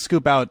they'd have to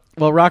scoop out.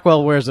 Well,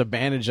 Rockwell wears a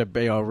bandage, a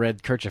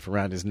red kerchief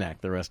around his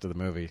neck the rest of the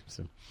movie.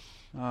 So.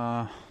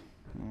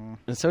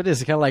 And so it is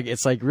kind of like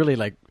it's like really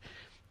like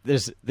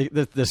there's the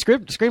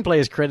screenplay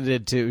is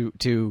credited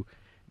to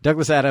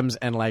Douglas Adams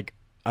and like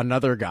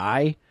another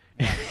guy.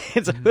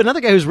 It's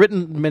another guy who's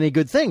written many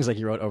good things. Like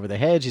he wrote Over the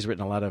Hedge. He's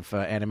written a lot of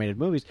animated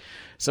movies.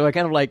 So I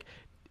kind of like,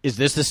 is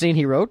this the scene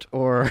he wrote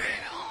or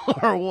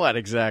or what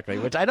exactly?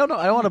 Which I don't know.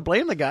 I don't want to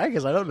blame the guy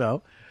because I don't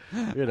know.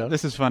 You know,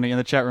 This is funny. In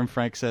the chat room,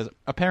 Frank says,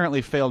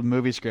 apparently failed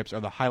movie scripts are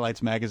the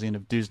highlights magazine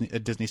of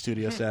Disney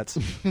studio sets.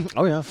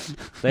 oh yeah,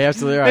 they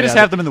absolutely are. They just Yeah.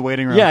 have them in the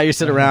waiting room. Yeah, you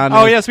sit around. Oh,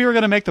 and yes, we were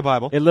going to make the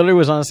Bible. It literally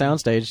was on a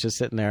soundstage, just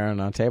sitting there on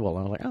a table. And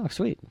I was like, oh,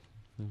 sweet.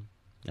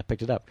 I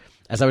picked it up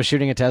as I was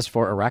shooting a test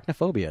for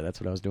Arachnophobia.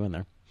 That's what I was doing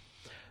there.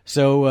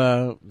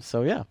 So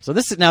yeah. So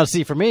this is now,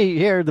 see, for me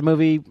here, the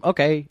movie.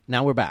 Okay,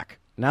 now we're back.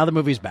 Now the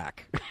movie's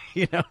back.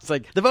 You know, it's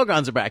like the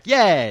Vogons are back.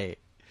 Yay!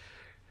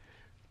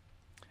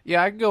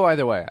 yeah, I could go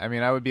either way. I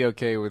mean, I would be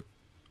okay with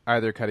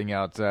either cutting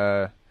out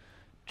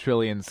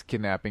Trillion's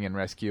kidnapping and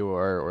rescue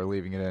or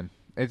leaving it in.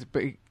 It's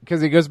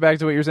because it goes back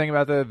to what you were saying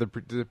about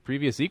the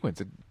previous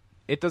sequence.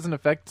 It doesn't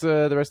affect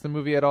the rest of the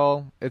movie at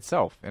all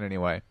itself in any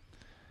way,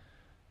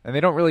 and they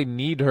don't really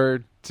need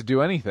her to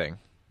do anything.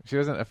 She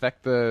doesn't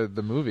affect the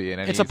movie in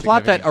any. It's a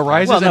plot that significant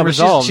arises Well, and no, but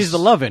resolves. she's the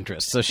love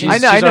interest, so she's I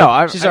know. she's I know.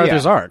 Ar- she's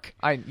Arthur's yeah. arc.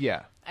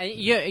 Yeah.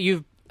 Yeah,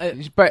 you've.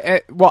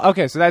 But well,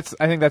 okay. So I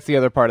think that's the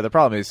other part of the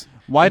problem is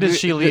Why does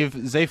she leave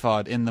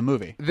Zaphod in the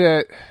movie?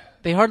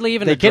 They hardly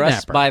even They address.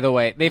 kidnap her. By the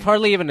way, they've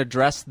hardly even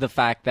addressed the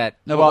fact that.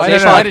 No, Well, but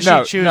no, why no, does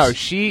no, she choose? no,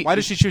 she- Why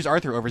does she choose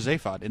Arthur over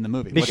Zaphod in the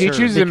movie? What's She her-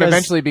 chooses him because-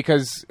 eventually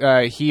because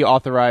he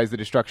authorized the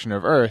destruction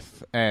of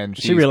Earth, and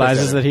She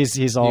realizes that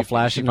he's all He-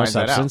 flash she and no finds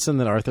that out. substance, and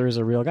that Arthur is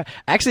a real guy.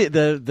 Actually,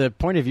 the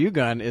point of view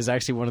gun is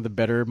actually one of the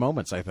better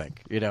moments. I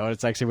think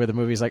it's actually where the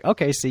movie's like,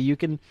 okay, see, you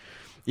can.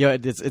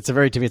 It's a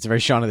very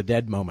Shaun of the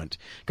Dead moment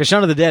because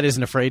Shaun of the Dead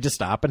isn't afraid to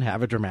stop and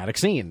have a dramatic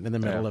scene in the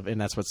middle of, and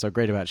that's what's so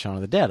great about Shaun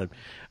of the Dead.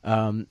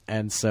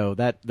 And so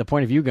that the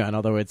point of view gun,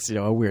 although it's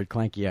a weird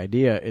clanky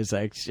idea, is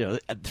like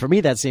for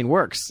me that scene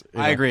works.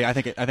 I agree. I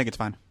think it's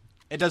fine.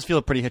 It does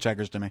feel pretty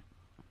Hitchhikers to me.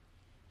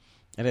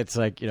 And it's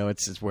like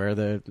it's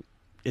where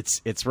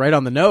it's right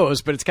on the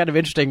nose, but it's kind of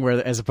interesting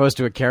where as opposed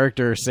to a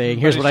character saying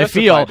here's it's what I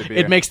feel, justified to be.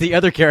 it makes the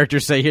other character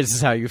say this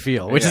is how you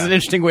feel, which is Yeah. an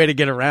interesting way to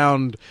get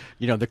around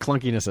the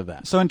clunkiness of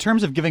that. So in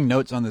terms of giving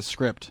notes on this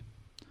script,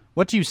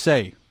 what do you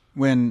say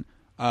when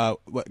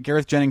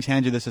Gareth Jennings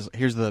hands you this?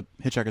 Here's the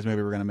Hitchhiker's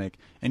movie we're going to make,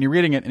 and you're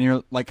reading it and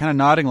you're like kind of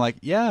nodding, like,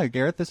 yeah,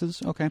 Gareth, this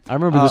is okay. I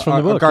remember this from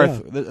the book,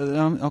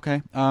 Garth,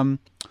 okay.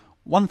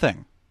 One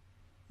thing.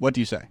 What do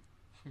you say?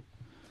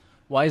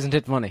 Why isn't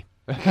it funny?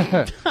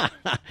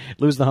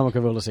 Lose the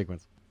Homocavilla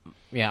sequence.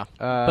 Yeah,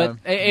 but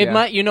it yeah.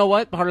 might. You know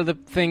what? Part of the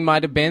thing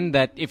might have been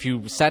that if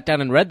you sat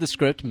down and read the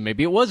script,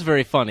 maybe it was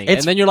very funny, It's-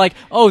 and then you're like,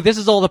 "Oh, this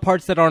is all the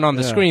parts that aren't on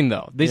the Yeah. screen,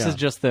 though. This Yeah. is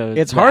just the."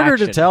 It's the harder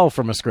to action." tell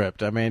from a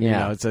script. I mean,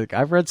 Yeah. it's like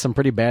I've read some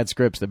pretty bad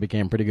scripts that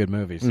became pretty good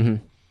movies.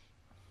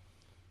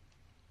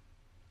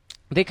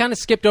 They kind of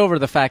skipped over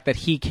the fact that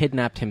he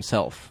kidnapped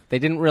himself. They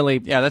didn't really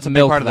that's a big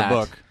milk part of the that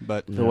book,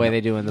 but the way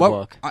they do in the what,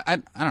 book. I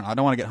don't know. I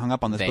don't want to get hung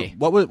up on this. They.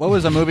 But what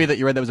was a movie that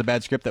you read that was a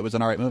bad script that was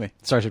an alright movie?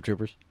 Starship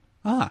Troopers.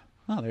 Oh,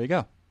 there you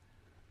go.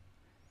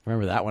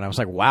 Remember that one? I was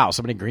like, wow,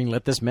 somebody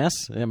greenlit this mess.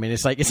 I mean,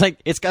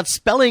 it's got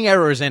spelling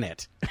errors in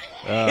it.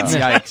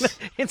 Yikes!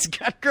 It's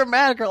got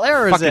grammatical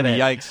errors Fucking in it.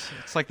 yikes!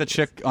 It's like the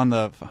chick on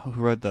the who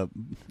wrote the.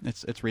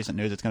 It's recent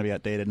news. It's going to be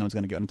outdated. No one's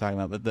going to get what I'm talking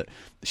about. But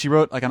she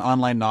wrote like an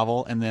online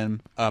novel, and then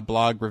a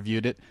blog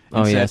reviewed it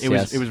and said it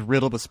was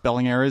riddled with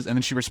spelling errors. And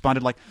then she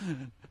responded like,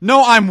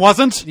 "No, I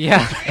wasn't."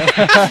 Yeah.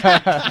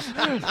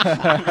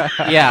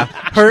 Yeah.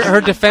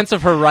 Her defense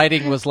of her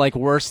writing was like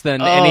worse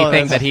than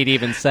anything that he'd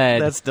even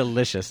said. That's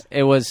delicious.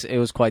 It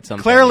was quite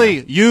something.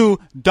 Clearly, you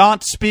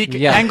don't speak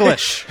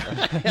English.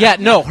 Yeah,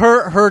 no,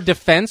 her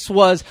defense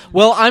was,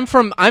 well, I'm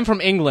from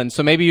England,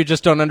 so maybe you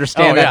just don't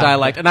understand that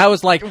dialect. And I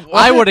was like,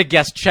 I would have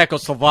guessed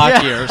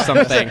Czechoslovakia or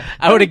something.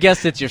 I would have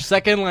guessed it's your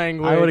second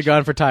language. I would have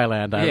gone for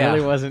Thailand. I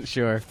really wasn't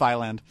sure.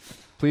 Thailand.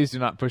 Please do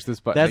not push this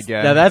button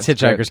again. That's good.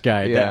 Hitchhiker's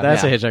Guide. Yeah.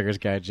 That's a Hitchhiker's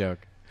Guide joke.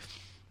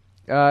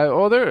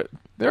 Well, there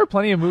are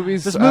plenty of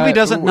movies. This movie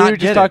doesn't we not were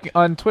just get talking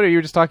on Twitter. You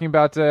were just talking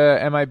about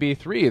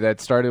MIB3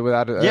 that started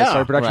without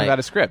started production without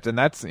a script, and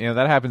that's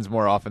that happens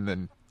more often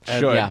than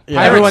should.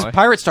 yeah.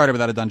 Pirates started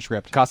without a done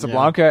script.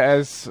 Casablanca,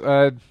 as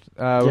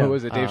what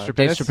was it? Dave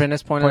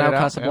Strapinis pointed out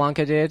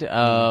Casablanca did.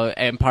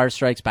 Empire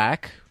Strikes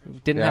Back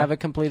didn't have a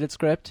completed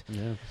script.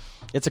 Yeah.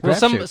 It's a Well,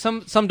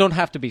 crapshoot. some don't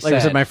have to be Like I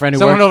said. said, my friend who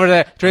Someone worked- over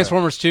there,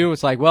 Transformers 2,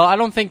 was like, well, I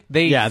don't think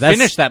they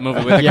finished that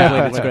movie with a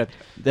completed script.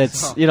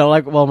 That's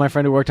my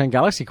friend who worked on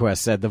Galaxy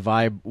Quest said the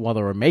vibe while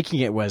they were making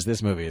it was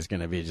this movie is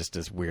going to be just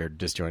this weird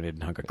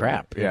disjointed hunk of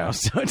crap. You know?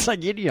 So it's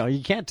like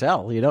you can't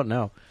tell, you don't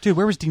know. Dude,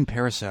 where was Dean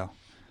Pariseau?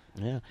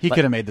 Yeah, He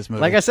could have made this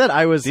movie. Like I said,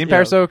 I was Dean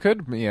Pariseau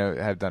could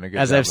have done a good.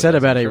 As job I've with said this,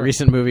 about I'm a sure.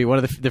 recent movie, one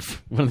of the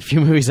few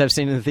movies I've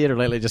seen in the theater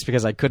lately, just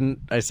because I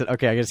said,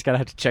 okay, I just gotta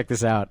have to check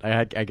this out.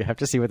 I have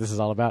to see what this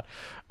is all about.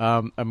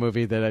 A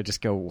movie that I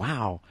just go,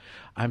 wow,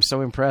 I'm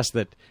so impressed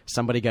that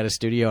somebody got a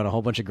studio and a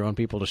whole bunch of grown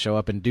people to show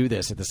up and do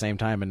this at the same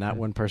time, and not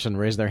one person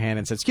raised their hand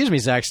and said, "Excuse me,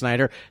 Zack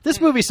Snyder, this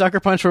movie Sucker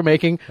Punch we're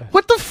making,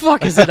 what the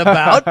fuck is it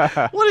about?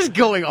 What is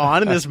going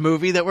on in this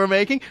movie that we're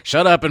making?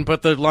 Shut up and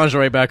put the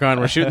lingerie back on.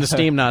 We're shooting the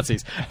steam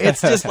Nazis."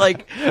 It's just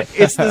like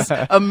it's this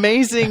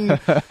amazing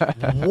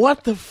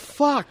what the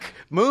fuck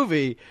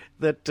movie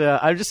that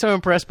I'm just so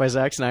impressed by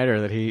Zack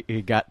Snyder that he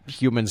got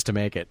humans to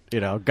make it.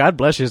 God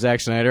bless you, Zack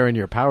Snyder, and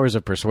your powers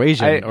of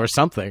persuasion or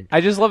something.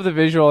 I just love the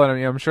visual, and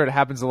I'm sure it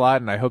happens a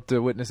lot, and I hope to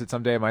witness it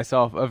someday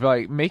myself, of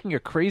like making a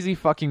crazy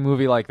fucking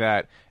movie like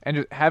that, and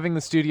just having the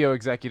studio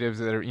executives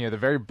that are the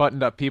very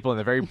buttoned up people in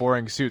the very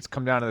boring suits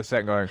come down to the set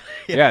and going,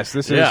 "Yes,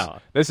 this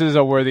is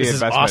a worthy This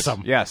investment. is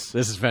awesome. Yes,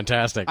 This is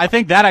fantastic. I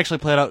think that actually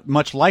played out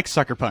much like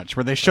Sucker Punch,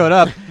 where they showed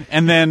up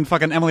and then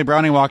fucking Emily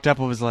Browning walked up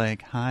and was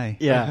like, "Hi,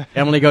 yeah,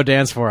 Emily, go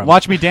dance for him.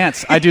 watch me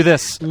dance. I do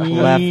this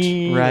left,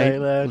 Right, right,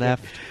 left.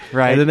 left,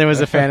 right." And then there was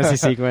a fantasy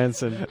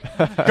sequence, and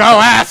Go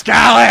ask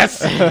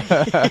Alice.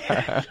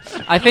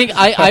 I think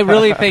I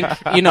really think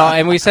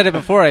and we said it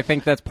before. I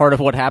think that's part of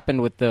what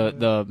happened with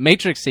the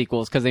Matrix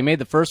sequels, because they made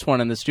the first one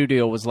and the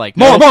studio was like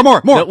More.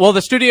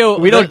 The studio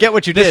We don't get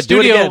what you the did. Do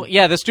it Studio, again.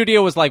 yeah, the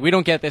studio was like, we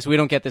don't get this, we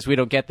don't get this, we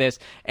don't get this,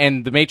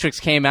 and the Matrix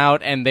came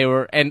out and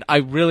I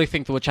really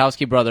think the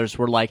Wachowski brothers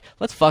were like,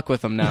 let's fuck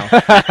with them now,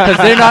 because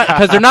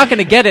they're not going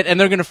to get it and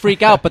they're going to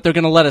freak out, but they're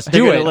going to let us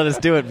they're do going it. to let us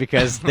do it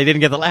because they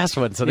didn't get the last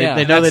one, so they know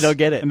they That's- don't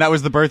get it. And that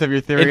was the birth of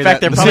your theory. In fact,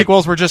 that they're the probably-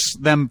 sequels were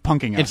just them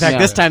punking us. In fact, Yeah.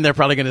 this time they're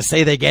probably going to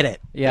say they get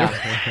it. Yeah.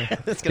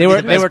 That's they gonna were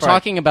be the best part.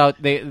 talking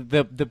about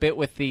the bit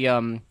with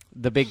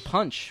the big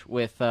punch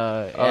with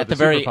at the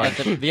very super punch.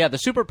 the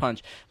super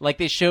punch. Like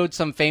they showed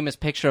some famous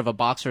picture of a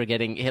boxer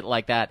getting hit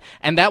like that,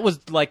 and that was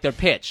like their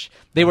pitch.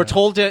 They were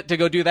told to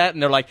go do that,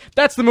 and they're like,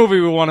 "That's the movie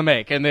we want to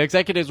make." And the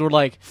executives were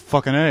like,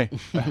 Fucking A.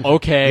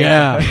 "Okay,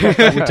 Yeah,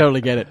 we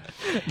totally get it.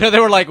 No, they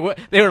were like,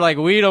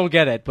 "We don't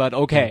get it, but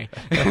okay."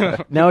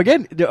 Now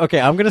again, okay,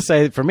 I'm going to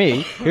say for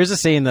me, here's a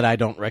scene that I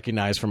don't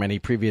recognize from any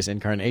previous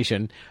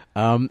incarnation.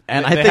 And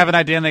I They think have an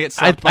idea and they get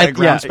slapped by a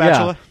ground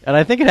spatula. and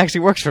I think it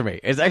actually works for me.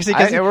 It's actually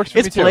 'cause it works for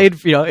it's me too.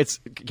 played. It's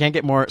can't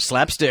get more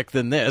slapstick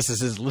than this.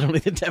 This is literally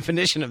the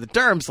definition of the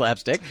term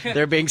slapstick.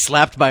 They're being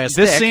slapped by a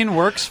stick. This scene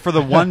works for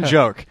the one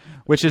joke,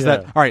 which is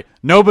that, Yeah. all right,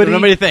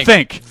 nobody think.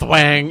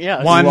 Thwang.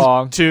 Yeah. One,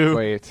 Long. two,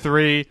 Wait.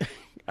 three.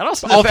 And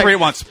also All three at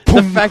once.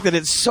 The fact that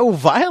it's so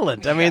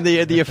violent. I mean,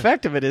 the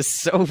effect of it is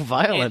so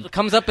violent. It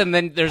comes up, and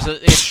then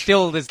it's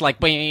still this like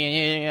up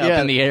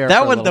in the air. That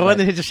for a one, little the one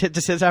bit. that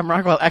just hit Sam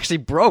Rockwell, actually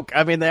broke.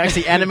 I mean, they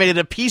actually animated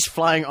a piece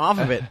flying off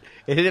of it.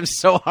 It hit him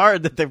so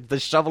hard that the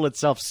shovel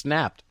itself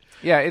snapped.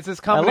 Yeah, it's this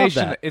love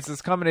combination. that. It's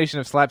this combination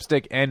of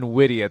slapstick and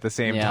witty at the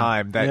same Yeah.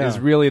 time that Yeah. is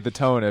really the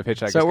tone of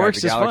Hitchhiker's So it Guide works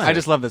to the just Galaxy. fine. I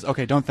just love this.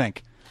 Okay, don't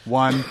think.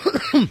 1,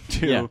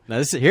 2. Yeah.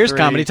 Now here's three.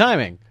 comedy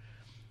timing.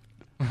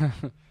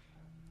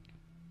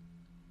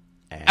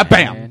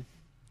 Bam.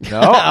 No.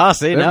 Oh,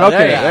 see, no, okay,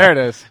 there you there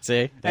go. it is.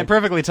 See, And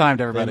perfectly timed,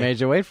 they everybody. made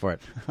you wait for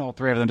it. All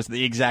three of them, just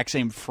the exact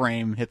same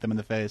frame hit them in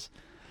the face.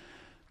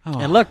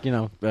 And look,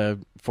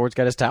 Ford's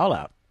got his towel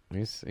out.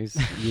 He's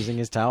using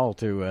his towel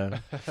to.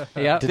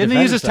 Yeah. to Didn't he defend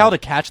use his himself. towel to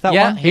catch that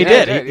Yeah, one? He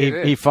Yeah, did. he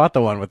did. He fought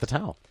the one with the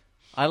towel.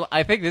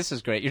 I think this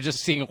is great. You're just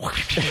seeing.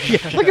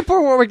 Look at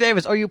poor Warwick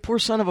Davis. Oh, you poor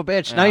son of a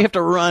bitch. Now you have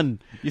to run.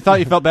 You thought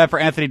you felt bad for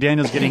Anthony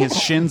Daniels getting his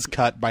shins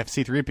cut by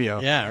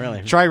C-3PO. Yeah,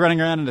 really. Try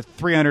running around in a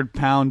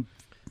 300-pound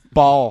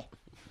ball.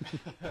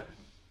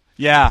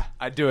 Yeah.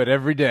 I do it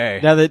every day.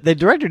 Now the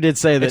director did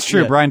say that It's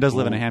true, Brian does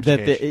live in a hamster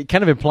that cage. it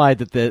kind of implied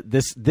that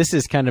this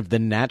is kind of the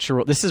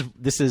natural. This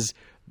is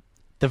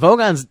the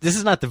Vogons. This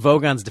is not the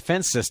Vogons'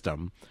 defense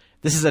system.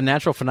 This is a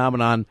natural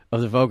phenomenon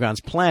of the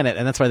Vogons' planet,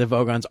 and that's why the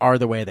Vogons are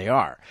the way they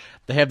are.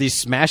 They have these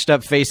smashed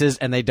up faces,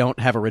 and they don't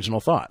have original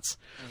thoughts.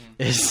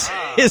 Is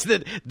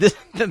that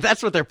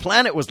that's what their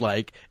planet was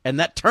like,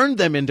 and that turned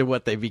them into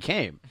what they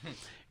became,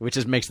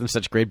 which makes them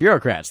such great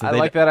bureaucrats. That I they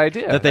like that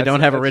idea. That they don't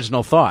have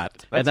original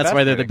thought, and that's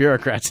why they're the fascinating.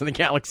 bureaucrats in the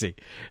galaxy.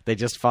 They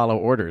just follow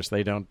orders.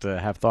 They don't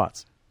have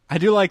thoughts. I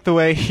do like the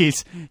way he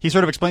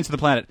sort of explains to the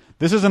planet,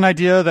 this is an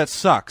idea that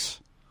sucks.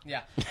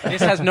 Yeah.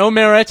 This has no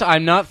merit.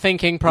 I'm not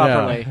thinking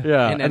properly.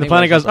 Yeah. in And any the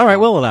planet way, goes, shape, all or right,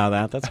 form." we'll allow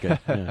that. That's good.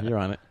 Yeah, you're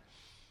on it.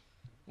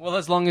 Well,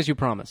 as long as you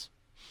promise.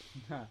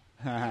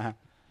 Okay.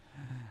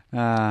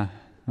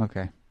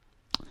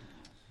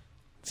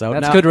 So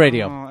That's now, good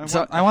radio.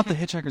 I want the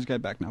Hitchhiker's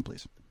Guide back now,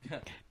 please.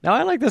 Now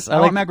I like this. I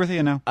want Mac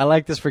Garcia now. I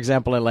like this. For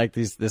example, I like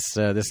this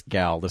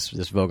gal, this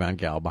Vogon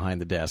gal behind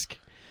the desk.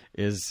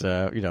 Is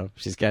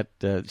she's got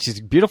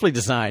she's beautifully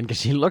designed because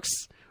she looks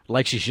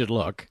like she should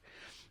look.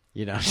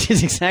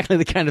 She's exactly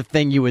the kind of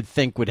thing you would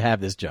think would have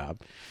this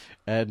job.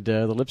 And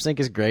the lip sync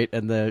is great,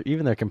 and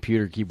even their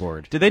computer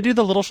keyboard. Did they do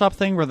the Little Shop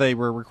thing where they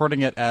were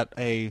recording it at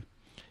a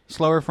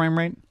slower frame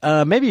rate?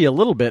 Maybe a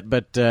little bit,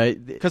 but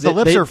Because the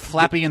lips are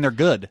flappy and they're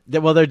good.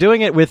 Well, they're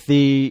doing it with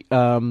the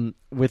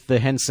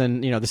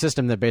Henson, the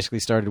system that basically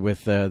started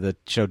with the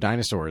show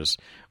Dinosaurs,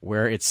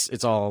 where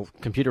it's all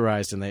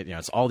computerized and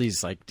it's all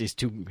these these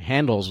two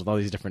handles with all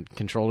these different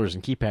controllers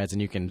and keypads,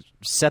 and you can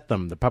set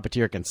them. The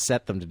puppeteer can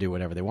set them to do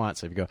whatever they want.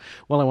 So if you go,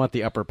 well, I want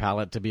the upper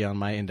palette to be on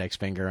my index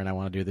finger, and I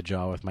want to do the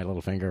jaw with my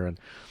little finger, and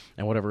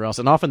whatever else.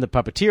 And often the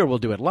puppeteer will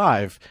do it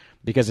live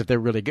because if they're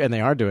really good, and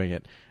they are doing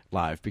it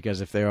live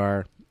because if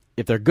they're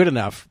good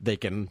enough, they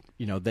can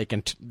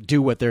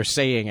do what they're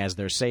saying as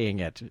they're saying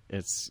it.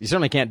 You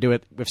certainly can't do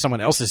it if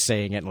someone else is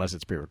saying it unless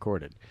it's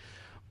pre-recorded.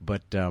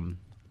 But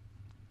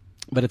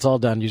it's all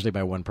done usually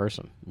by one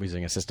person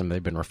using a system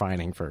they've been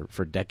refining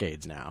for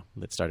decades now.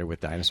 That started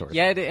with Dinosaurs.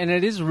 Yeah, and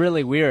it is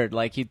really weird.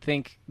 Like you'd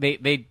think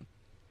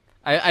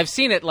I've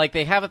seen it. Like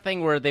they have a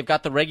thing where they've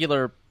got the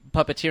regular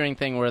puppeteering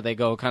thing where they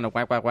go kind of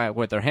whack whack whack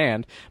with their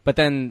hand, but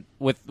then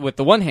with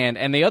the one hand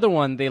and the other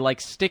one they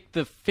stick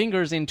the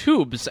fingers in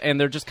tubes and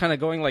they're just kind of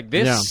going like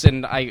this,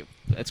 and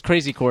it's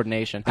crazy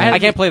coordination. I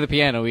can't play the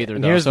piano either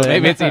though, so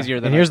maybe it's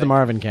easier than And here's I the think.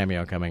 Marvin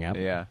cameo coming up.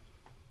 Yeah.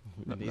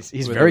 He's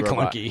With very the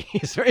robot. clunky.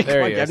 He's very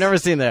There he clunky. is. I've never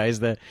seen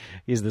that.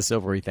 He's the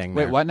silvery thing.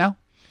 Wait, there. what now?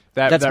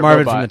 That's that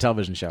Marvin robot from the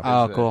television show.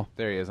 Oh, is, cool.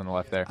 There he is on the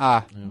left there.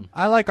 I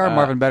like our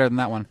Marvin better than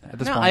that one at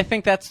this No, point. I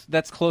think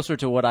that's closer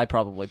to what I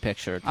probably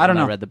pictured. I don't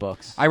when know. I read the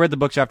books. I read the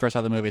books after I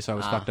saw the movie, so I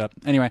was fucked up.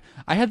 Anyway,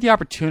 I had the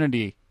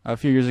opportunity a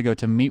few years ago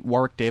to meet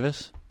Warwick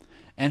Davis,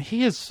 and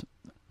he is,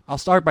 I'll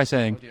start by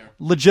saying,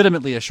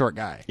 legitimately a short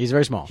guy. He's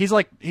very small. He's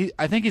I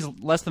think he's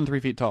less than 3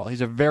 feet tall.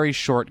 He's a very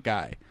short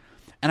guy.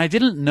 And I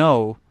didn't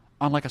know,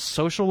 on a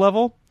social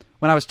level,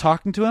 when I was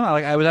talking to him,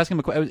 I was asking him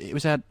a question. It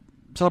was at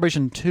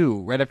Celebration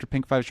 2, right after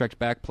Pink 5 Strikes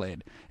Back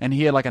played. And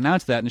he had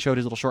announced that and showed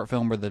his little short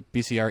film where the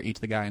VCR eats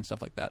the guy and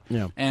stuff like that.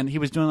 Yeah. And he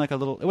was doing a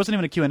little, it wasn't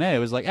even a Q&A. It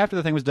was after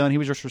the thing was done, he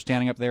was just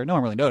standing up there. No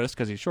one really noticed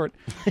because he's short.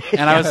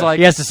 And I was like,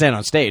 he has to stand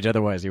on stage,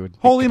 otherwise he would.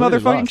 holy be completely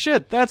motherfucking lost.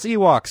 shit, that's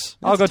Ewoks.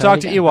 I'll go That's talk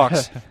to tiny.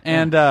 Ewoks.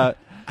 And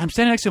I'm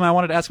standing next to him. I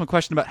wanted to ask him a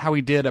question about how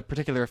he did a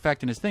particular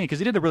effect in his thing, because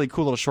he did a really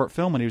cool little short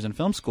film when he was in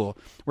film school,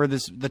 where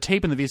the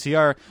tape in the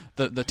VCR,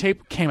 the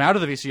tape came out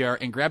of the VCR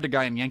and grabbed a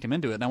guy and yanked him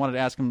into it. And I wanted to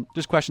ask him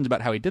just questions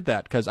about how he did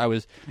that, because I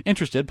was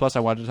interested. Plus, I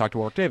wanted to talk to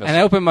Warwick Davis. And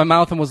I opened my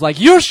mouth and was like,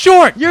 "You're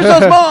short. You're so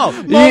small.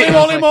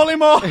 Moly,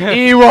 mo.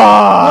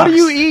 Ewok! What do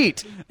you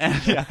eat?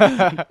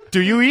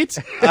 Do you eat?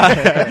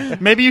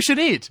 Maybe you should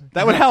eat.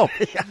 That would help.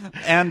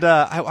 And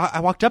I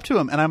walked up to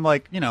him, and I'm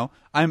like,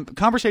 I'm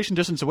conversation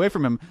distance away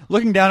from him,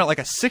 looking down at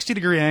a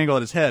 60-degree angle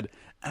at his head,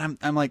 and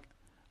I'm like,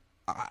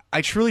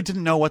 I truly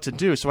didn't know what to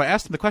do. So I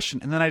asked him the question,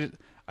 and then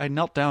I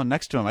knelt down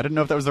next to him. I didn't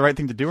know if that was the right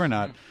thing to do or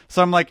not.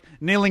 So I'm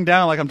kneeling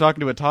down like I'm talking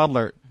to a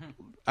toddler.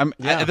 I'm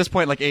at this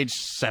point age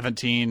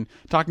 17,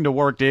 talking to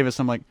Warwick Davis.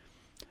 I'm like,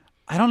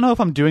 I don't know if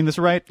I'm doing this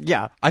right.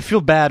 Yeah. I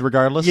feel bad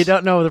regardless. You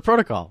don't know the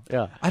protocol.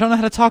 Yeah. I don't know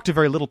how to talk to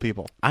very little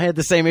people. I had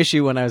the same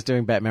issue when I was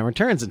doing Batman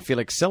Returns, and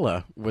Felix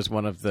Silla was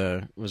one of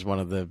the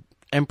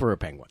Emperor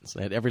Penguins.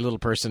 Every little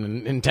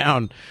person in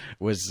town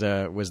was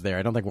there.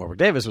 I don't think Warwick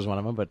Davis was one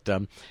of them, but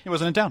He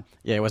wasn't in town.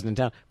 yeah, he wasn't in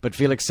town. But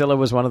Felix Silla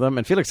was one of them,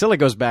 and Felix Silla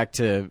goes back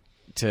to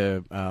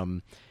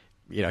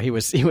he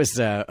was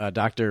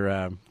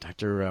Doctor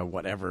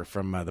whatever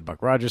from the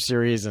Buck Rogers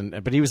series,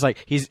 but he was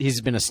like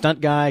he's been a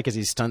stunt guy because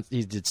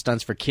he did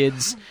stunts for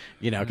kids,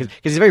 because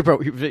he's very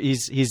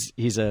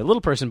he's a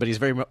little person, but he's a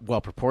very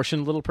well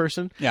proportioned little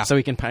person, so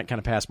he can kind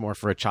of pass more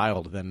for a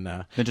child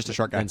than just a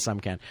short guy, than some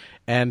can,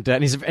 and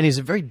he's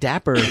a very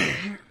dapper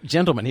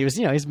gentleman. He was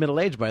he's middle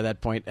aged by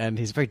that point, and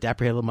he's very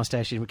dapper. He had a little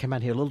mustache. He would come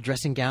out, he had a little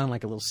dressing gown,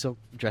 like a little silk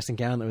dressing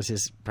gown that was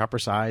his proper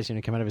size.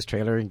 Come out of his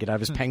trailer and get out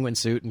of his penguin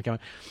suit and come.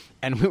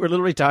 And we were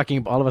literally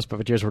talking. All of us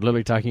puppeteers were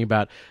literally talking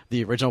about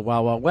the original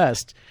Wild Wild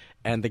West.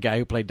 And the guy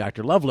who played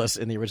Dr. Lovelace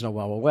in the original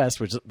Wild Wild West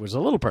was a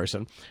little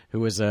person who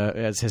was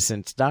has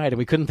since died, and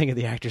we couldn't think of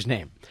the actor's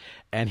name.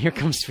 And here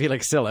comes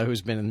Felix Silla,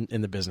 who's been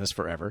in the business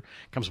forever,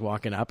 comes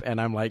walking up,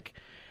 and I'm like,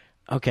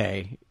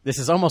 okay, this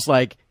is almost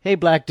like, hey,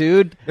 black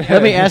dude,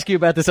 let me ask you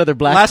about this other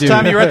black dude. Last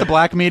time you were at the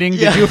black meeting,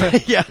 did you?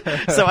 Yeah.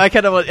 So I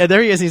kind of, and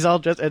there he is, he's all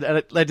dressed, and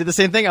I did the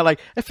same thing. I'm like,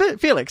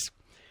 Felix.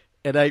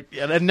 And I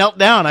knelt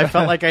down. I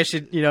felt like I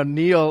should,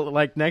 kneel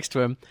like next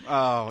to him.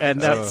 Oh, and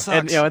that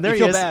sucks. and there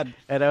you he is. feel bad.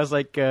 And I was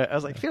like,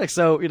 Felix.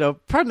 So,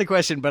 pardon the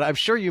question, but I'm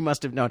sure you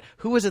must have known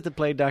who was it that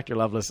played Dr.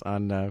 Lovelace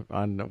on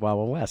Wild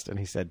Wild West? And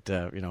he said,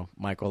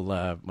 Michael,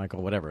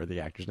 whatever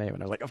the actor's name.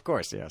 And I was like, of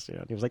course, yes.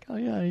 And he was like, oh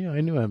yeah,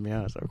 I knew him.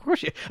 Yeah, so of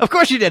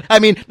course you did. I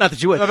mean, not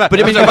that you would, but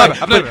I mean,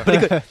 but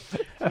he could.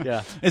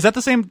 Yeah. Is that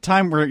the same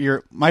time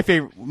where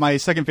my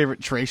second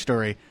favorite Trey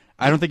story?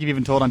 I don't think you've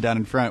even told on Down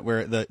in Front,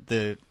 where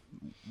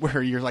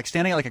where you're like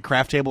standing at like a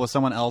craft table with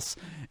someone else,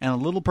 and a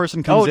little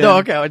person comes in.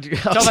 Oh, no, okay.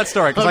 Tell that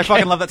story, because I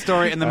fucking love that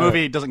story, and the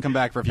movie doesn't come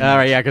back for a few minutes. All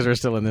right, yeah, because we're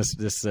still in this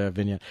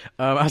vignette.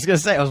 I was going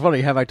to say, I was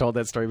wondering, have I told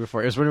that story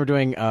before? It was when we were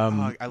doing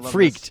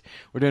Freaked. This.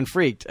 We're doing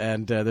Freaked,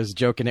 and there's a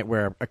joke in it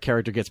where a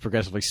character gets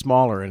progressively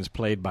smaller and is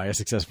played by a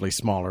successfully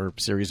smaller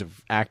series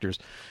of actors,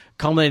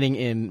 culminating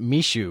in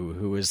Mishu,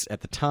 who was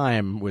at the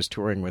time was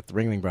touring with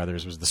Ringling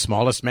Brothers, was the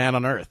smallest man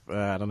on earth.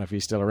 I don't know if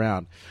he's still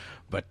around,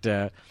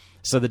 but...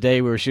 So the day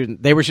they were shooting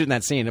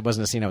that scene. It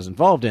wasn't a scene I was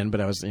involved in, but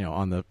I was,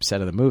 on the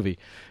set of the movie,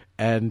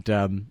 and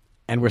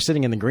we're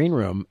sitting in the green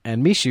room,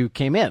 and Mishu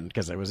came in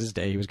because it was his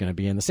day. He was going to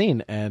be in the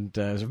scene, and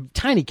it was a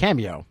tiny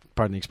cameo,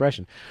 pardon the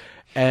expression,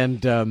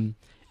 and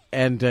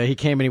he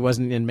came and he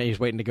wasn't in. He was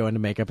waiting to go into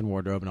makeup and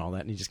wardrobe and all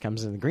that, and he just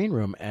comes in the green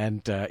room,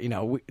 and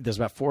there's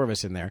about 4 of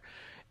us in there,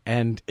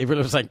 and it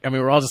really was like,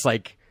 we're all just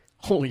like,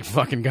 holy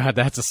fucking God,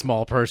 that's a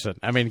small person.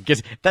 I mean,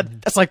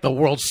 that's like the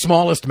world's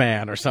smallest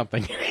man or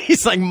something.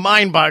 He's like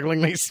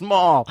mind-bogglingly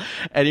small.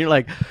 And you're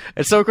like,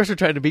 and so of course we're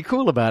trying to be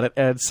cool about it.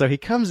 And so he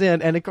comes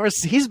in, and of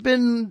course he's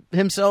been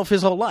himself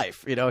his whole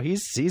life. I'm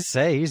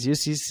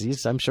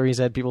sure he's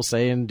had people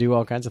say and do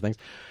all kinds of things.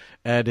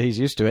 And he's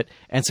used to it.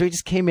 And so he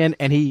just came in,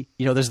 and he,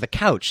 there's the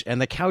couch,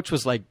 and the couch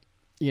was like,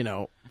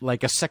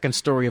 like a second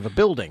story of a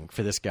building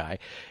for this guy.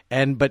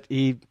 But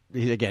he's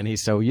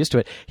so used to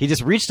it. He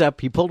just reached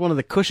up, he pulled one of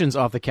the cushions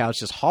off the couch,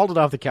 just hauled it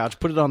off the couch,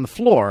 put it on the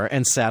floor,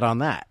 and sat on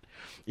that.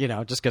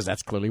 Just because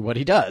that's clearly what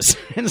he does.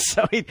 And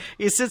so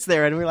he sits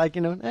there, and we're like,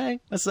 hey,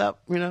 what's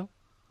up?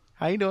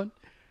 How you doing?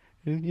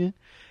 Yeah.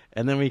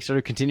 And then we sort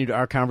of continued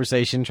our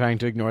conversation, trying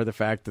to ignore the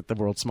fact that the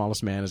world's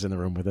smallest man is in the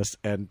room with us.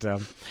 And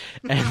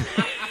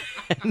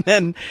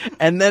then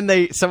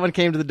someone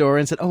came to the door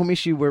and said, "Oh,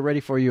 Mishu, we're ready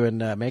for you in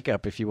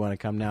makeup if you want to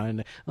come now."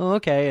 And oh,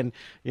 okay. And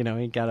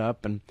he got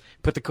up and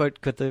put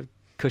the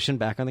cushion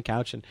back on the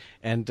couch and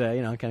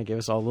kind of gave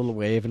us all a little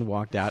wave and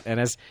walked out. And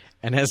as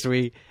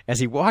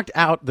he walked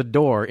out the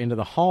door into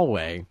the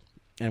hallway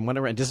and went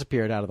around and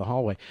disappeared out of the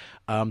hallway,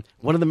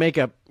 one of the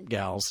makeup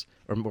gals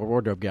or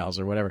wardrobe gals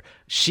or whatever,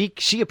 she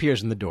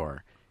appears in the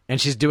door. And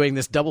she's doing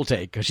this double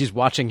take because she's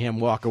watching him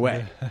walk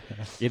away,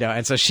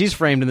 and so she's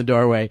framed in the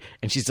doorway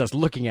and she's just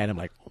looking at him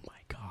like, oh my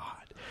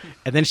God.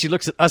 And then she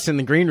looks at us in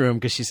the green room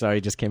because she saw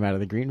he just came out of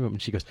the green room,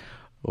 and she goes,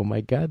 oh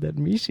my God, that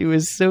Mishu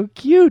is so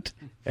cute.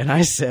 And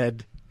I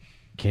said,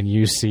 can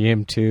you see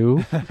him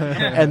too?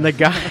 And the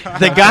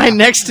guy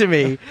next to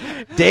me,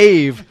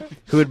 Dave,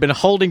 who had been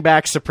holding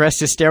back suppressed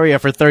hysteria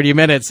for 30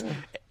 minutes,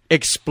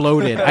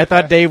 exploded. I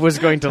thought Dave was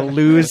going to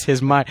lose his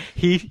mind.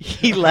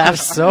 He laughed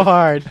so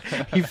hard.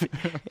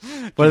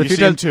 One of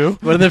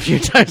the few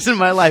times in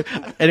my life,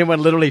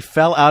 anyone literally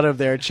fell out of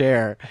their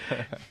chair.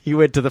 He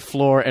went to the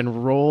floor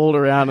and rolled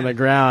around on the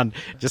ground,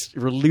 just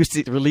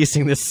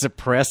releasing this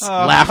suppressed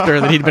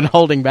laughter that he'd been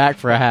holding back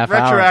for a half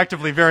hour.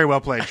 Retroactively, very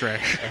well played, Trey.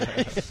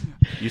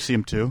 You see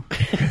him too?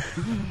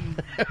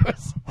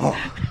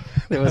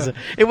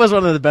 It was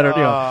one of the better.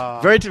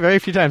 Very very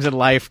few times in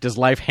life does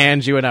life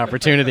hand you an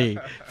opportunity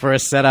for a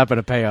setup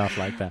and a payoff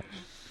like that.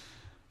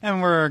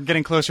 And we're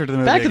getting closer to the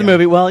movie. Back to the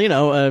movie. Well,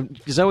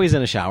 Zoe's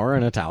in a shower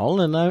and a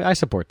towel, and I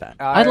support that.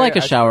 I'd like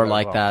a shower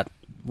like that.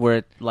 where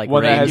it like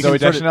One that rains. has Zoe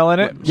Deschanel in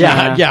it?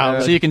 Yeah.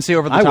 So you can see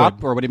over the I top,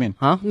 would. or what do you mean?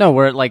 Huh? No,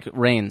 where it like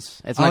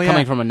rains. It's not Oh, yeah.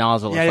 coming from a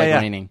nozzle. Yeah, it's yeah, like yeah.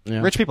 raining.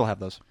 Yeah. Rich people have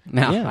those.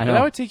 No, Yeah. I That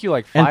know. would take you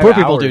like 5 And hours. poor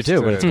people do too,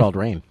 to- but it's called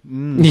rain.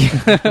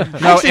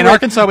 No, in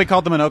Arkansas we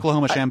called them an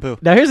Oklahoma shampoo.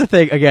 Now here's the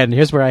thing. Again,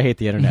 here's where I hate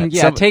the internet.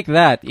 Yeah, take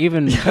that.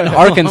 Even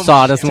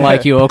Arkansas doesn't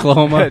like you,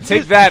 Oklahoma.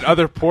 Take that,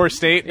 other poor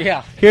state.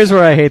 Yeah. Here's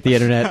where I hate the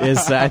internet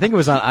is I think it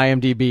was on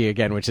IMDb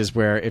again, which is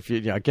where if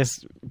you know, I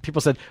guess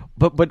people said,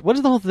 but what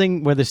is the whole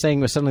thing where they're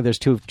saying suddenly there's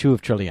two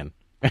of trillion.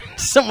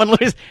 Someone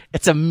loses.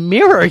 It's a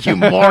mirror, you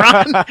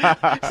moron.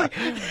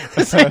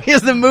 It's like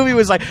the movie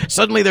was like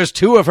suddenly there's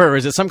 2 of her.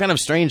 Is it some kind of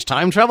strange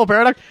time travel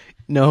paradox?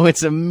 No,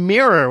 it's a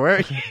mirror.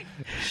 Where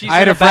She's I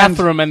had in a friend-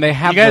 bathroom and they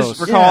have You guys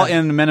those. recall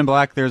in Men in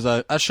Black, there's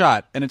a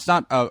shot, and it's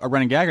not a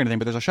running gag or anything,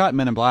 but there's a shot in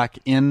Men in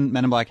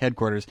Black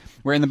headquarters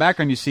where in the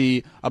background you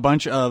see a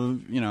bunch of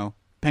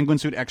penguin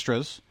suit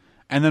extras,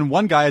 and then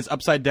one guy is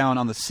upside down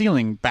on the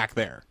ceiling back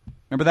there.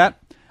 Remember that?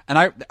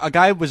 And a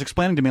guy was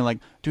explaining to me like,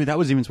 dude, that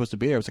wasn't even supposed to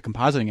be there. It was a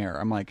compositing error.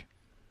 I'm like,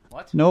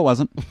 what? No, it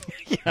wasn't.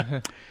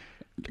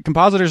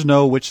 Compositors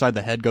know which side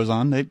the head goes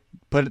on. They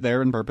put it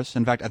there on purpose.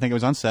 In fact, I think it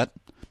was on set.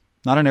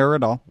 Not an error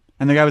at all.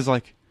 And the guy was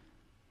like,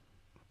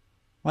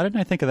 why didn't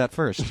I think of that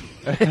first?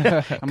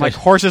 I'm like,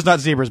 horses, not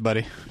zebras,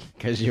 buddy.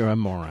 because you're a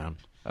moron.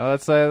 Oh,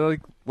 it's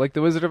like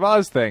the Wizard of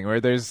Oz thing, where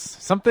there's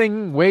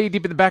something way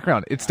deep in the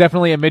background. It's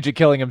definitely a midget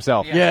killing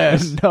himself.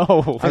 Yes.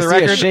 No. I the see a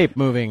record, shape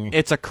moving.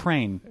 It's a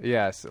crane.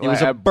 Yes. It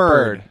was a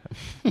bird.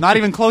 Not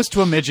even close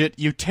to a midget,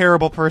 you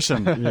terrible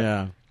person.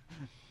 Yeah.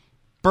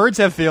 Birds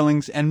have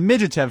feelings, and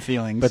midgets have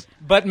feelings.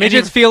 But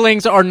midgets'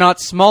 feelings are not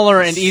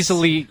smaller and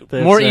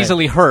more right.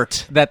 easily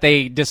hurt that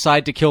they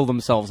decide to kill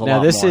themselves a Now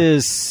lot this more.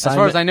 is as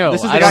far as I know.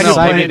 this is I the don't guy know.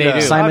 who Maybe played, they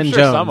do. Simon I'm sure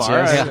Jones, Some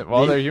are. yes.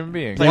 Well, they're human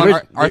beings.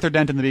 Arthur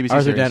Dent in the BBC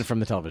Arthur series. Dent from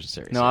the television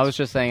series. No, I was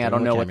just saying I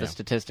don't know what the cameo.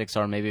 statistics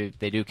are. Maybe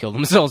they do kill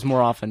themselves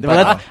more often.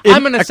 Well, But that-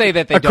 I'm going to say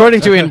that they according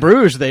don't. to In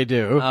Bruges, they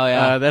do. Oh,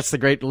 yeah. That's the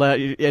great.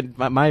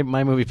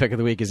 My movie pick of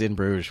the week is In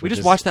Bruges. We which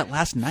just is watched that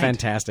last night.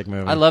 fantastic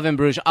movie. I love In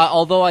Bruges,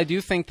 although I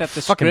do think that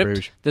Fucking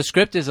Bruges. the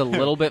script is a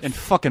little bit. In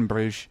fucking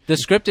Bruges. The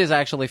script is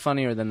actually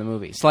funnier than the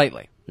movie,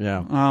 slightly.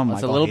 Yeah. Oh my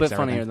It's a God, little hates bit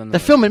funnier everything. than the They're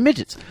movie. filming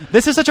midgets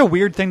This is such a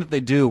weird thing that they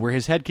do, where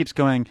his head keeps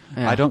going.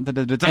 Yeah. I don't.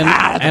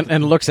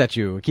 and looks at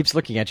you. It keeps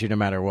looking at you no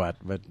matter what.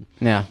 But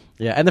Yeah.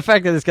 yeah, and the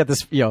fact that it's got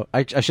this,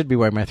 I should be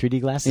wearing my 3D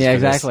glasses. Yeah,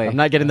 for this. exactly. I'm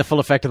not getting the full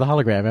effect of the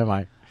hologram, am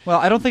I? Well,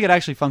 I don't think it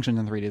actually functions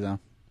in 3D though.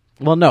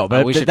 Well, no,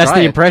 but we should that's try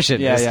the it.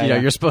 impression. Yeah, is, yeah, yeah.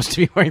 You're supposed to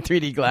be wearing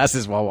 3D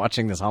glasses while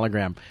watching this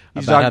hologram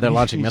about talking- how they're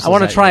launching missiles. I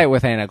want to at try you. it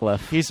with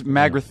Anaglyph. He's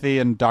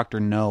Magrathy and Doctor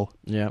No.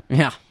 Yeah,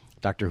 Yeah.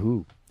 Doctor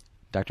Who,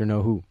 Doctor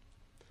No Who,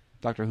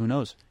 Doctor Who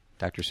knows.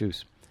 Dr.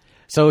 Seuss.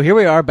 So here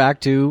we are back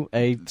to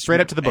a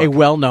Straight up to the book. a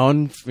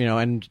well-known,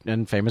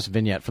 and famous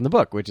vignette from the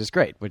book, which is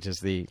great, which is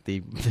the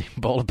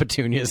bowl of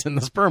petunias and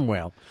the sperm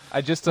whale. I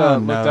just Oh,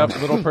 looked no.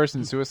 up little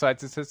person suicide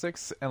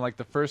statistics, and like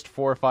the first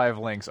 4 or 5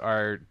 links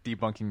are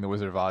debunking the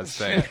Wizard of Oz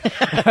thing.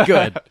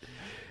 Good,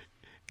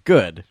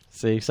 good.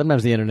 See,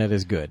 sometimes the internet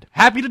is good.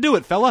 Happy to do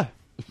it, fella.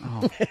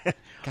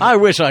 I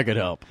wish I could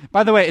help.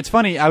 By the way, it's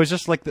funny. I was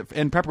just like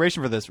in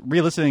preparation for this,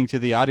 re-listening to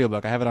the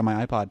audiobook. I have it on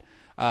my iPod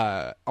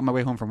on my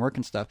way home from work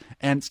and stuff.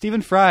 And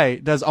Stephen Fry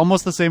does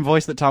almost the same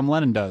voice that Tom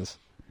Lennon does.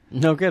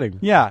 No kidding.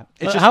 Yeah,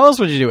 it's just How else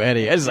would you do,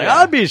 Eddie? It's like,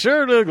 I'd be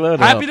sure to glad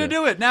to happy help to you.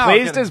 do it now.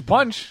 Plays as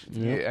Punch.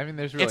 Yeah, I mean,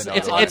 there's really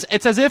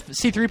It's as if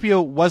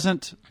C-3PO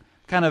wasn't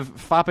kind of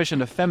foppish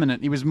and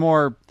effeminate. He was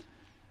more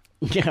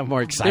Yeah,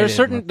 more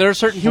excited. There are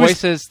certain was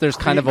voices. There's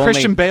kind of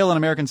Christian only. Bale in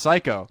American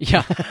Psycho.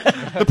 Yeah.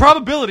 The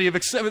probability of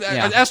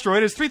an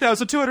asteroid is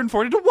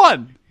 3,240 to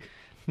 1.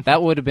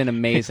 That would have been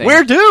amazing.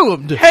 We're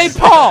doomed. Hey,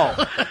 Paul!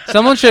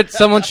 Someone should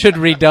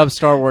redub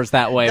Star Wars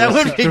that way. That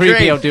with would be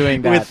 3PO great.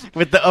 doing that.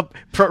 with the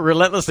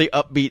relentlessly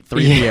upbeat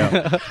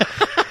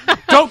 3PO.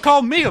 Don't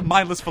call me a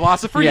mindless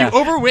philosopher, Yeah. you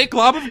overweight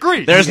glob of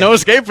grease. There's no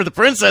escape for the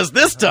princess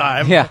this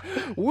time. Yeah.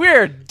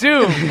 We're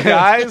doomed,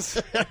 guys.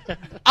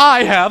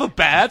 I have a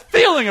bad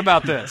feeling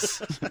about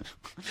this.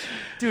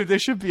 Dude, there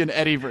should be an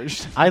Eddie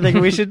version. I think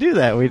we should do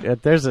that.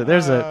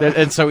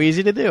 It's so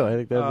easy to do. I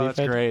think that'd Oh, be that's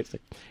great.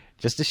 fantastic.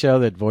 Just to show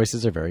that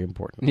voices are very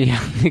important.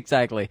 Yeah,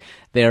 exactly.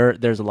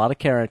 There's a lot of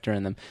character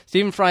in them.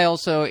 Stephen Fry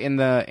also in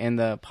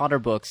the Potter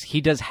books,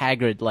 he does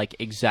Hagrid like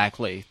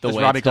exactly the Does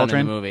way Robbie it's done in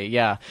Coltrane? the movie.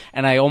 Yeah,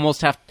 and I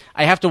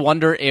have to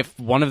wonder if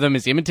one of them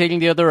is imitating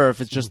the other, or if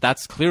it's just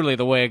that's clearly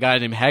the way a guy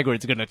named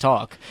Hagrid's going to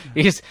talk.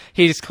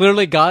 He's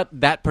clearly got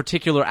that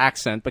particular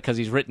accent because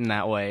he's written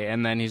that way,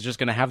 and then he's just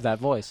going to have that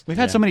voice. We've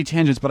had so many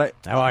tangents, but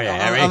How are you,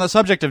 Harry? on the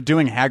subject of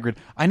doing Hagrid,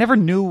 I never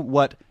knew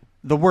what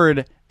the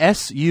word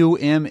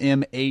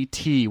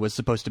SUMMAT was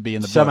supposed to be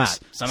in the Summat.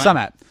 books.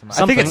 Summat.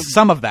 I think it's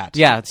some of that.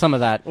 Yeah, some of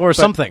that. Or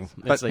something.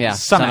 but- It's like, yeah,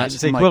 Summat.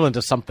 it's the equivalent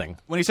of something.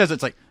 When he says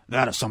it's like,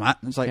 that is Summat.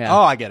 It's like, Yeah.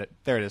 oh, I get it.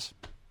 There it is.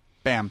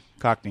 Bam.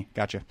 Cockney.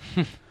 Gotcha.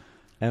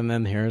 And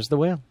then here's the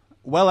whale.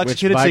 Well Which,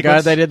 executed by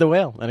sequence. God, they did the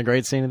whale. And a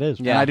great scene it is.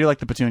 And I do like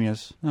the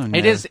petunias. Oh, no.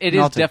 It is. It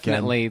I'll is take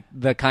definitely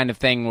the kind of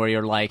thing where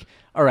you're like,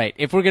 all right,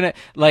 if we're gonna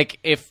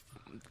if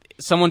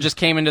someone just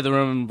came into the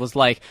room and was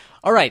like,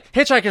 "All right,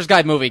 Hitchhiker's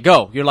Guide movie,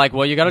 go." You're like,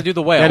 "Well, you got to do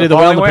the whale." Yeah, do the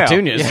whale and the Whale.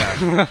 petunias.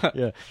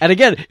 Yeah. And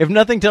again, if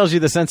nothing tells you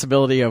the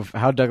sensibility of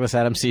how Douglas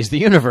Adams sees the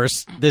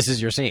universe, this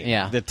is your scene.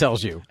 Yeah. That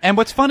tells you. And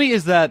what's funny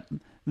is that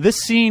this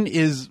scene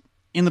is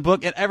in the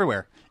book and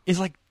everywhere is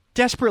like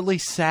desperately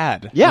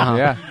sad. Yeah.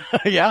 Yeah.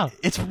 Yeah.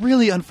 It's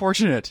really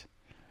unfortunate.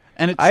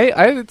 And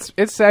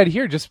It's sad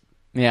here just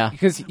Yeah.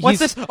 because what's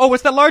this? Oh,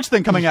 what's that large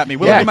thing coming at me?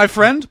 Will Yeah. it be my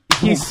friend?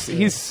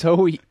 he's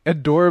so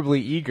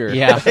adorably eager.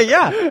 Yeah.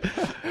 Yeah.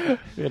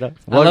 You know.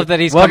 I love that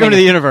he's welcome coming to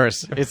the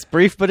universe. It's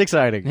brief but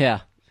exciting. Yeah.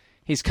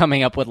 He's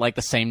coming up with like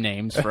the same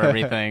names for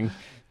everything.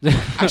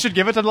 I should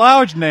give it a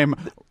large name.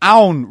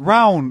 Own,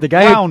 round, The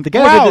guy, round, the guy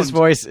who did this round.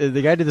 voice,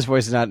 the guy who did this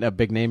voice is not a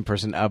big name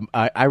person.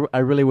 I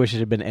really wish it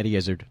had been Eddie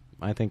Izzard.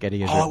 I think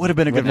Eddie Izzard. Oh, it would have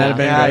been a good Wouldn't that one. have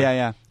been Yeah, great?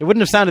 yeah. It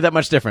wouldn't have sounded that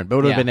much different, but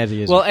it would have been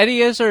Eddie Izzard. Well, Eddie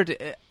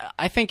Izzard,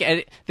 I think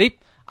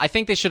I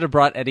think they should have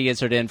brought Eddie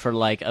Izzard in for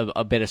like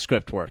a bit of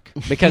script work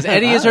because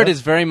Eddie Izzard is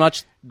very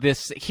much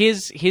this.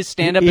 His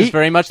stand up is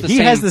very much the he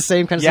same. has the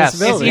same kind of Yes.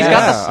 sensibility. He's Yeah.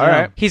 got the, All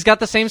right. He's got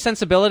the same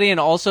sensibility, and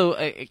also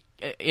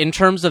in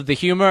terms of the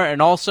humor,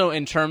 and also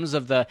in terms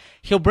of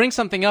he'll bring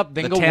something up,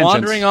 then The go tangents.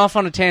 wandering off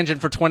on a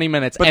tangent for 20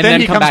 minutes, But and then then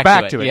he come comes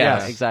back to to it, Yeah,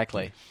 yes.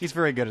 exactly. He's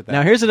very good at that.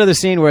 Now here's another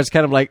scene where it's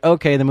kind of like,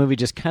 okay, the movie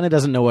just kind of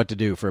doesn't know what to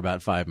do for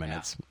about 5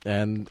 minutes,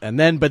 and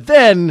then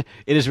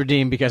it is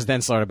redeemed because then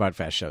Slarty Bart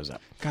Fest shows up,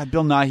 God,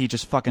 Bill Nighy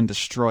just fucking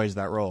destroys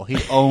that role. He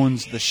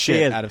owns the He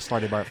shit is. out of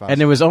Slarty Bart Fest.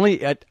 and it was only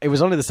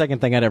the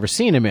second thing I'd ever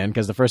seen him in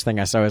because the first thing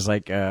I saw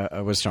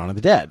was Shaun of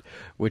the Dead,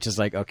 which is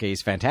like, okay,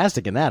 he's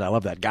fantastic in that. I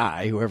love that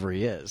guy, whoever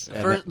he is.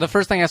 And The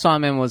first thing I saw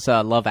him in was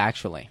Love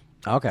Actually.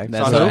 okay, As,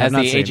 So as I've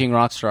not the seen- aging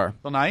rock star.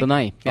 Bill Nighy? Bill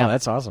Nighy. Oh, Yeah.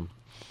 that's awesome.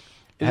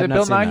 Is I've it not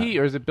Bill seen that. Nighy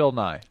or is it Bill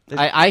Nye?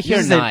 I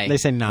hear Nye. They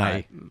say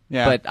Nye.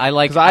 yeah. But I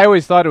like. Because I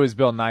always thought it was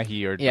Bill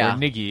Nighy or Yeah.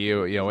 Niggy,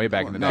 you know, way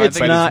back in the No, day. I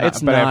think but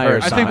it's but I've Nye heard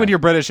or I some. think when you're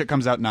British, it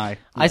comes out Nye.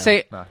 I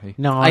say. Nighy.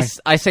 No,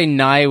 I say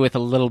Nye with a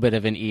little bit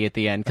of an E at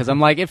the end because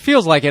I'm like, it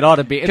feels like it ought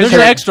to be. There's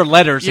you're- extra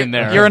letters in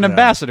there. You're an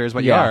ambassador, is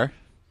what Yeah. you are.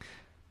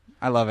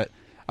 I love it.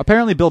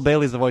 Apparently, Bill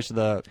Bailey's the voice of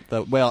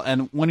the whale.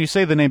 And when you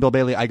say the name Bill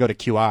Bailey, I go to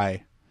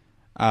QI.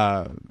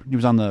 He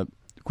was on the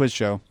quiz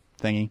show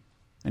thingy.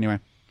 Anyway,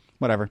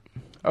 whatever.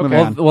 Moving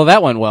on. well,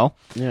 that went well.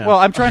 yeah. Well,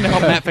 I'm trying to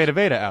help Matt Feta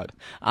Veda out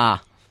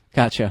Ah,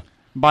 gotcha.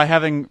 by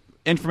having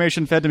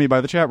information fed to me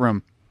by the chat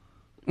room,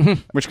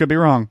 which could be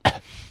wrong.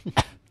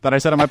 That I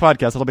said on my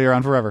podcast. It'll be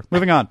around forever.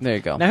 Moving on. There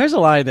you go. Now here's a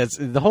line that's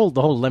the whole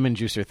lemon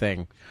juicer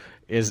thing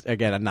is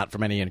again not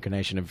from any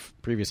incarnation of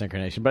previous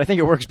incarnation, but I think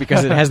it works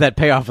because it has that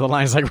payoff of the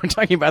lines like we're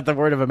talking about the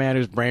word of a man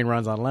whose brain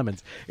runs on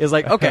lemons. It's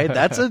like okay,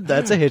 that's a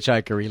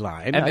hitchhikery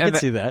line. I can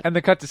see that. And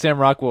the cut to Sam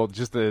Rockwell,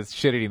 just the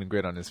shit eating the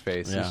grin on his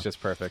face Yeah. is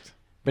just perfect.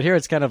 But here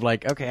it's kind of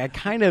like okay, I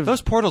kind of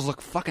Those portals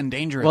look fucking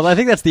dangerous. well, I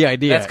think that's the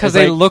idea. That's because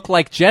It's they like, look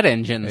like jet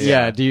engines.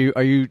 Yeah. Do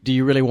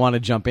you really want to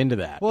jump into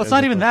that? well, it's As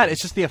not even opposed that. to-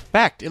 It's just the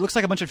effect. It looks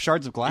like a bunch of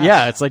shards of glass.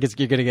 Yeah, it's like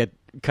you're going to get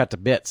cut to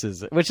bits,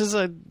 which is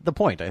the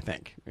point. I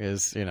think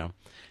is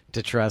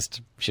to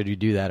trust should you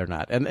do that or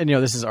not. And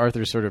this is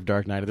Arthur's sort of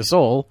Dark Night of the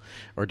Soul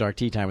or Dark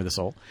Tea Time of the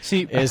Soul.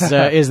 See- is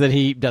that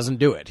he doesn't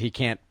do it. He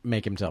can't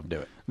make himself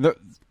do it.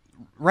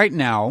 Right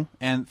now,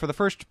 and for the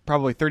first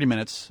probably 30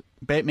 minutes,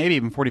 maybe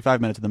even 45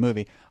 minutes of the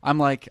movie, I'm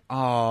like,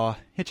 oh,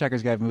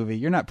 Hitchhiker's Guide movie,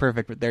 you're not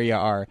perfect, but there you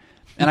are.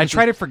 And I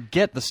try to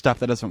forget the stuff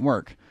that doesn't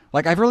work.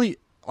 Like, I've really,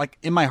 like,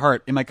 in my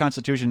heart, in my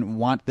constitution,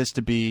 want this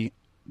to be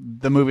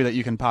the movie that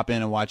you can pop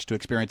in and watch to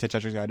experience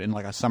Hitchhiker's Guide in,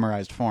 like, a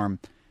summarized form.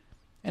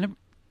 And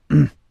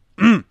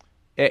it,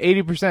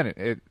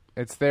 80%.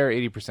 It's there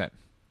 80%.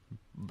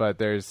 But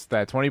there's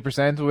that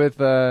 20% with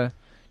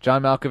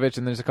John Malkovich,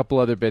 and there's a couple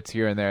other bits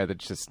here and there that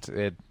just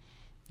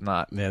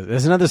not. Yeah,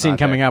 there's another scene Not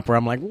coming there. up where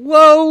I'm like,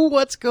 whoa,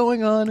 what's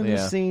going on in Yeah.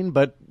 this scene?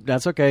 But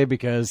that's okay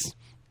because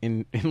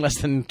in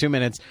less than 2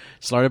 minutes,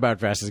 Slarty Bart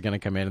Fest is going to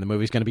come in and the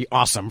movie's going to be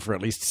awesome for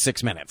at least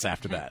 6 minutes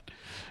after that.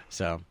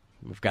 So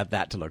we've got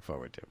that to look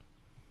forward to.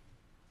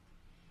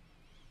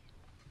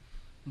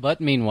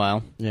 But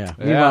meanwhile, Yeah.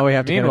 Yeah, Meanwhile, we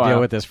have to kind of meanwhile. deal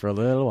with this for a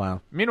little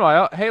while.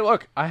 Meanwhile, hey,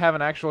 look, I have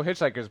an actual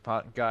Hitchhiker's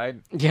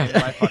Guide Yeah. in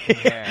my fucking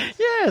hand.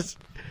 Yes.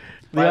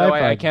 By the way,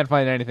 iPod. I can't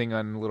find anything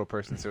on Little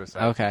Person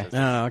Suicide. Okay.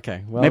 Oh,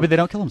 okay. Well, maybe they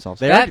don't kill themselves.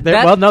 They That- are,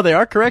 that- well, no, they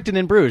are corrected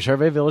in Bruges.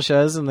 Hervé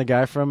Villechaize and the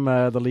guy from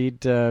the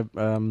lead,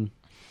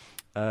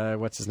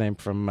 what's his name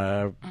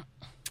from?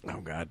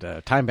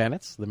 Time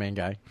Bandits. The main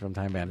guy from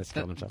Time Bandits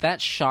killed himself. that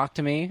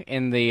shocked me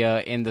in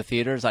the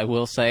theaters. I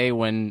will say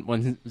when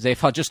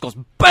Zaphod just goes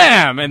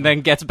bam and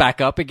then gets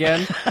back up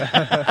again,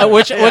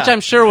 which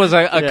I'm sure was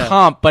a Yeah.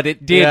 comp, but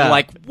it did Yeah.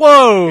 like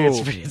whoa.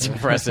 It's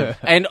impressive.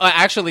 And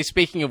actually,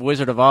 speaking of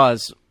Wizard of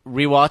Oz,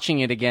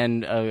 rewatching it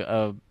again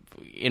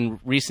in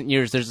recent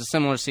years, there's a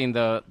similar scene.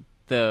 The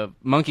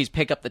monkeys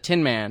pick up the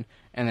Tin Man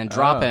and then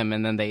drop him,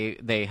 and then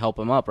they help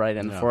him up right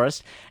in the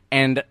forest.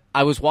 And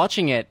I was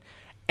watching it,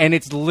 and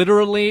it's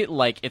literally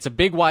like it's a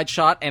big wide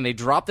shot, and they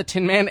drop the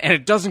Tin Man, and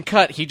it doesn't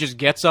cut. He just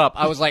gets up.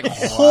 I was like,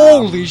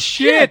 holy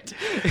shit!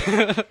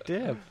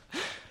 Damn.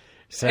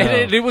 So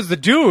And it was the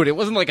dude. It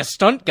wasn't like a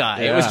stunt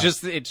guy. It was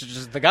Yeah. it's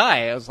just the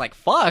guy. I was like,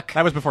 fuck.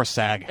 That was before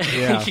SAG.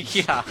 yeah.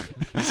 Yeah.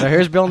 So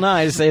here's Bill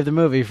Nye to save the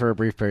movie for a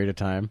brief period of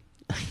time.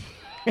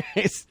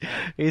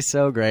 he's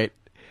so great.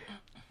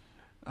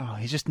 Oh,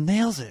 he just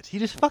nails it. He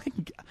just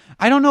fucking.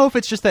 I don't know if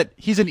it's just that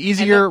he's an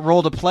easier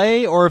role to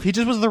play, or if he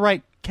just was the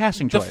right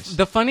casting choice.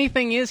 The funny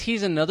thing is,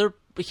 he's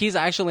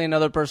actually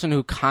another person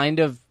who kind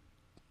of,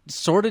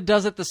 sort of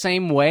does it the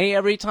same way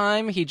every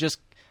time. He just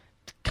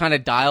kind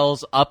of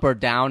dials up or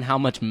down how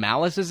much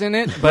malice is in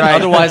it, but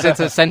otherwise it's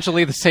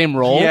essentially the same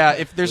role. Yeah,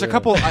 if there's a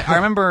couple, I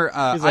remember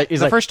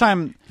He's the first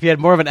time. If he had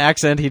more of an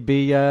accent, he'd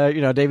be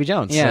Davy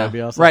Jones. Yeah. So it'd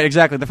be awesome. Right,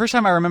 exactly. The first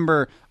time I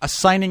remember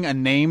assigning a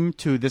name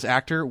to this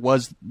actor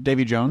was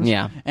Davy Jones.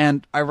 Yeah.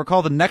 And I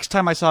recall the next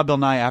time I saw Bill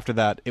Nye after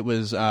that, it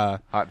was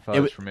Hot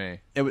Fuzz for me.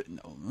 It was, I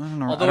don't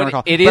know. Although I don't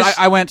recall. it But is-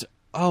 I went,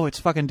 oh, it's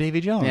fucking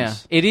Davy Jones. Yeah,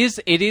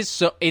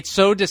 it's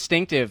so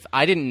distinctive.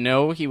 I didn't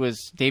know he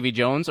was Davy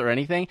Jones or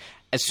anything.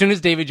 As soon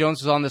as Davy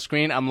Jones was on the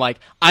screen, I'm like,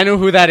 I know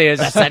who that is.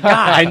 That's that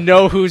guy. I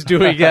know who's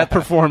doing that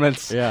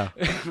performance. Yeah.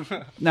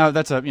 No,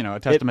 that's a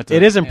testament to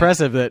It is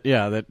impressive that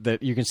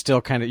that you can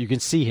still you can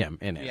see him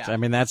in it. Yeah. I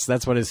mean that's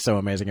what is so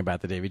amazing about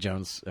the Davy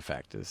Jones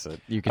effect is that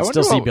you can I still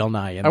wonder see what- Bill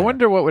Nye in I there.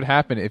 wonder what would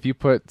happen if you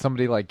put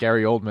somebody like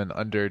Gary Oldman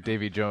under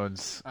Davy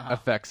Jones'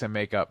 effects and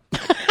makeup.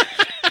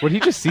 Would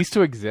he just cease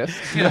to exist?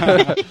 You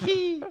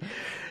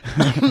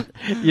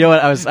know what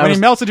I was when he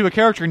melts into a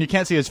character and you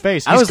can't see his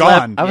face, I he's was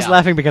gone. I was Yeah.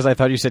 laughing because I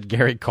thought you said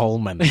Gary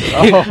Coleman.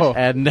 Oh.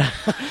 And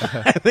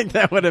I think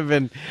that would have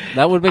been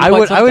That would have been I quite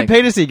would something.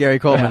 pay to see Gary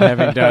Coleman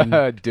having done.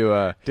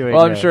 Doing, Doing,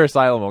 I'm sure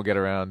Asylum will get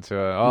around to.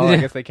 I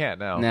guess they can't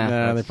now. Nah.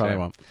 No, they That's a probably shame.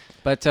 won't.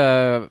 But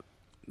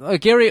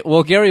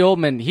Gary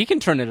Oldman, he can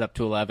turn it up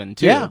to 11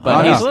 too. Yeah,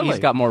 but absolutely. he's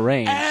got more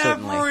range.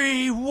 Certainly.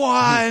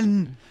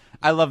 Everyone.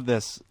 I love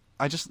this.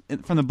 I just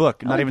from the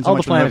book, not even so all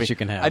much the from the planets movie. you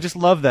can have. I just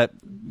love that.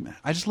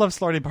 I just love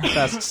Slarty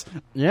Barfest's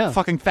Yeah.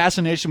 fucking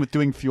fascination with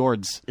doing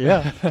fjords.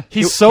 Yeah.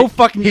 He's so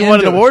fucking. He won an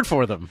into it. award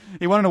for them.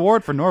 He won an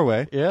award for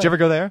Norway. Yeah. Did you ever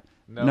go there?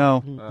 No.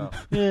 No. Oh,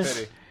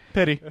 Yes.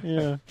 pity. Pity.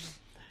 Yeah.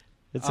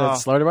 It's Oh. a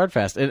Slarty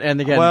Bardfest. And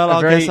again, Well,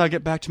 I very, guess I'll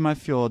get back to my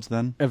fjords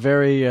then. a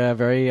very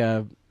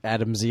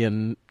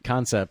Adamsian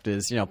concept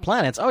is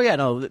planets. Oh yeah,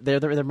 no,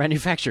 they're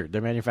manufactured. They're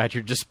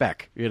manufactured to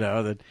spec.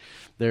 That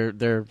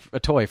they're a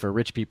toy for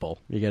rich people.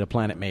 You get a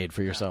planet made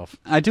for yourself.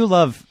 I do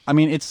love. I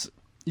mean,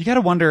 you got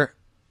to wonder.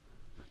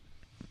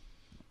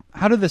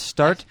 How did this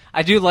start?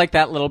 I do like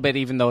that little bit,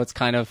 even though it's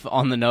kind of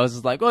on the nose.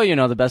 It's like,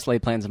 the best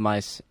laid plans of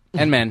mice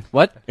and men.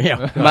 What?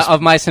 Yeah.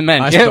 Of mice and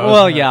men. I Yeah, suppose.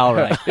 well, yeah, all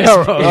right.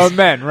 Oh,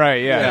 men,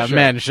 right? Yeah, Yeah, sure.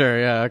 men, sure.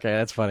 Yeah, okay,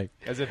 that's funny.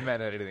 As if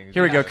men had anything. to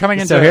Here we do go. with it. Coming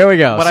into So here we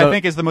go. What I So-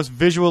 think is the most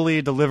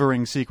visually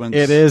delivering sequence.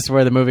 It is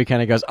where the movie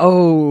kind of goes.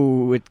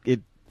 Oh,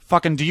 it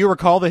Fucking. Do you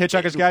recall the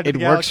Hitchhiker's Guide to it the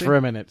works Galaxy? for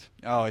a minute.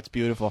 Oh, it's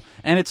beautiful.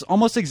 And it's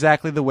almost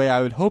exactly the way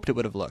I would hoped it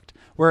would have looked.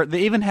 Where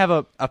they even have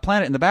a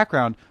planet in the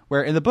background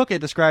where in the book it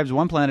describes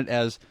one planet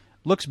as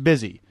looks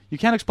busy. You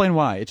can't explain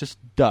why. It just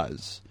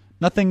does.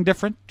 Nothing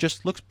different,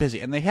 just looks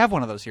busy. And they have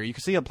one of those here. You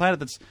can see a planet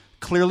that's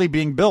clearly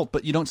being built,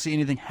 but you don't see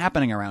anything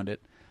happening around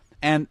it.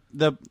 And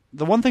the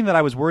one thing that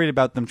I was worried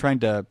about them trying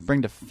to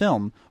bring to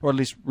film, or at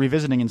least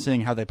revisiting and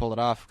seeing how they pull it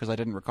off, because I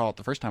didn't recall it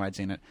the first time I'd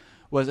seen it,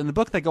 was in the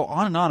book they go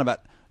on and on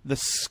about the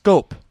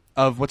scope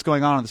of what's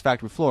going on this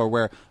factory floor,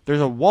 where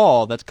there's a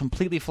wall that's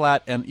completely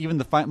flat, and even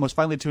the most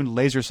finely tuned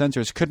laser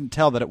sensors couldn't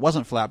tell that it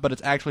wasn't flat, but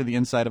it's actually the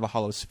inside of a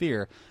hollow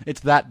sphere.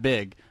 It's that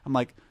big. I'm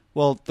like,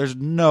 well, there's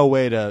no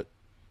way to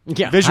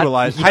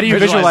visualize. How do you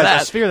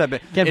visualize a sphere that big?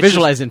 Can't It's just-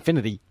 visualize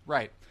infinity.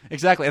 Right.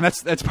 Exactly, and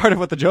that's part of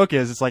what the joke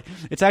is. It's like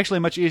it's actually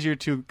much easier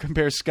to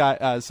compare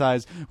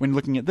size when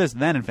looking at this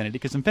than infinity,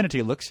 because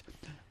infinity looks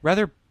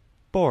rather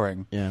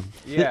boring. Yeah.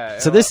 Yeah,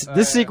 So this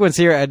sequence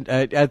here,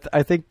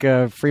 I think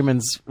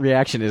Freeman's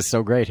reaction is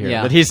so great here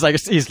Yeah. that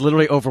he's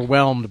literally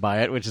overwhelmed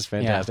by it, which is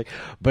fantastic.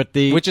 But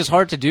Which is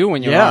hard to do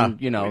when you're yeah, on,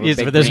 a Yes,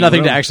 big but there's green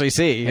nothing to room. actually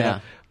see. You Yeah.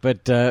 know?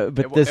 But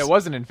this It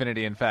wasn't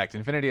Infinity, in fact.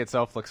 Infinity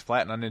itself looks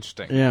flat and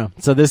uninteresting. Yeah.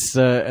 So this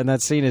and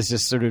that scene is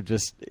just sort of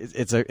it's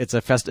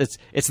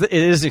it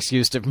is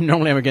excuse to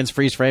normally I'm against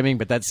freeze framing,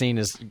 but that scene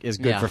is good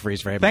Yeah. for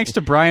freeze framing. Thanks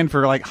to Brian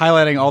for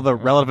highlighting all the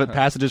relevant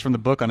passages from the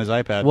book on his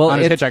iPad, Well, on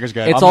his it's- Hitchhiker's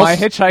Guide. it's On also- my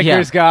Hitchhiker's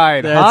yeah.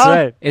 Guide. That's huh?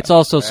 right. It's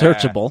also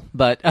searchable,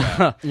 but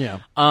Yeah.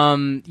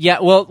 yeah,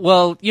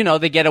 well,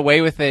 they get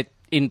away with it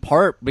in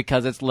part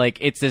because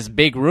it's this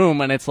big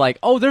room and it's like,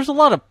 oh, there's a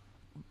lot of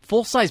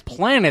full-size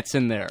planets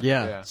in there.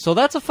 Yeah. Yeah. So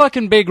that's a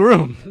fucking big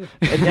room.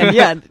 and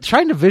yeah,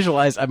 trying to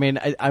visualize. I mean,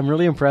 I'm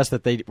really impressed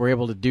that they were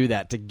able to do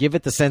that to give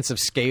it the sense of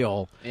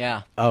scale.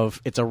 Yeah.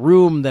 Of it's a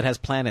room that has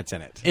planets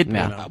in it.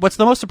 Yeah. What's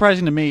the most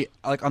surprising to me,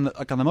 on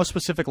the most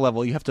specific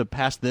level, you have to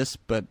pass this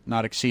but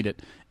not exceed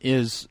it,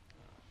 is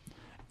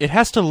it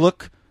has to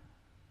look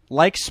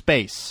like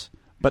space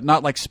but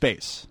not like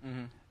space.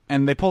 Mm-hmm.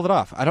 And they pulled it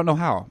off. I don't know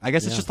how. I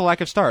guess it's just the lack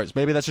of stars.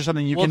 Maybe that's just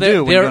something you Well, can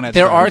do when you don't have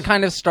there are stars.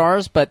 kind of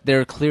stars, but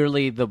they're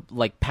clearly the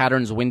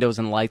patterns, windows,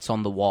 and lights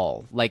on the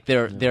wall. Like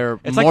they're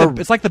It's more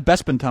like the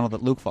Bespin tunnel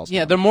that Luke falls. yeah,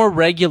 down. they're more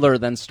regular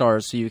than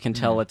stars, so you can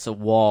tell it's a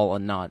wall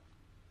and not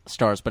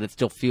stars, but it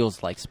still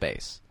feels like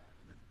space.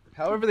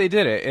 However they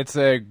did it, it's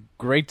a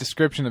great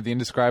description of the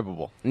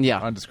indescribable. Yeah.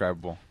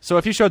 Undescribable. So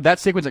if you showed that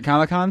sequence at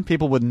Comic-Con,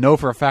 people would know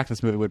for a fact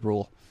this movie would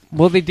rule.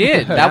 Well, they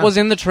did. That was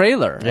in the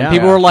trailer. Yeah. And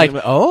people were like,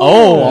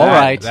 all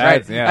right.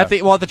 Yeah. At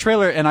the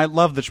trailer, and I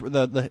love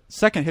the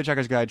second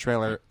Hitchhiker's Guide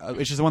trailer,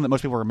 which is the one that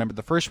most people remember.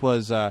 The first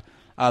was the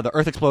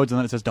Earth explodes, and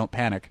then it says "Don't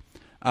panic."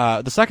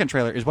 The second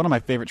trailer is one of my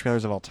favorite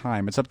trailers of all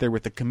time. It's up there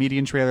with the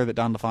Comedian trailer that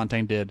Don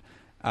LaFontaine did,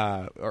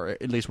 or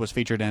at least was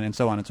featured in, and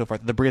so on and so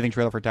forth. The Breathing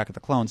trailer for Attack of the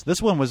Clones.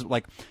 This one was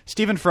like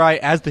Stephen Fry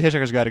as the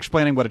Hitchhiker's Guide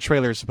explaining what a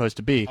trailer is supposed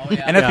to be.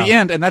 And at the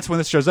end, and that's when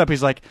this shows up,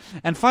 he's like,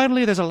 and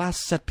finally there's a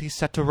last set piece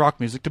set to rock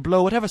music to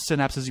blow whatever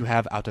synapses you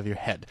have out of your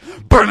head.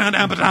 And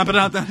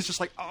it's just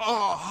like,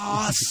 oh,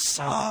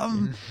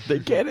 awesome. They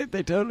get it.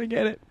 They totally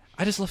get it.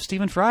 I just love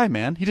Stephen Fry,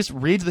 man. He just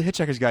reads the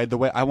Hitchhiker's Guide the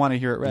way I want to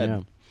hear it read.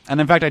 Yeah. And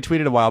in fact, I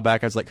tweeted a while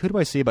back, I was like, who do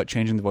I see about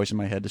changing the voice in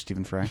my head to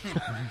Stephen Fry?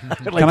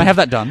 Can I have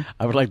that done?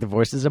 I would like the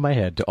voices in my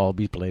head to all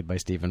be played by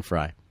Stephen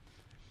Fry.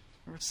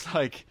 It's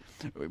like,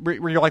 where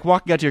you're like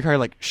walking out to your car, you're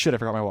like, shit, I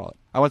forgot my wallet.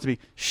 I want it to be,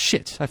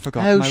 shit, I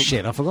forgot my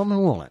Shit, I forgot my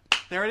wallet.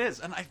 There it is.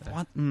 And I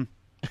want,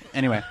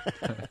 Anyway,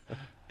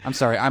 I'm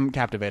sorry, I'm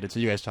captivated, so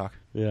you guys talk.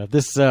 Yeah,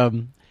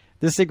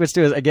 this sequence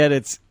too is again,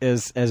 it's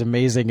as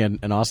amazing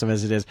and awesome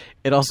as it is.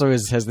 It also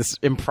has this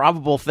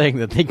improbable thing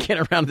that they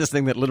get around this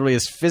thing that literally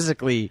is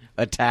physically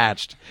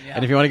attached. Yeah.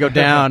 And if you want to go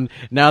down,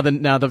 now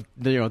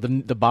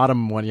the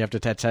bottom one you have to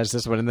attach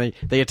this one, and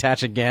they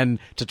attach again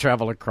to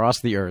travel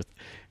across the Earth.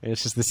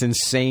 It's just this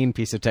insane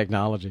piece of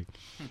technology.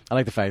 I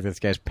like the fact that this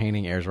guy's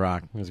painting Ayers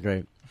Rock. It was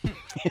great.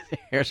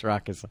 Ayers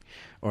Rock is,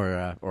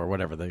 or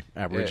whatever the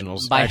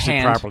Aboriginals By actually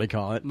hand. properly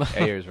call it.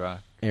 Ayers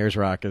Rock. Ayers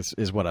Rock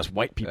is what us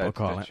white people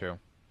call That's it. true.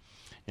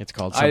 It's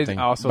called something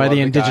I also by love the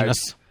guy-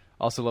 indigenous.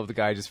 Also love the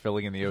guy just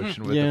filling in the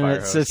ocean with the Yeah, fire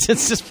it's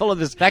hose. just full of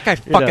this. That guy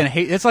fucking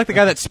hates. It's like the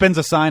guy that spins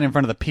a sign in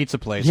front of the pizza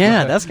place.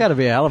 Yeah, that's got to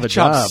be a hell of a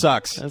job job.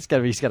 sucks. That's got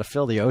to be. He's got to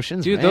fill the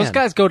oceans. Dude, man. those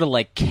guys go to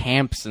like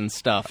camps and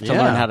stuff to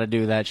Yeah. learn how to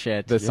do that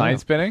shit. The sign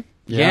spinning?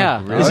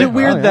 Yeah. really? Is it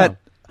weird Oh, yeah. that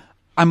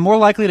I'm more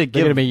likely to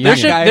give gonna be There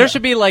young. that guy... there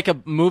should be like a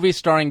movie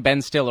starring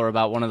Ben Stiller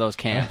about one of those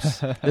camps.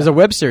 There's a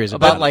web series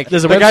about like-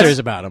 There's a the web guys- series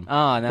about him.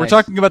 Oh, nice. We're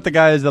talking about the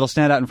guys that'll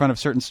stand out in front of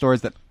certain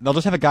stores that they'll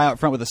just have a guy out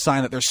front with a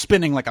sign that they're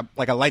spinning like a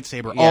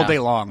lightsaber all Yeah. day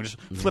long, just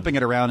flipping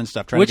it around and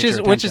stuff. Trying which to get is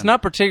your which is attention.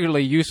 not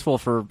particularly useful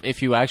for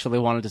if you actually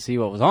wanted to see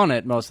what was on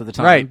it most of the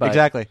time. right. but-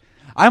 Exactly.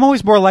 I'm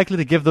always more likely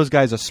to give those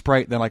guys a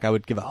Sprite than like I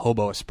would give a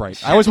hobo a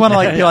Sprite. I always want to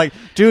like be like,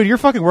 dude, you're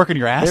fucking working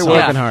your ass They're off.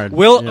 working hard.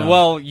 Yeah.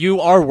 Well, you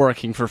are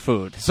working for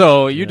food,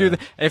 so you do.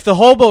 If the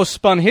hobo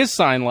spun his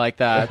sign like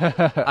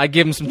that, I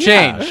give him some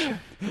change.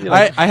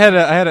 I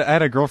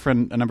had a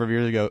girlfriend a number of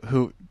years ago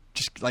who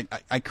just like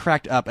I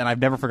cracked up, and I've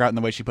never forgotten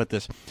the way she put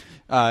this.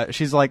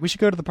 She's like, we should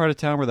go to the part of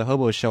town where the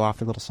hobos show off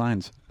their little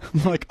signs.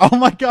 I'm like, oh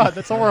my god,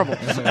 that's horrible.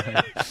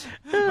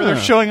 Where they're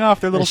showing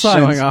off their little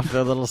signs. Showing off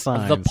their little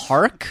signs. The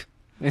park.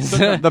 Is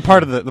the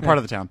part of the part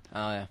of the town.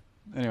 Oh yeah.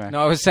 Anyway,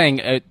 No, I was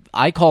saying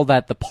I call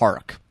that the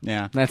park.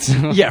 yeah. That's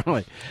Yeah,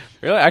 really.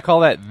 Really? I call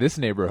that this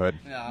neighborhood.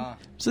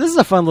 So this is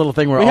a fun little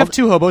thing where We all, have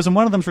two hobos, and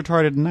one of them's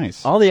retarded and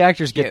nice. all the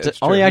actors get Yeah, to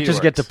that's all true. the He actors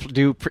get to works.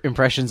 do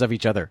impressions of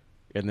each other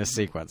in this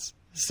sequence.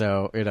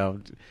 So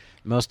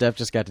Mos Def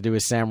just got to do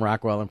his Sam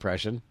Rockwell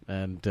impression,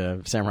 and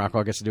Sam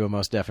Rockwell gets to do a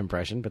Mos Def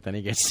impression, but then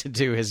he gets to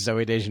do his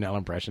Zooey Deschanel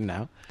impression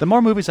now. The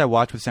more movies I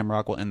watch with Sam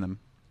Rockwell in them,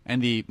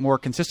 and the more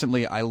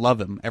consistently I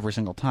love him every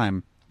single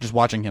time, just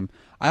watching him,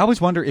 I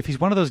always wonder if he's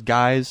one of those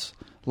guys,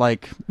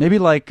 like, maybe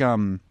like,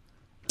 Daryl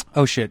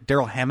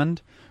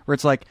Hammond, where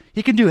it's like,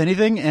 he can do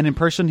anything, and in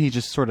person he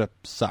just sort of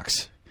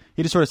sucks.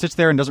 He just sort of sits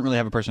there and doesn't really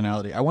have a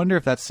personality. I wonder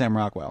if that's Sam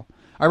Rockwell.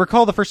 I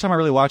recall the first time I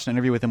really watched an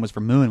interview with him was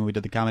for Moon, when we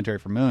did the commentary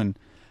for Moon,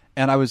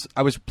 and I was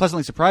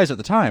pleasantly surprised at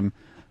the time,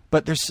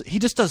 but he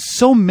just does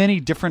so many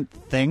different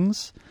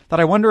things that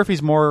I wonder if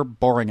he's more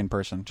boring in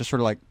person, just sort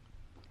of like,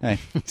 hey,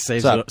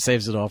 Saves what's up?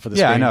 saves it all for the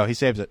Yeah, I screen. know. He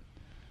saves it.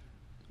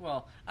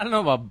 well, I don't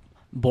know about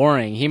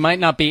boring. He might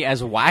not be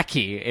as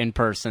wacky in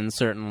person,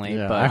 certainly.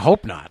 Yeah, but I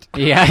hope not.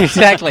 Yeah,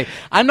 exactly.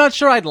 I'm not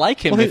sure I'd like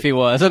him if he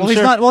was. I'm Well,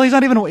 sure.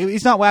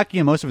 he's not wacky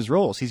in most of his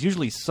roles. He's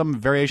usually some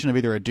variation of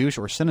either a douche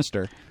or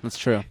sinister. That's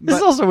true. This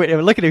is also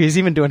weird. Look at him; he's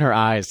even doing her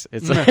eyes.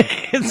 It's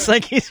like it's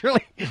like he's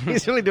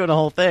really doing the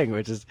whole thing.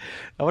 Which is,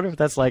 I wonder if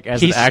that's like as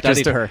He an actress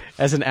studied to her.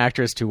 as an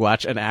actress to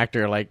watch an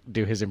actor like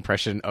do his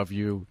impression of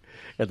you,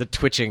 the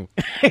twitching.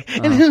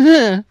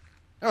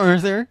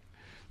 Arthur.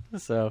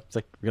 So it's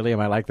like, really,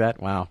 am I like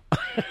that? Wow.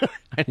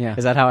 Yeah.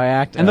 Is that how I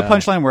act? And the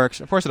punchline works.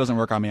 Of course, it doesn't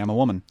work on me. I'm a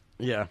woman.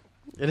 Yeah.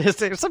 It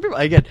is.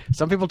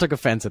 Some people took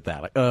offense at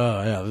that. Like,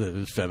 oh, yeah, this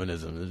is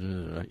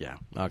feminism. Yeah.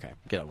 Okay.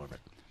 Get on with it.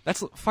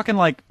 That's fucking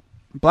like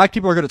black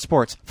people are good at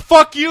sports.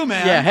 Fuck you,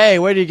 man. Yeah. Hey,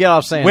 where do you get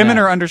off saying Women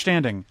that? are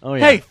understanding. Oh,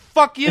 yeah. Hey,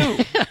 fuck you.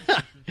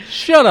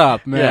 Shut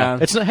up, man. Yeah.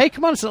 It's not, hey,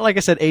 come on. It's not like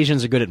I said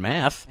Asians are good at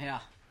math. Yeah.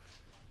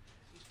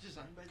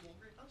 Designed by the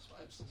Angry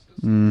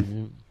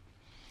Housewives.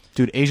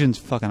 Dude, Asians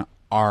fucking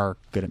are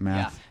good at Yeah.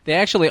 math. They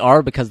actually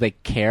are because they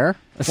care.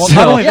 Well, So-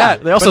 not only Yeah,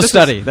 that, they also but this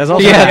study. is- That's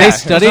also yeah, they Yeah.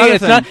 study. It's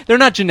It's another not. They're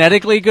not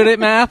genetically good at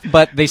math,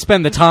 but they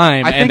spend the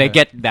time I and they think-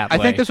 get that I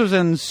way. think this was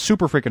in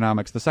Super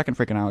Freakonomics, the second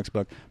Freakonomics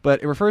book,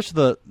 but it refers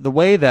to the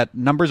way that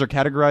numbers are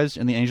categorized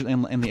in the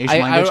Asian language.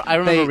 I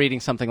remember They- reading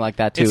something like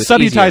that too. It It's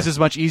subtitizes easier.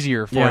 much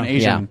easier for Yeah. an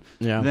Asian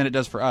Yeah. than it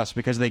does for us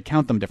because they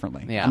count them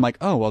differently. Yeah. I'm like,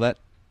 oh well,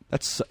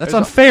 that's There's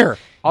unfair.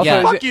 Also,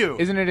 Yeah. Fuck you.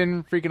 Isn't it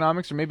in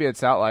Freakonomics or maybe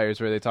it's Outliers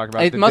where they talk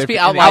about It the must be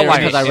different- in the Outliers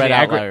agri- because I in read the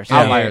Outliers. Yeah.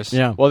 Outliers.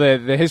 Yeah. Well,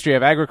 the history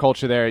of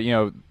agriculture there,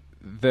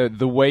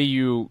 the way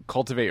you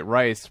cultivate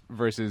rice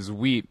versus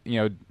wheat,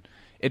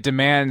 it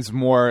demands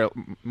more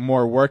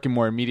work and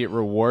more immediate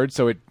reward.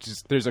 So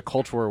there's a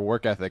cultural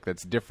work ethic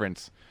that's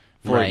different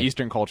for Right.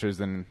 Eastern cultures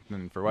than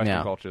for Western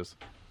Yeah. cultures.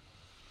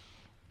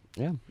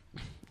 Yeah.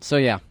 So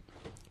yeah,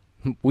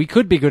 we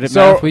could be good at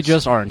So- math. We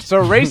just aren't.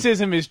 So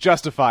racism is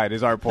justified,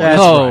 is our point.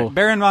 That's no. right.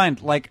 Bear in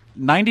mind, like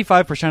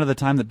 95% of the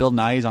time that Bill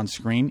Nye is on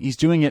screen, he's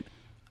doing it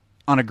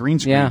on a green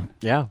screen. Yeah.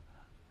 Yeah.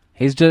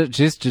 He's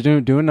just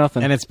doing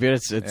nothing. And it's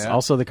Yeah.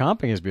 also the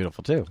comping is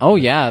beautiful too. oh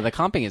yeah, the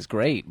comping is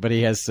great. But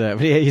he has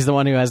he's the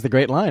one who has the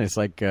great line. It's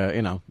like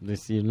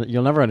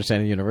you'll never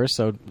understand the universe,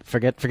 so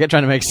forget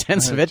trying to make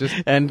sense of it Just-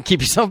 and keep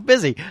yourself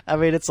busy. I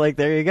mean, it's like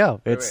there you go.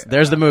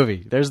 There's the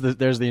movie. There's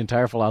the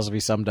entire philosophy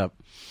summed up.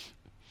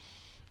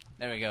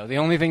 There we go. The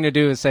only thing to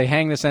do is say,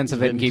 hang the sense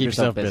of it and keep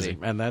yourself busy.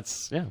 And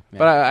that's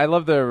But I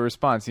love the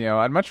response.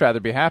 I'd much rather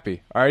be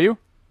happy. Are you?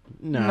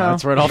 No, No.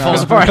 that's where it all No.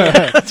 falls apart.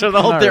 That's where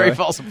the whole Not theory really.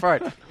 falls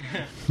apart.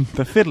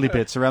 The fiddly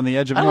bits around the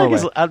edge of I like Norway.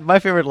 his, my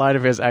favorite line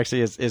of his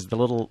actually is the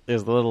little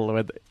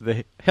with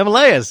the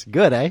Himalayas.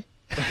 Good, eh?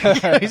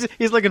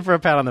 he's looking for a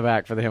pat on the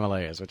back for the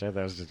Himalayas, which I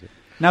thought was just.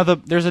 Now,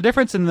 there's a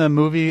difference in the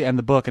movie and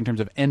the book in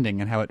terms of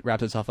ending and how it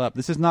wraps itself up.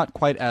 This is not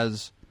quite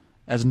as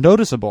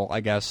noticeable,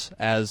 I guess,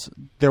 as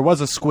there was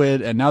a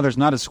squid and now there's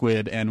not a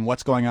squid and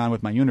what's going on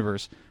with my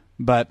universe.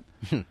 But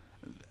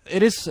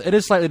it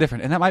is slightly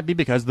different, and that might be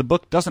because the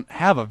book doesn't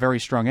have a very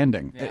strong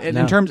ending.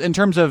 No. In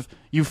terms of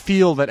you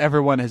feel that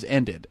everyone has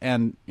ended,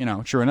 and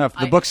sure enough,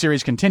 the book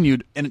series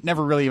continued, and it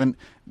never really even.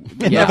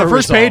 Yeah. The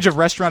first Resolved. page of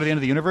Restaurant at the End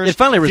of the Universe It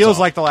finally feels resolved.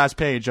 like the last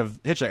page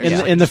of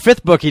Hitchhiker. In the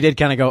fifth book, he did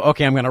kind of go,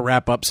 okay, I'm going to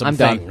wrap up some I'm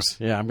done. things.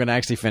 Yeah, I'm going to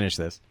actually finish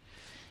this.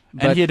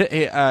 And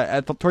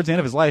towards the end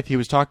of his life, he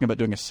was talking about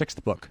doing a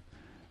sixth book.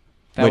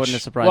 That Which- wouldn't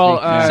have surprised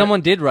Well, me.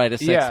 Someone did write a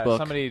sixth Yeah, book.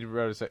 somebody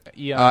wrote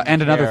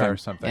And another Care thing. or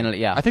something. And,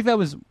 yeah. I think that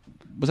was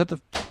that the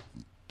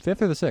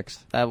fifth or the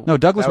sixth? That- No,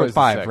 Douglas that wrote was the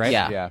 5, sixth. right?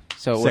 yeah. Yeah.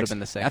 So it would have been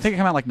the sixth. I think it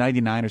came out like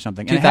 99 or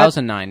something. And it had-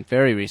 2009,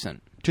 very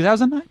recent.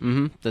 2009?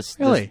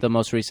 Mm-hmm. Really? The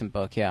most recent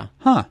book, yeah.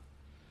 Huh.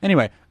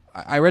 Anyway,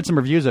 I read some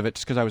reviews of it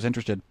just because I was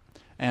interested,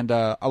 and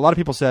a lot of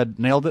people said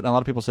nailed it, and a lot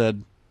of people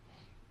said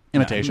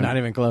imitation. Not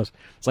even close.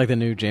 It's like the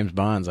new James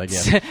Bonds, I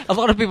guess. A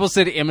lot of people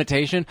said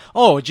imitation.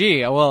 Oh,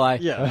 gee, well,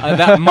 Yeah.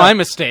 that my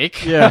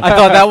mistake. Yeah. I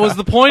thought that was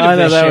the point I of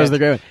know this that shit. was the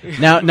great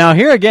one. Now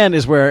here again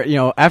is where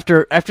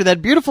after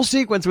that beautiful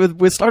sequence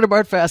with Starter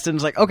Bart Fast, and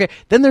it's like, okay,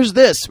 then there's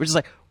this, which is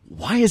like,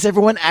 why is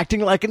everyone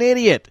acting like an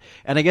idiot?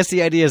 And I guess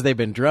the idea is they've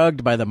been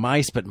drugged by the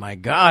mice, but my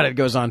God, it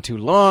goes on too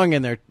long,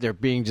 and they're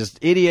being just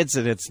idiots,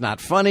 and it's not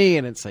funny,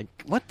 and it's like,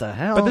 what the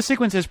hell? But the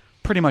sequence is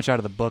pretty much out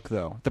of the book,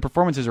 though. The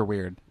performances are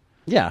weird.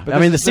 Yeah, But I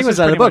mean, this the sequence is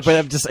out of the book, pretty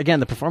but much- just again,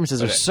 the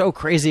performances are so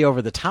crazy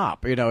over the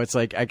top. It's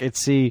like I could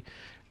see.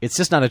 It's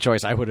just not a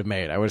choice I would have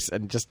made. I was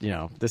just,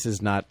 this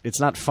is not. It's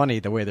not funny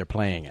the way they're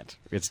playing it.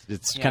 It's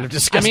kind of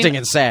disgusting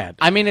and sad.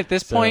 I mean, at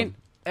this So- point,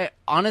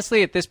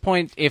 honestly, at this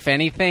point, if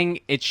anything,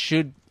 he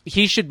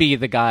should be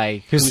the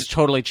guy who's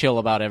totally chill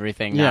about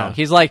everything now. Yeah.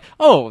 He's like,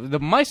 oh, the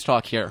mice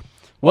talk here.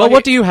 Well, Well,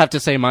 what do you have to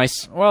say,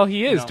 mice? Well,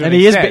 he is. to and an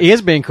he extent.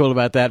 is being cool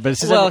about that. But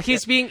it's just Well,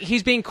 he's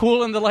being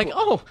cool, and they're like,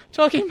 oh,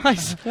 talking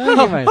mice. Oh,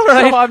 Talking mice. all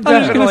right, So I'm just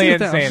gonna definitely sit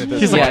down. insane at this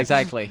He's point. like- Yeah,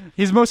 exactly.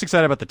 He's most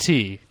excited about the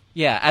tea.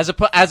 Yeah, as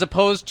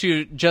opposed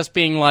to just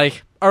being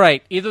like, all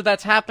right, either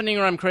that's happening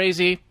or I'm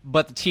crazy,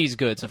 but the tea's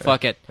good, so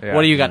fuck it. Yeah.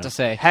 What do you got to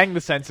say? Hang the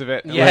sense of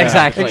it. Yeah,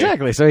 exactly.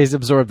 Exactly. So he's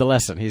absorbed the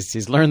lesson.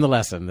 He's learned the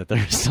lesson that there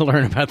is to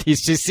learn about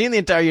these. He's seen the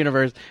entire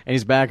universe, and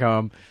he's back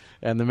home.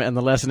 And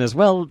the lesson is,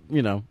 well,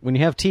 when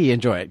you have tea,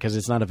 enjoy it because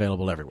it's not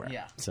available everywhere.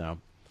 Yeah.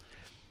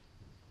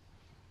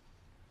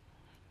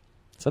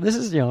 So this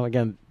is,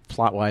 again,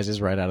 plot wise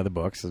is right out of the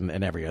books,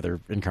 and every other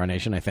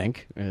incarnation, I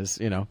think, is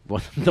the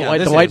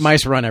this white is.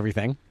 mice run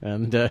everything,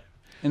 and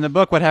In the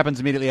book, what happens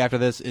immediately after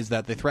this is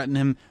that they threaten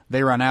him,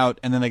 they run out,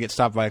 and then they get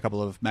stopped by a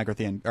couple of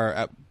Magrathian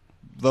or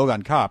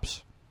Logon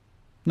cops.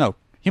 No,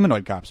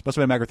 humanoid cops. Must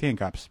have been Magrathian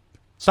cops.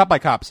 Stopped by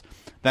cops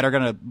that are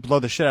going to blow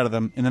the shit out of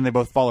them, and then they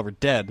both fall over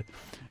dead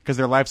because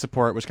their life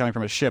support was coming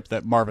from a ship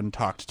that Marvin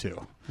talked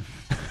to,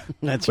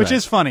 that's which right.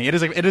 is funny. It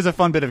is a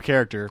fun bit of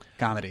character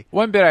comedy.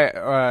 One bit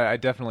I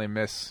definitely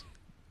miss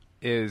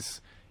is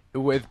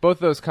with both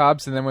those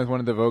cops and then with one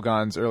of the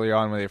Vogons early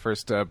on when they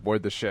first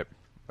board the ship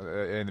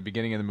in the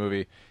beginning of the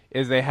movie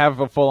is they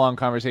have a full-on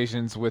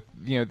conversations with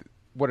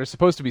what are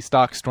supposed to be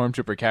stock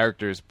stormtrooper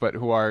characters but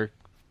who are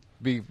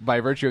by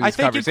virtue of I these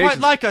think you conversations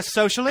quite like us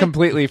socially.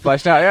 completely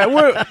fleshed out.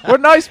 Yeah, we're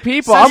nice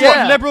people. Says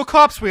what liberal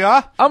cops we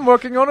are. I'm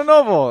working on a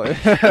novel.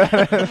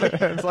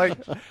 It's like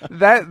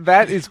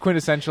that is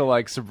quintessential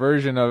like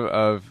subversion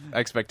of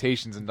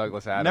expectations in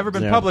Douglas Adams. Never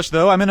been published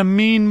though. I'm in a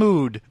mean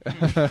mood.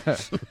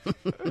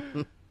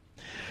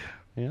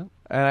 Yeah.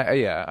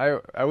 And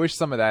I wish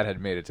some of that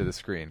had made it to the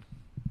screen.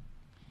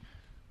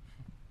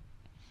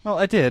 Well,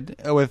 I did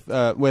with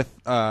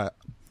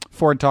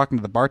Ford talking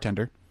to the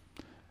bartender.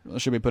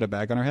 Should we put a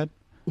bag on our head?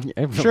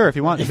 Sure, if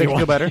you want. If you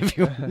feel better.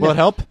 Will it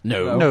help?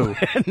 No. No.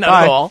 Not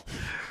Bye. at all.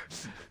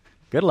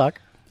 Good luck.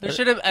 There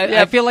should have.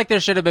 I feel like there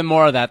should have been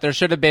more of that. There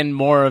should have been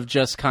more of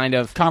just kind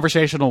of.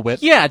 Conversational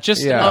wit. Yeah,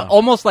 just Yeah.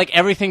 Almost like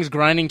everything's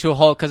grinding to a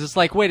halt because it's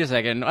like, wait a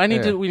second,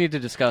 we need to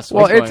discuss.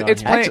 Well, What's going on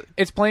it's here.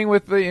 it's playing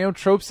with the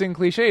tropes and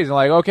cliches and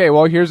like, okay,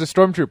 well, here's a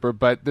stormtrooper,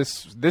 but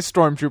this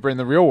stormtrooper in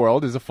the real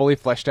world is a fully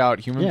fleshed out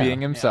human Yeah. being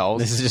himself.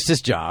 This is just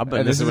his job,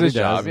 and this is what his he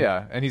does. job,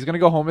 yeah. And he's going to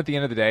go home at the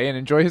end of the day and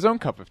enjoy his own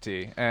cup of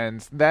tea.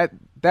 And that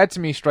to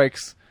me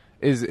strikes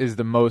is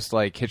the most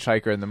like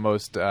Hitchhiker and the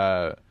most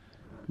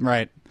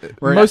Right.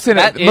 most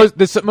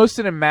that most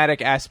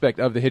cinematic aspect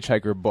of the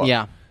Hitchhiker book.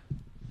 Yeah.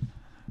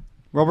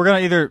 Well, we're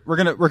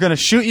gonna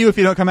shoot you if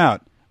you don't come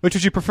out. Which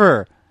would you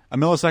prefer? A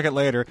millisecond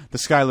later, the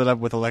sky lit up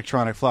with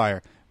electronic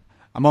flyer.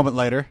 A moment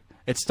later,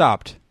 it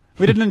stopped.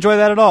 We didn't enjoy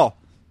that at all.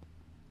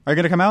 Are you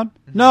gonna come out?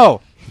 No.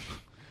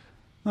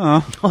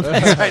 Oh. Oh,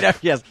 that's right.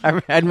 Yes,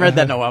 I hadn't read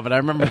that in a while, but I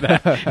remember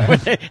that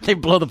when they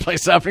blow the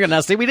place up. You're going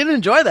to see, we didn't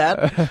enjoy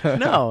that.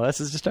 No, this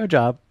is just our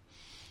job.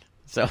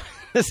 So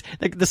this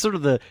sort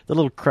of the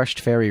little crushed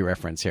fairy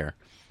reference here.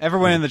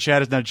 Everyone in the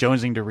chat is now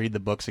jonesing to read the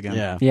books again.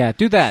 Yeah. Yeah,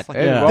 do that.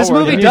 Yeah. This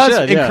movie You does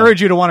should, yeah.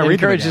 encourage you to want to read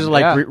them Encourages again. you to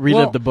Yeah. relive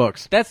Well, the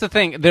books. That's the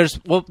thing. There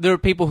are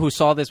people who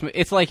saw this.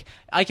 It's like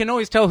I can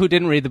always tell who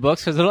didn't read the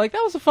books because they're like,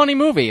 "That was a funny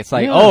movie." It's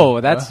like, Yeah.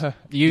 "Oh, that's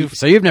you."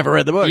 So you've never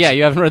read the books. Yeah,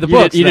 you haven't read the You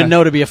books. You didn't then.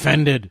 know to be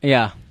offended.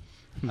 Yeah.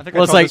 I think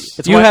Well, I it's called like this-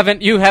 it's You why-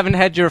 haven't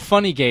had your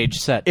funny gauge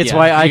set. It's yet.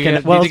 why I You can-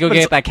 need well, to go but get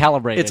it's- that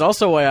calibrated. It's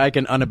also why I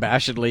can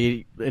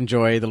unabashedly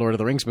enjoy the Lord of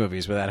the Rings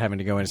movies without having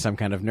to go into some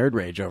kind of nerd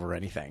rage over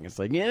anything. It's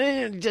like,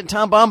 yeah,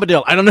 Tom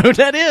Bombadil. I don't know who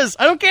that is.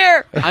 I don't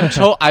care.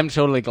 I'm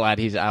totally glad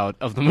he's out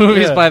of the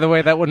movies. Yeah. By the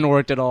way, that wouldn't have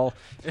worked at all.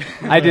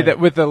 I did that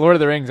with the Lord of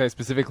the Rings. I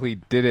specifically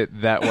did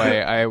it that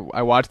way. I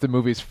watched the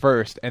movies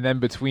first, and then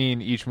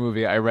between each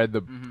movie, I read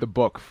the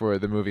book for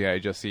the movie I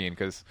had just seen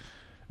because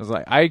I was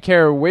like, I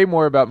care way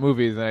more about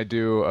movies than I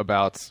do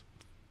about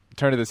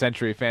turn of the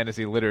century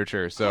fantasy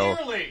literature. So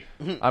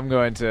I'm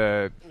going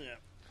to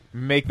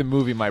make the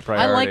movie my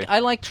priority. I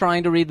like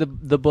trying to read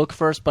the book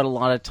first, but a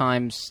lot of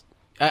times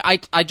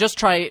I just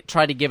try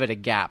to give it a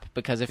gap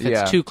because if it's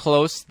Yeah. too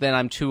close, then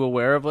I'm too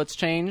aware of what's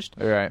changed.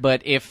 Right.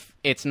 But if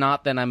it's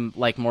not, then I'm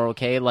like more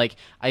okay. Like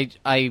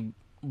I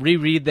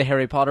reread the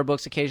Harry Potter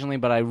books occasionally,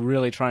 but I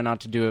really try not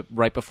to do it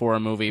right before a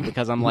movie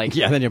because I'm like,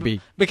 Yeah, then you'll be.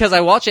 because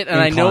I watch it and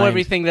I know Inclined.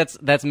 everything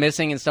that's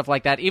missing and stuff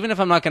like that. Even if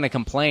I'm not going to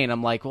complain,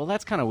 I'm like, well,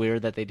 that's kind of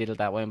weird that they did it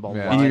that way and blah blah.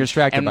 Yeah. blah. And you're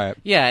distracted And- by it.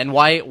 Yeah, and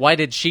why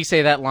did she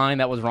say that line?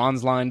 That was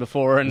Ron's line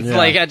before, and it's Yeah.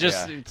 like I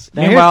just. Yeah. It's,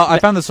 Meanwhile, I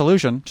found the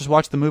solution. Just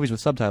watch the movies with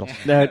subtitles.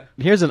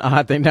 Here's an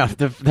odd thing. Now,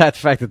 that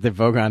fact that the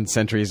Vogon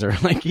sentries are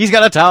like, he's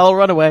got a towel,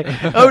 run away.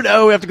 Oh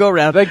no, we have to go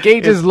around. The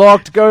gate is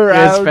locked. Go It's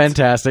around.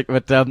 fantastic.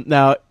 But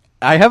now,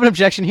 I have an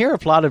objection here, a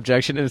plot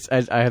objection. And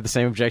I have the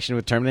same objection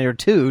with Terminator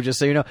 2, just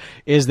so you know,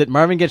 is that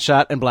Marvin gets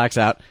shot and blacks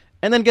out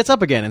and then gets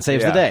up again and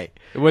saves Yeah. the day.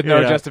 With no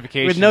You know,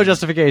 justification With no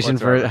justification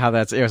for whatsoever. how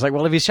that's... It's like,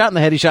 well, if he's shot in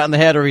the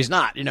head, or he's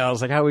not. You know,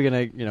 it's like, how are we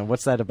going to...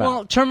 what's that about?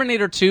 well,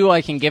 Terminator 2,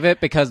 I can give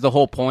it because the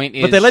whole point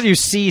is. but they let you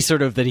see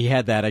sort of that he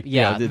had that,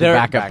 Yeah, the they're-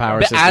 backup power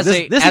but system. as This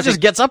a- this as just a-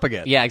 gets up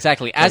again. Yeah,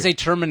 exactly. As a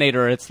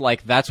Terminator, it's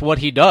like that's what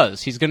he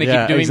does. He's going to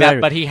Yeah, keep doing exactly.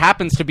 that, but he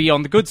happens to be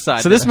on the good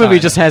side. So this movie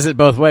just has it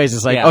both ways.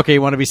 It's like, Yeah. okay,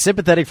 you want to be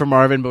sympathetic for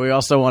Marvin, but we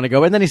also want to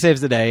go, and then he saves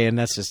the day, and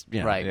that's just,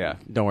 Right. Yeah.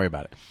 Don't worry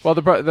about it. Well,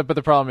 but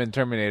the problem in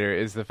Terminator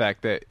is the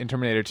fact that in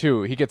Terminator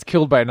 2, he gets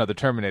killed by another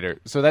Terminator.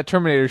 So that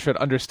Terminator should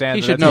understand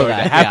He that should that's know going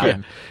to that,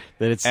 happen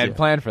That it's and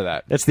plan for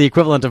that. That's the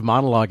equivalent of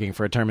monologuing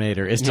for a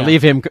Terminator, is to Yeah.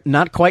 leave him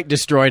not quite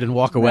destroyed and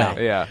walk away.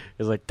 Yeah.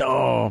 It's like,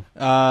 oh,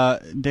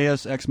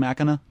 Deus Ex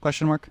Machina?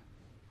 Question mark.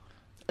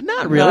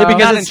 not really, No, because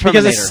not in it's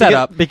because it's Terminator. set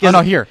up. Because Oh,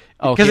 no, here.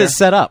 Oh, because here. it's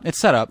set up. It's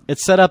set up.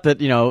 It's set up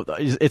that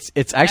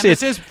it's actually And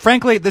this is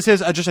frankly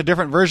just a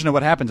different version of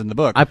what happens in the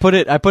book. I put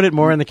it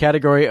more in the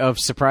category of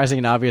surprising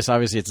and obvious.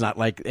 Obviously, it's not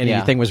like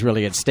anything was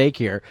really at stake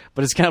here,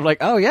 but it's kind of like,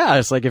 oh yeah,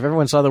 it's like if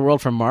everyone saw the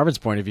world from Marvin's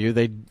point of view,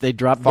 they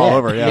drop Fall dead.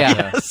 over, yeah.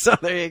 Yeah. So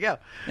there you go.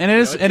 And it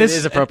is It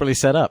is appropriately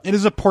set up. It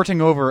is a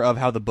porting over of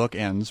how the book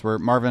ends, where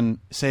Marvin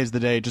saves the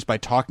day just by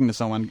talking to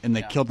someone, and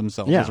they kill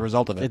themselves as a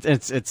result of it.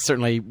 It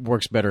certainly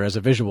works better as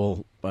a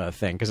visual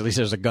thing because at least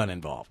there's a gun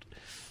involved.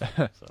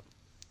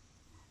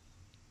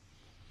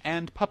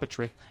 And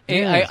puppetry.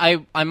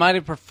 I might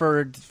have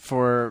preferred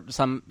for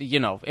some,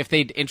 if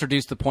they'd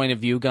introduced the point of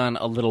view gun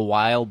a little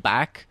while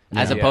back,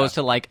 as opposed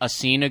to like a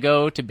scene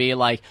ago, to be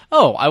like,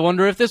 oh, I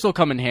wonder if this will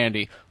come in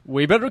handy.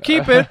 We better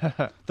keep it.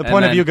 The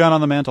point of view gun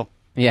on the mantle.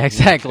 Yeah,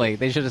 exactly.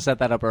 They should have set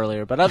that up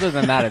earlier. But other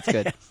than that, it's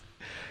good.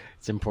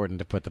 It's important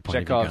to put the point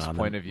Chekhov's of view gun on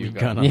point them. of view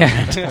Gun gun. on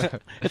Yeah.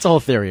 that. It's a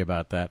whole theory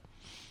about that.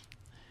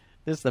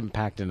 This them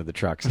packed into the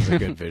trucks is a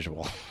good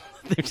visual.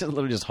 They're just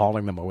literally just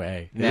hauling them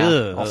away. Yeah,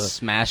 Ugh. all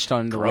smashed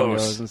on the Gross.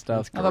 rodeos and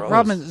stuff. Now, the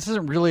problem is this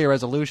isn't really a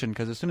resolution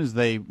because as soon as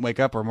they wake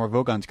up or more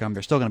Vogons come,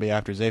 they're still going to be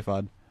after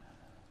Zaphod.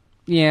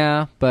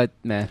 Yeah, but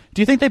meh.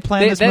 Do you think they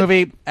planned this that-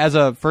 movie as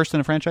a first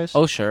in a franchise?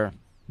 Oh, sure.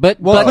 But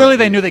well, clearly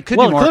they knew they could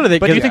well, do more. clearly they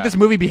but do you could- think this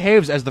movie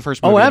behaves as the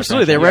first movie? Oh, in a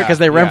absolutely. They franchise? because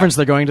they Yeah. reference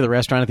they're going to the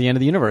restaurant at the end of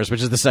the universe,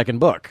 which is the second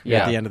book. Yeah.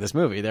 At the end of this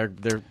movie, they're.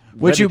 Would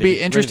ready you to- be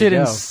ready interested to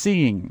in go.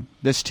 seeing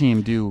this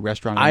team do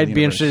Restaurant? of the I'd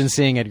be Universe? interested in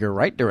seeing Edgar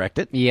Wright direct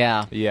it.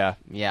 yeah, Yeah.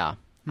 yeah.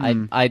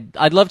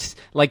 I'd love to,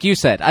 like you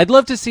said, I'd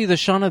love to see the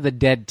Shaun of the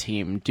Dead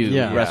team do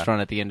Yeah. Restaurant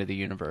at the End of the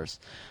Universe,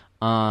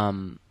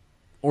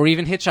 or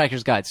even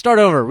Hitchhiker's Guide. Start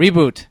over,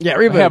 reboot. Yeah,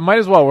 reboot. Yeah, might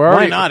as well. We're Why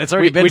already, not? It's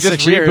already we, been we just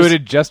 6 years.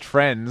 rebooted Just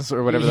Friends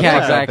or whatever the Yeah,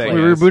 fuck that exactly. thing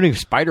We were is. rebooting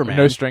Spider-Man.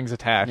 No strings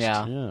attached.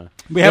 Yeah. Yeah.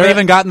 We haven't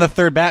even gotten the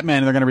third Batman,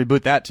 and they're going to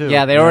reboot that too.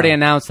 Yeah, they already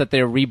announced that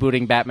they're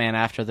rebooting Batman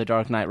after The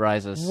Dark Knight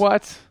Rises.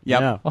 What?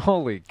 Yep. Yeah.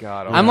 Holy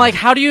God! I'm like,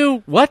 how do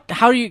you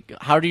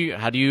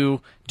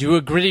do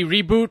a gritty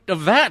reboot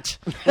of that?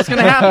 What's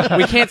going to happen?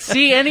 We can't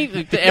see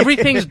any.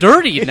 Everything's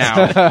dirty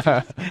now.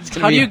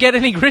 How do you get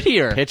any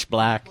grittier? Pitch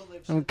black.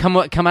 Come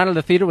out of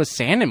the theater with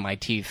sand in my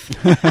teeth.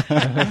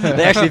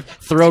 They actually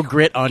throw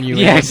grit on you.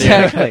 Yeah, in the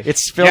theater. exactly.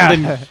 It's filmed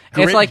in grit,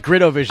 It's like-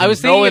 Gritovision. I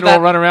was thinking Nolan of that-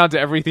 will run around to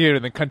every theater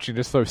in the country and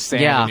just throw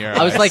sand Yeah, in your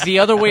I was eyes. like the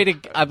other way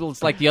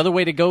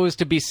to go is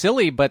to be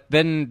silly, but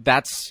then we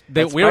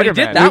already did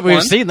Spider-Man. that We've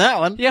one. seen that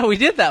one. Yeah, we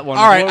did that one.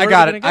 All right, Where I are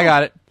got we it. gonna I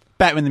got it.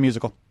 Batman the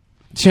musical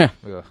Yeah.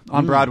 Ugh.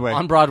 on Broadway.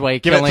 On Broadway,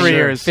 Give it killing 3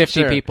 years. 50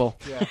 Sure. people.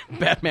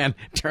 Batman,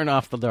 turn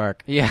off the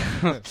dark. Yeah,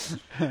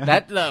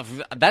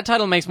 that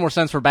title makes more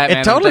sense for Batman.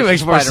 It totally than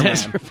makes more Spider-Man.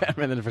 sense for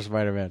Batman than for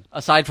Spider-Man.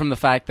 Aside from the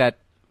fact that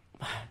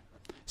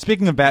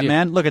Speaking of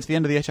Batman, look, it's the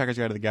end of the Hitchhiker's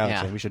Guide to the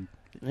Galaxy. Yeah. We should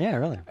Yeah,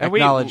 really. And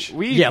acknowledge-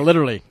 Yeah,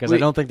 literally, because I we-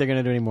 don't think they're going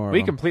to do any more. of We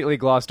them. completely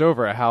glossed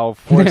over how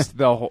forced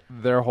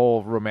their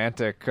whole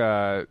romantic.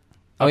 oh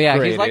yeah,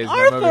 upgrade he's like is in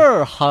the movie.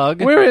 Arthur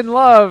hug. We're in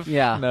love.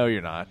 Yeah. No,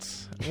 you're not.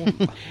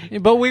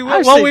 But we will.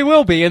 I've Well, seen- we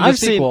will be in the I've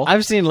sequel.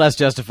 I've seen less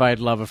justified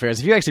love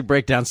affairs. If you actually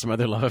break down some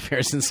other love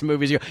affairs in some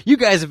movies, you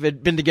guys have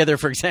been together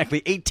for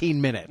exactly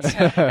 18 minutes,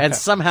 and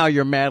somehow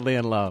you're madly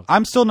in love.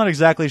 I'm still not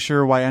exactly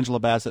sure why Angela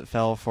Bassett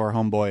fell for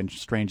Homeboy in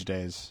Strange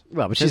Days.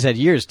 Well, but she's had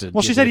years to.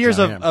 Well, she's had years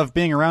on him. of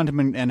being around him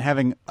and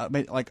having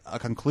like a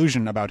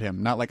conclusion about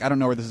him. Not like I don't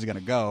know where this is going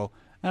to go.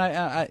 And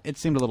I it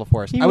seemed a little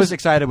forced. I was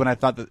excited when I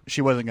thought that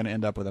she wasn't going to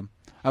end up with him.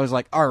 I was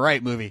like, all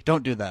right, movie,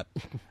 don't do that.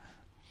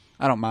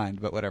 I don't mind,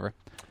 but whatever.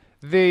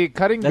 The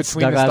cutting That's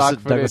between the stock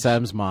footage. Douglas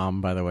Adams' mom,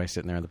 by the way,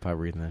 sitting there in the pub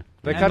reading that.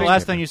 The And cutting the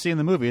last thing you see in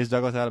the movie is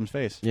Douglas Adams'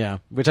 face. Yeah,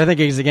 which I think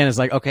is again is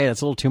like, okay,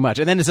 that's a little too much.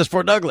 And then it says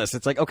for Douglas.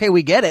 It's like, okay,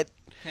 we get it.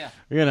 Yeah.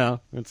 You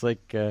know, it's like,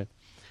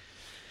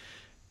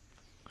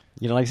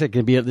 like I said, it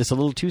can be just a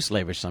little too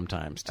slavish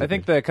sometimes. I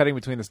think the cutting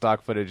between the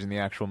stock footage and the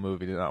actual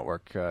movie did not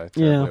work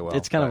terribly yeah, well.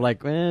 it's kind of but-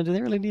 like, do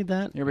they really need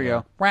that? Here we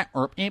go.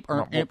 Douglas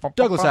Adams.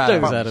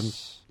 Douglas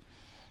Adams.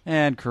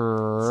 And Stayed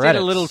credits.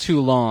 a little too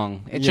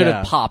long. It should Yeah.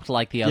 have popped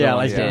like the other Yeah,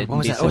 ones like did. what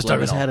was Be that? Oh, it's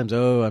Douglas subliminal. Adams.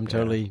 Oh,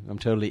 I'm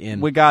totally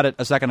in. We got it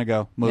a second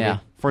ago. Movie Yeah.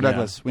 for Yeah.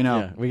 Douglas. We know.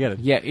 Yeah, we get it.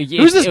 Yeah,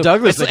 Who's this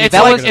Douglas? It's, that it's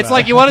you're like talking it's about?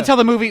 like you want to tell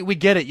the movie. We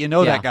get it. You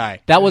know Yeah. that guy.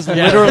 That was Yeah.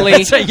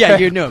 literally. yeah,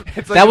 you knew. It's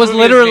like That the was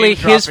movie is literally name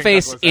his dropping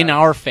face Douglas in Adams.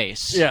 our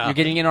face. Yeah. You're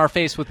getting in our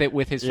face with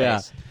his Yeah,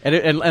 face.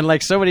 and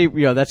like so many,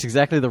 that's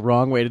exactly the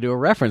wrong way to do a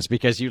reference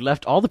because you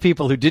left all the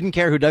people who didn't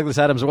care who Douglas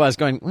Adams was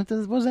going, what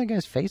was that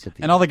guy's face at the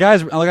And end? all the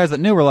guys that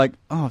knew were like,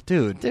 "Oh,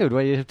 dude." Dude,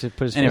 why do you have to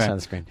put his face Anyway, on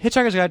the screen?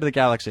 Hitchhiker's Guide to the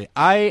Galaxy.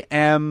 I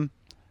am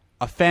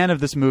a fan of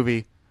this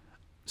movie,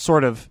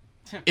 sort of.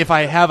 If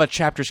I have a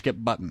chapter skip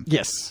button,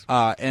 Yes.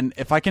 and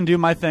if I can do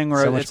my thing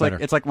where So much it's like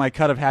better. it's like my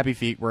cut of Happy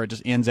Feet, where it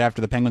just ends after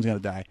the penguin's going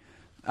to die.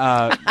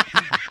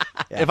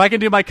 If I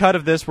can do my cut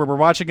of this, where we're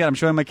watching it, I'm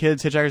showing my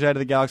kids Hitchhiker's Guide to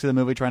the Galaxy, the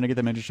movie, trying to get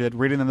them interested,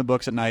 reading them the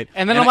books at night,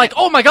 And then I'm like,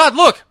 oh my god,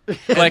 look!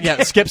 like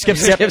yeah, skip, Skip,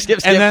 skip.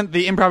 and then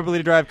the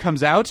improbability drive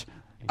comes out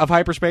of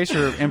hyperspace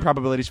or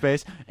improbability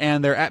space,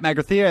 and they're at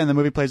Magrathea, and the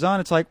movie plays on.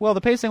 It's like, well,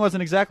 the pacing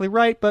wasn't exactly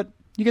right, but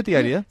you get the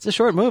idea. It's a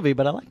short movie,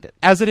 but I liked it.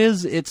 As it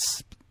is,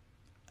 it's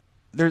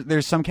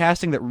there's some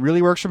casting that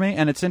really works for me,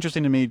 and it's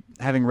interesting to me,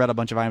 having read a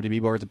bunch of IMDb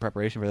boards in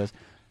preparation for this,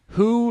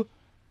 who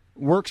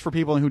works for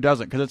people and who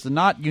doesn't, because it's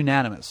not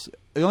unanimous.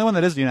 The only one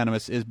that is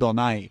unanimous is Bill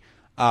Nighy.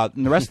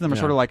 And the rest of them are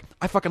sort of like,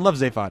 I fucking love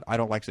Zaphod. I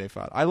don't like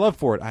Zaphod. I love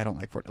Ford. I don't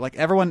like Ford. Like,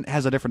 everyone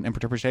has a different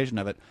interpretation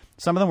of it.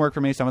 Some of them work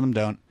for me. Some of them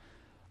don't.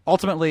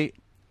 Ultimately,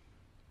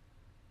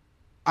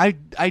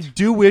 I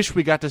do wish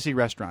we got to see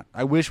Restaurant.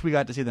 I wish we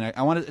got to see the next.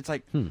 I wanted. It's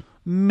like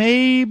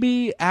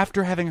maybe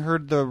after having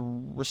heard the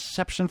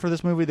reception for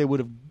this movie, they would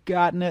have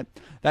gotten it.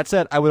 That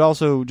said, I would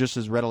also just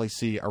as readily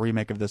see a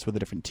remake of this with a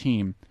different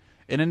team.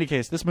 In any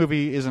case, this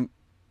movie isn't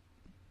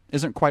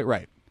quite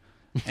right.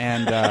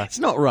 and It's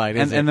not right,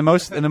 is and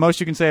it? the most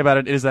you can say about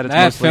it is that it's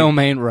That mostly, film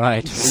ain't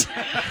right.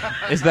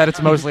 is that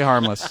it's mostly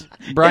harmless.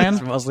 Brian,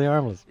 It's mostly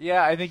harmless.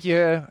 Yeah, I think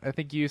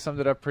you summed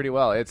it up pretty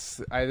well.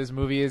 This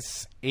movie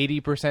is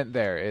 80%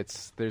 there.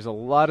 There's a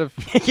lot of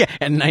Yeah,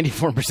 and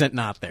 94%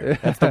 not there.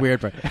 That's the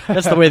weird part.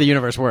 That's the way the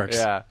universe works.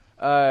 yeah.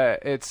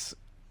 It's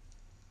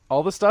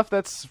all the stuff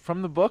that's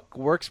from the book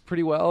works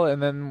pretty well, and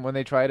then when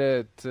they try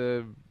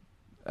to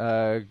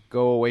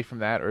go away from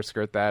that or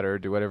skirt that or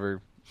do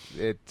whatever,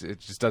 it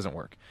just doesn't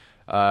work.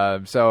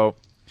 So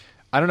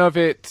I don't know if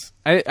it.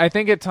 I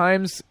think at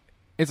times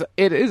it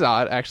is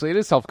odd. Actually, it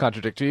is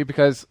self-contradictory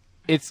because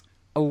it's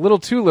a little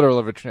too literal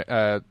of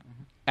a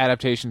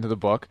adaptation to the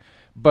book.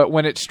 But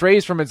when it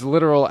strays from its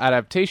literal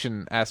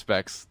adaptation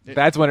aspects,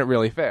 that's when it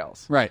really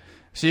fails. right?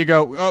 So you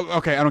go, oh,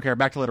 okay, I don't care.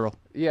 Back to literal.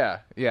 Yeah.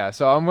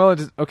 So I'm willing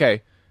to.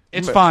 Okay.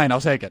 It's fine. I'll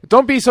take it.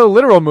 Don't be so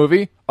literal,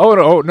 movie. Oh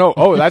no!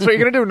 Oh, that's what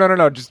you're gonna do?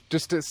 No!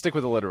 Just to stick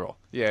with the literal.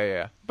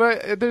 Yeah.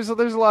 But there's a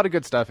lot of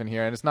good stuff in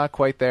here, and it's not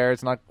quite there.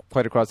 It's not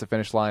quite across the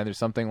finish line. There's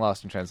something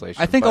lost in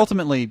translation. I think but-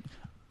 ultimately,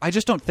 I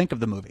just don't think of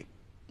the movie.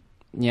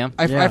 Yeah.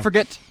 I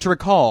forget to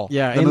recall.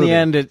 Yeah, the in movie. the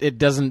end, it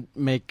doesn't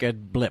make a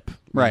blip.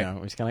 Right. You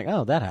know? It's kind of like,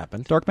 oh, that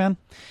happened. Dorkman.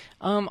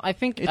 I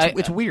think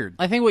It's weird.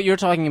 I think what you're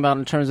talking about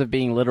in terms of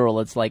being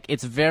literal, it's like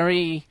it's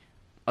very,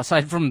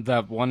 aside from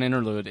that one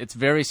interlude, it's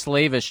very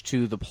slavish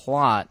to the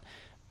plot.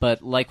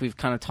 But like we've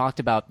kind of talked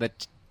about, the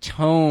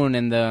tone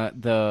and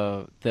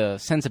the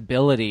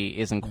sensibility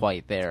isn't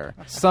quite there.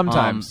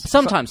 Sometimes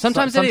Sometimes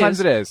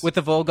it is. With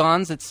the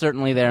Volgons, it's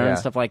certainly there Yeah. and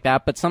stuff like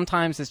that. But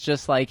sometimes it's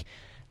just like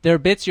there are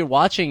bits you're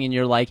watching and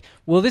you're like,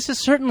 well, this is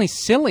certainly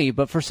silly,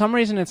 but for some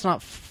reason it's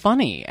not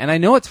funny. And I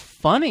know it's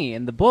funny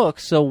in the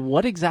book, so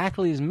what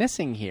exactly is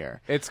missing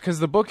here? It's because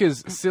the book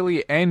is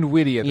silly and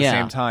witty at the Yeah.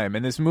 same time,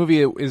 and this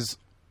movie is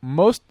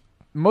most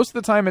of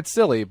the time it's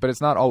silly, but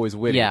it's not always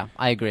witty. Yeah,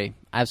 I agree.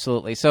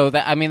 Absolutely. So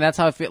that's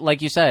how I feel.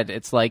 Like you said,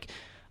 it's like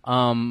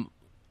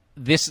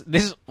this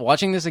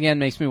watching this again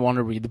makes me want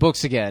to read the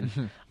books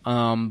again,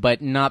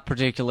 but not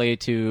particularly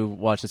to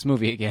watch this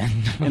movie again.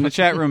 In the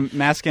chat room,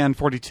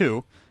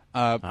 Mascan42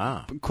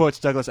 quotes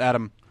Douglas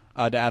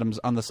Adams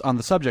on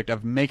the subject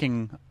of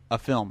making a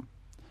film.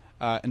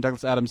 And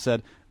Douglas Adams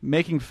said,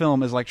 "Making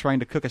film is like trying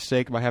to cook a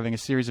steak by having a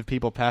series of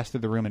people pass through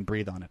the room and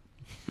breathe on it."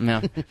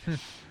 No.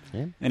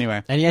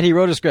 Anyway, And yet he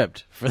wrote a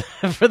script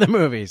for the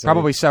movie. So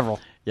probably several.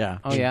 Yeah.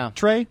 Oh yeah.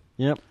 Trey,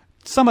 Yep.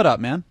 sum it up,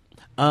 man.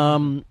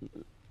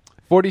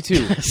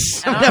 42.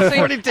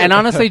 And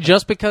honestly,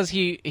 just because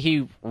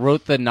he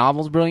wrote the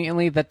novels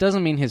brilliantly, that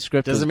doesn't mean his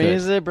script Doesn't is mean good.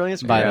 it's a brilliant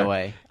script. By Yeah. the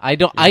way, I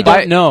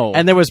don't know.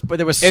 And there was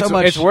so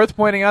much. It's worth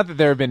pointing out that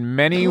there have been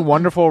many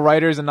wonderful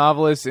writers and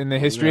novelists in the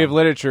history of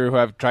literature who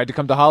have tried to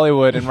come to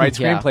Hollywood and write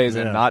Yeah. screenplays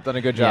and not done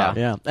a good job.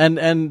 Yeah,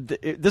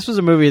 this was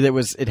a movie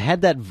that it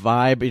had that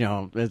vibe. You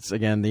know, it's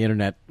again the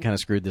internet kind of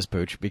screwed this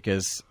pooch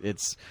because it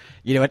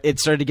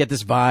started to get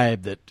this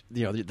vibe that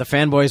the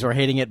fanboys were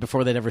hating it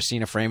before they'd ever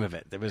seen a frame of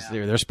it.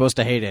 They're supposed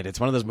to hate it. It's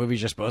one of those movies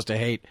you're supposed to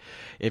hate.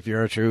 If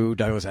you're a true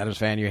Douglas Adams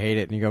fan, you hate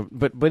it, and you go,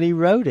 but he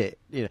wrote it.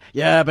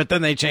 Yeah, but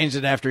then they changed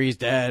it after he's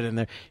dead,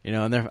 and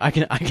I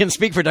can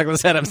speak for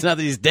Douglas Adams now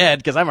that he's dead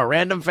because I'm a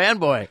random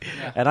fanboy,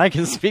 and I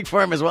can speak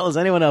for him as well as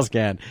anyone else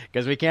can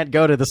because we can't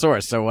go to the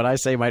source. So what I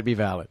say might be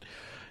valid.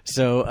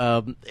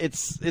 So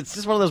it's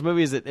just one of those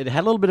movies that it had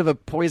a little bit of a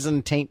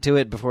poison taint to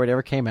it before it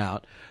ever came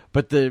out,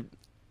 but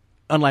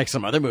unlike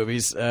some other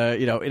movies,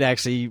 it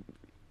actually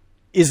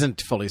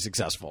isn't fully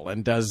successful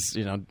and does,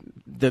 the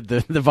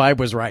vibe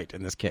was right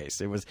in this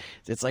case.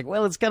 It's like,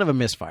 well, it's kind of a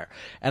misfire.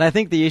 And I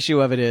think the issue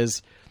of it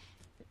is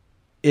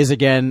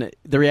again,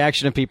 the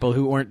reaction of people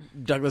who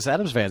weren't Douglas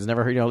Adams fans,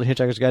 never heard,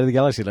 Hitchhiker's Guide to the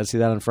Galaxy. Let's see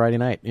that on Friday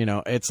night.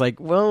 It's like,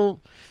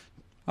 well,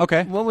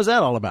 Okay. what was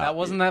that all about? that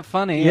wasn't that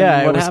funny. Yeah,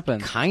 and what it was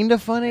happened? kind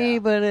of funny,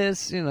 but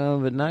it's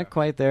but not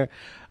quite there.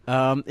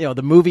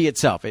 The movie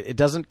itself, it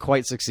doesn't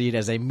quite succeed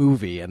as a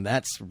movie, and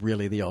that's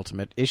really the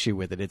ultimate issue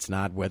with it. It's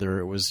not whether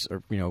it was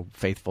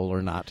faithful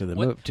or not to the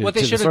movie. What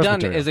they should have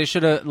done is they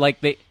should have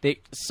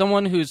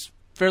someone who's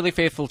fairly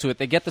faithful to it.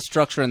 They get the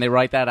structure and they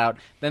write that out.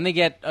 Then they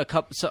get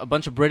a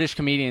bunch of British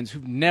comedians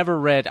who've never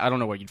read. I don't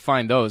know where you'd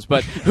find those,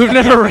 but who've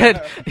never read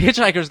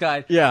Hitchhiker's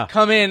Guide. Yeah.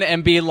 Come in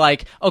and be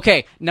like,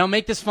 okay, now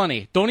make this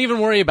funny. Don't even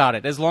worry about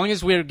it. As long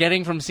as we're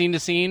getting from scene to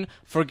scene,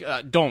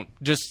 don't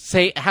just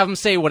have them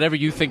say whatever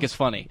you think is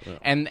funny. Yeah.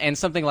 And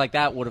something like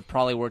that would have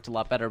probably worked a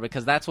lot better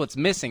because that's what's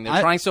missing. They're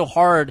trying so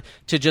hard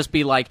to just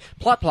be like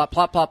plot, plot,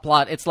 plot, plot,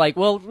 plot. It's like,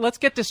 well, let's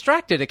get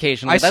distracted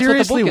occasionally. I That's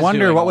seriously what the book is wonder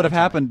doing what all would the have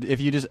time. happened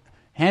if you just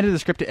handed the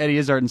script to Eddie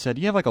Izzard and said,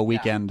 "You have like a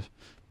weekend.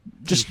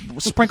 Just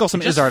sprinkle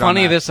some Just Izzard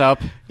funny on that. this up.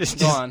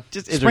 Go on.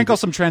 Just Sprinkle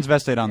some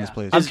transvestite on this,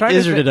 please."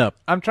 Izzard it up.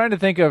 I'm trying to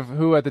think of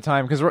who at the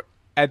time, because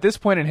at this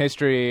point in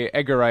history,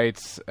 Edgar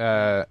Wright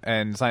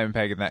and Simon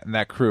Pegg and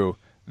that crew,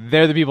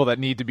 they're the people that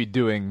need to be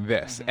doing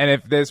this. And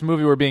if this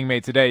movie were being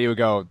made today, you would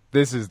go,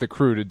 this is the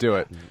crew to do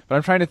it. But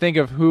I'm trying to think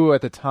of who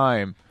at the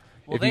time,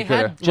 Well, if they you could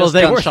had just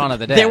done Shaun of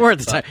the Dead. They were at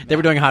the time. They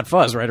were doing Hot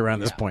Fuzz right around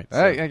this point.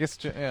 So I guess,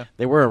 yeah.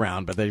 they were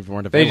around, but they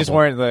weren't available. They just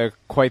weren't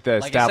quite the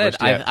Like I said,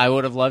 established yet. I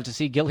would have loved to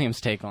see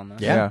Gilliam's take on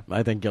this. Yeah,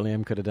 I think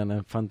Gilliam could have done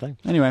a fun thing.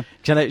 Anyway,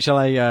 Shall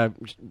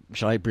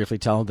I briefly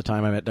tell the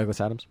time I met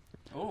Douglas Adams?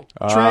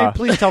 Trey,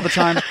 please tell the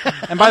time.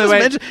 And by the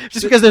way,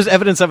 just because there's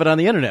evidence of it on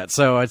the internet,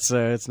 so it's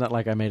not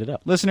like I made it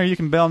up. listener, you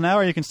can bail now,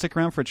 or you can stick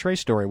around for a Trey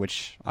story,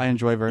 which I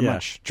enjoy very Yeah,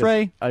 much.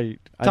 Trey, I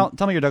tell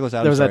me your Douglas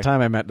Adams. There was story. that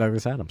time I met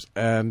Douglas Adams,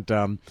 and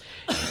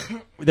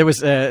there was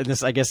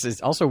this. I guess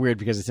is also weird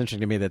because it's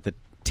interesting to me that the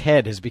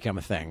TED has become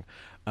a thing.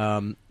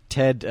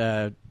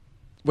 TED.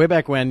 Way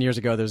back when, years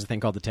ago, there was a thing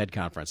called the TED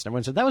Conference. And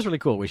everyone said, that was really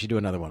cool. We should do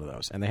another one of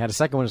those. And they had a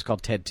second one. It was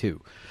called TED 2.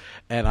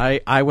 And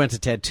I went to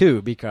TED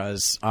 2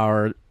 because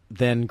our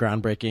then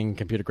groundbreaking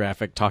computer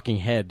graphic talking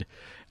head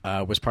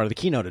was part of the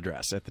keynote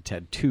address at the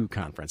TED 2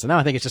 conference. And now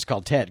I think it's just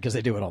called TED because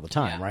they do it all the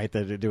time, Yeah. right?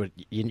 They do it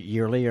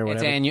yearly or It's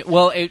whatever. annual.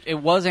 Well, it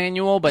was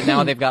annual, but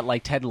now they've got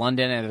like TED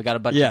London and they've got a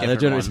bunch Yeah, of they're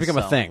different doing, ones. it's become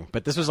a so. thing.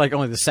 But this was like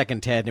only the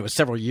second TED, and it was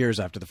several years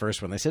after the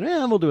first one. They said,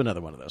 we'll do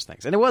another one of those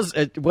things. And it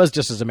was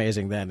just as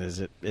amazing then as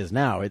it is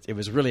now. It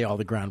was really all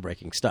the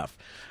groundbreaking stuff.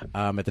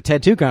 At the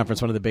TED 2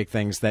 conference, one of the big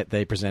things that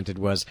they presented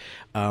was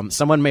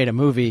someone made a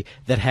movie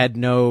that had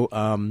no,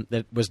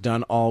 that was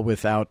done all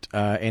without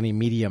any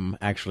medium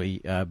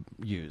actually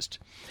used.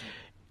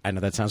 I know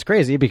that sounds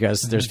crazy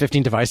because there's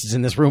 15 devices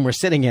in this room we're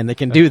sitting in that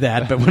can do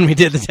that. But when we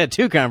did the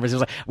Tattoo Conference, it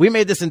was like, we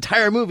made this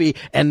entire movie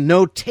and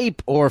no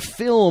tape or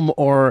film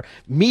or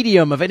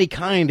medium of any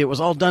kind. It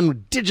was all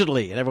done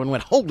digitally. And everyone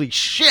went, holy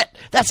shit,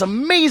 that's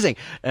amazing.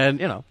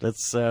 And,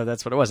 that's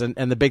what it was. And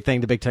the big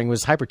thing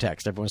was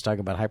hypertext. Everyone's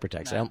talking about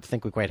hypertext. I don't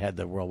think we quite had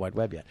the World Wide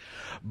Web yet.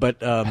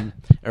 But,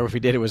 or if we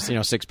did, it was,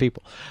 6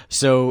 people.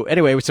 So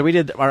anyway, so we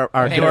did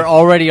our They were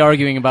already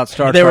arguing about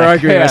Star Trek. They were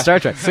arguing about Star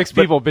Trek. 6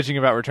 people bitching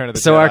about Return of the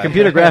Jedi. So our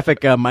computer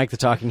graphic, Mike the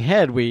Talking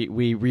Head,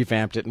 we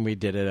revamped it and we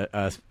did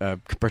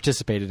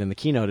participated in the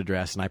keynote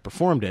address and I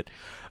performed it.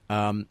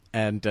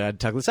 And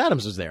Douglas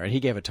Adams was there and he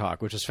gave a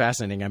talk, which was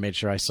fascinating. I made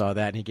sure I saw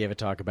that, and he gave a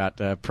talk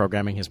about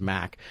programming his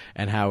Mac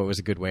and how it was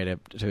a good way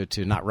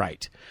to not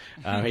write.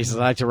 He says, I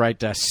like to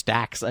write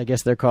stacks, I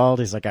guess they're called.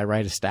 He's like, I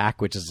write a stack,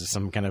 which is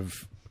some kind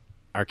of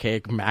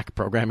archaic Mac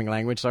programming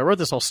language. So I wrote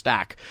this whole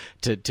stack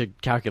to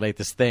calculate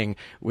this thing,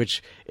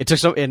 which it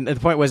took and the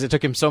point was it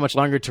took him so much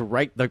longer to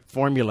write the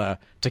formula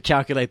to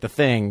calculate the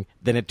thing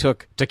than it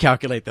took to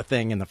calculate the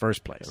thing in the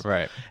first place.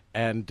 Right.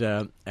 And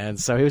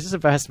so he was just a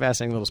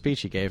fascinating little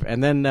speech he gave.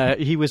 And then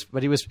he was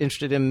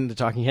interested in the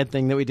Talking Head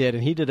thing that we did.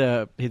 And he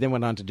then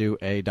went on to do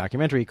a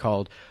documentary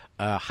called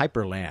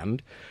Hyperland,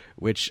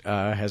 which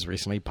has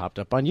recently popped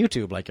up on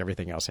YouTube like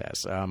everything else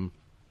has.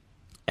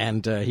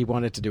 And he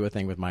wanted to do a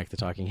thing with Mike the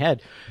Talking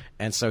Head.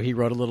 And so he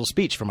wrote a little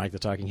speech for Mike the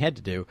Talking Head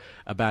to do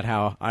about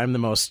how I'm the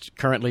most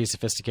currently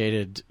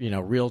sophisticated,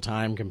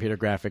 real-time computer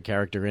graphic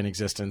character in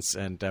existence,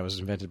 and was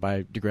invented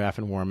by DeGraff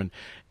and Warman.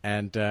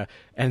 And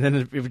then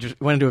it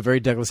just went into a very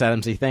Douglas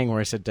Adams-y thing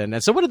where I said,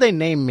 and so what did they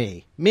name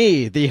me?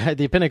 Me,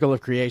 the pinnacle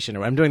of creation.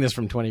 I'm doing this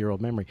from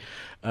 20-year-old memory.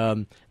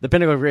 The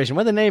pinnacle of creation.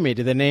 What did they name me?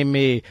 Did they name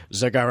me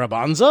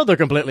Zagarabanza, the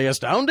completely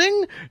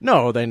astounding?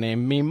 No, they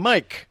named me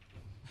Mike.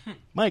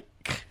 Mike.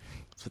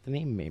 That's what they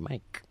named me,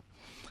 Mike.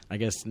 I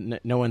guess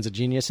no one's a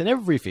genius in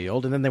every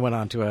field. And then they went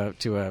on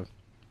to a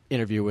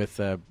interview with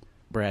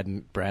Brad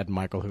and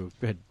Michael, who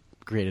had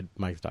created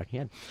Mike the Talking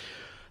Head.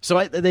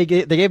 So they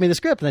gave me the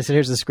script, and I said,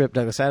 "Here's the script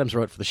Douglas Adams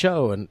wrote for the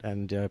show,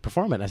 and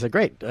perform it." And I said,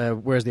 "Great.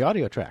 Where's the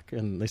audio track?"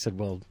 And they said,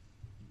 "Well,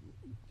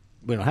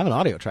 we don't have an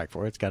audio track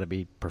for it. It's got to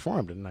be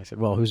performed." And I said,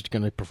 "Well, who's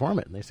going to perform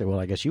it?" And they said, "Well,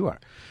 I guess you are."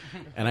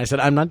 And I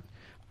said, I'm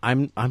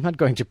not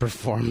going to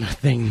perform a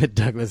thing that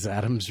Douglas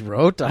Adams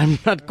wrote. I'm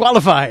not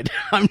qualified.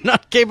 I'm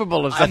not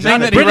capable of such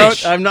thing that he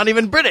British. wrote- I'm not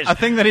even British. A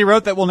thing that he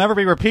wrote that will never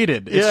be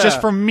repeated. It's Yeah. just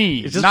for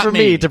me. It's just not for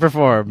me to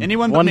perform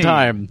Anyone but one me.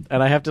 time,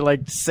 and I have to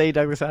say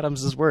Douglas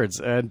Adams'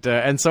 words,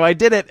 and so I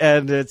did it,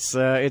 and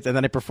and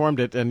then I performed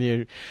it, and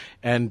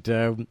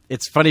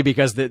it's funny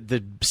because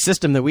the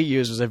system that we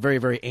use was a very,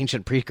 very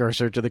ancient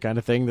precursor to the kind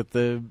of thing that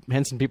the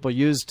Henson people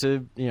used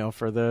to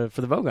for the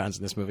Vogons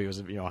in this movie. It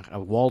was a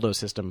Waldo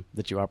system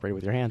that you operated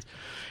with your hands.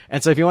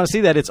 And so if you want to see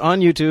that, it's on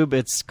YouTube.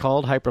 It's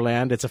called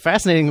Hyperland. It's a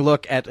fascinating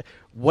look at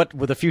what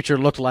would the future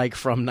look like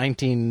from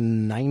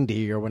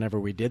 1990 or whenever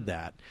we did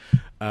that,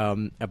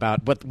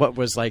 about what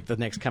was like the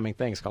next coming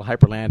thing. It's called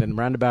Hyperland. And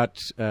around about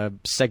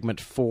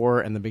segment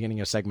 4 and the beginning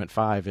of segment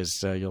 5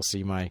 is you'll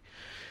see my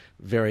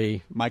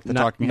very Mike the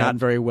not Talking Head.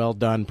 very well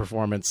done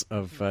performance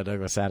of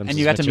Douglas Adams. And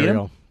you got to meet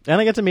him? And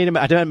I got to meet him.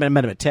 I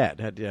met him at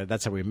TED.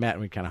 That's how we met,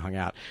 and we kind of hung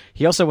out.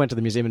 He also went to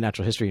the Museum of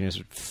Natural History and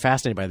was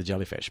fascinated by the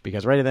jellyfish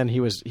because right then he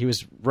was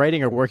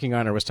writing or working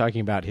on or was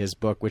talking about his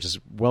book, which is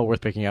well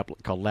worth picking up,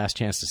 called Last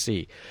Chance to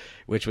See,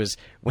 which was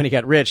when he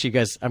got rich, he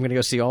goes, I'm going to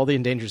go see all the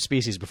endangered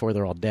species before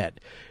they're all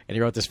dead. And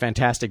he wrote this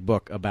fantastic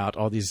book about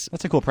all these...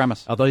 That's a cool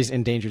premise. All these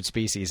endangered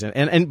species.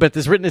 But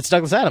it's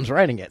Douglas Adams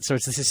writing it. So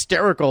it's this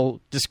hysterical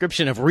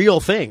description of real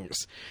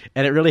things.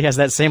 And it really has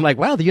that same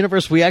wow, the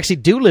universe we actually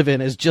do live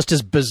in is just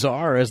as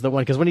bizarre as the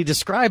one, because when he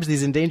describes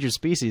these endangered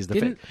species,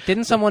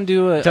 Didn't someone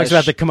do a talks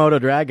about the Komodo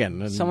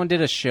dragon. And someone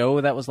did a show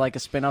that was like a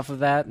spin-off of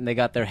that, and they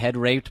got their head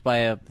raped by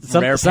a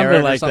rare something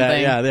parrot like or something.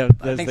 that. Yeah,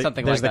 I think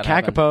something there's like the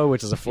that kakapo,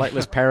 which is a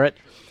flightless parrot.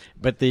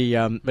 But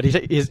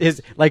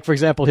his like, for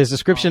example, his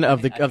description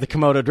of the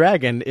Komodo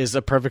dragon is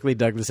a perfectly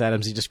Douglas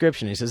Adamsy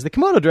description. He says the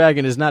Komodo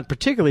dragon is not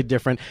particularly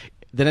different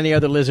than any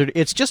other lizard.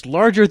 It's just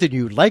larger than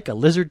you'd like a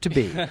lizard to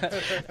be.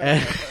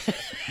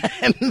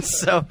 And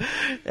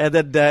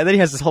then he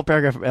has this whole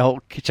whole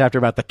chapter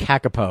about the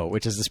kakapo,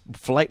 which is this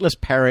flightless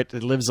parrot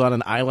that lives on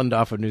an island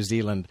off of New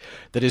Zealand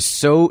that is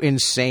so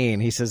insane.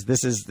 He says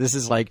this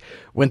is like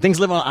when things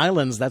live on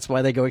islands, that's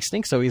why they go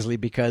extinct so easily,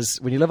 because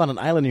when you live on an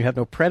island and you have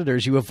no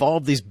predators, you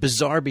evolve these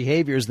bizarre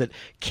behaviors that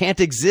can't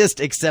exist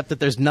except that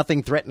there's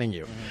nothing threatening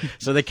you.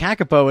 So the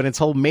kakapo and its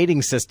whole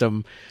mating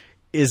system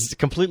is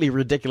completely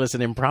ridiculous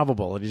and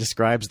improbable, and he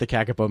describes the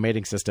kakapo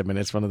mating system, and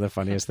it's one of the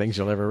funniest things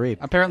you'll ever read.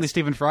 Apparently,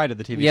 Stephen Fry did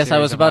the TV series. Yes, I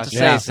was about to say.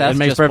 Yeah, Seth it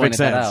makes just perfect pointed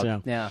that sense.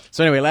 out. Yeah.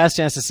 So anyway, Last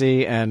Chance to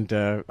See and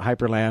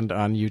Hyperland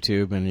on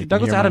YouTube, and you Did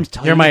Douglas can hear Adams my,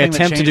 tell hear you my anything that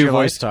attempt to changed do your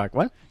voice life? talk.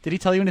 What? Did he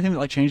tell you anything that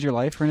like changed your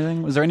life or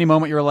anything? Was there any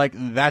moment you were like,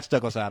 "That's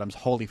Douglas Adams"?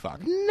 Holy fuck!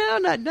 No,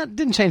 not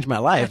didn't change my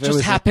life. It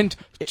just happened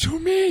to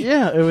me.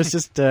 Yeah, it was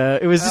just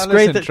great.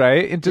 Listen, That,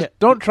 Trey,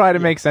 don't try to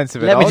make sense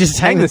of it. let me I'll just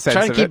hang the sense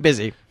try to of keep it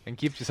busy. and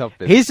keep yourself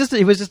busy.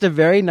 He was just a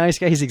very nice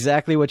guy. He's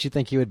exactly what you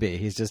think he would be.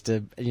 He's just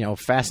a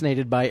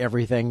fascinated by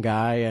everything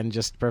guy, and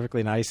just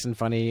perfectly nice and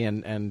funny,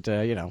 and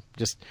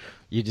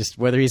just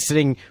whether he's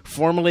sitting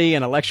formally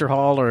in a lecture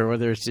hall or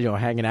whether it's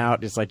hanging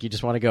out, it's like you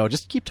just want to go,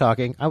 just keep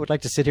talking. I would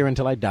like to sit here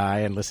until I die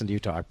and listen to you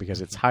talk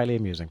because it's highly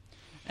amusing.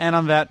 And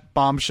on that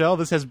bombshell,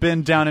 this has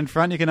been Down in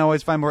Front. You can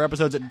always find more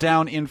episodes at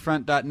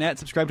downinfront.net.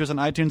 Subscribe to us on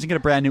iTunes and get a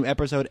brand new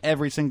episode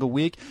every single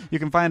week. You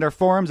can find our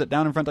forums at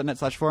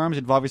downinfront.net/forums.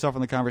 Involve yourself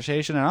in the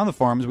conversation. And on the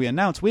forums, we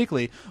announce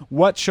weekly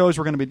what shows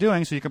we're going to be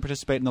doing so you can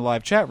participate in the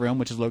live chat room,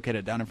 which is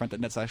located at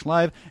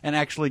downinfront.net/live, and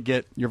actually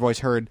get your voice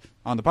heard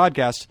on the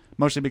podcast,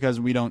 mostly because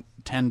we don't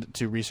tend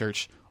to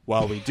research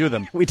while we do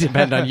them. We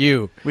depend on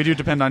you. We do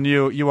depend on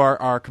you. You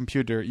are our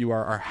computer. You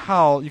are our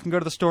howl. You can go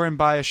to the store and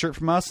buy a shirt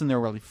from us, and they're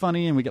really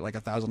funny, and we get like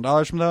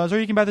 $1,000 from those. Or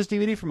you can buy this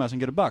DVD from us and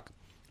get $1.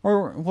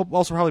 Or we'll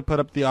also probably put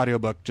up the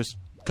audiobook just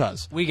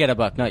because. We get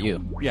 $1, not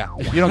you. Yeah,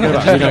 you don't get You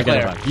 $1. don't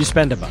get $1. You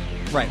spend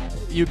 $1. Right.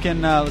 You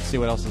can, let's see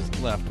what else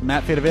is left.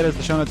 Matt Fadavita is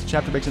the show notes and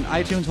chapter breaks in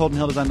iTunes. Holden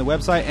Hill designed the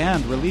website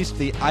and released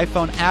the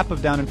iPhone app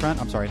of Down in Front.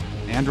 I'm sorry,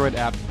 Android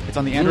app. It's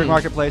on the Android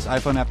marketplace.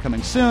 iPhone app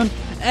coming soon.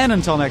 And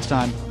until next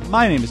time,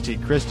 my name is T.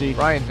 Christie.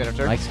 Ryan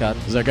Finifter. Mike Scott.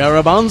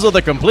 Zagarabanza,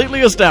 the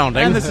completely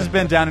astounding. And this has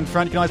been Down in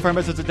Front. You can always find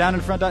episodes at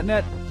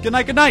downinfront.net. Good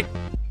night, good night.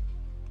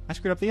 I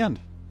screwed up the end.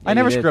 I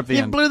never you did. screw up the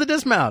You end. blew the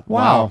dismount.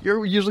 Wow.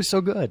 You're usually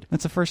so good.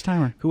 That's a first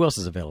timer. Who else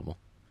is available?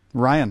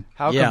 Ryan.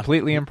 How Yeah.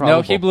 completely improbable.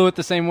 No, he blew it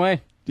the same way.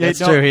 Yeah, That's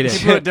true, he did.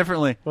 He blew it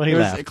differently. Well, he It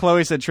was- laughed.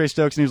 Chloe said Trey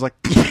Stokes, and he was like,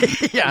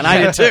 Yeah, and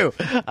I did too.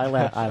 I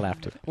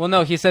laughed too. Well,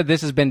 no, he said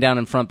this has been Down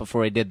in Front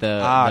before he did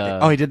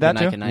the. he did that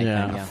the Nike too? Night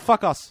Yeah. thing, yeah.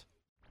 fuck us.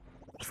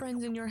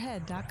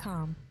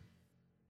 Friendsinyourhead.com.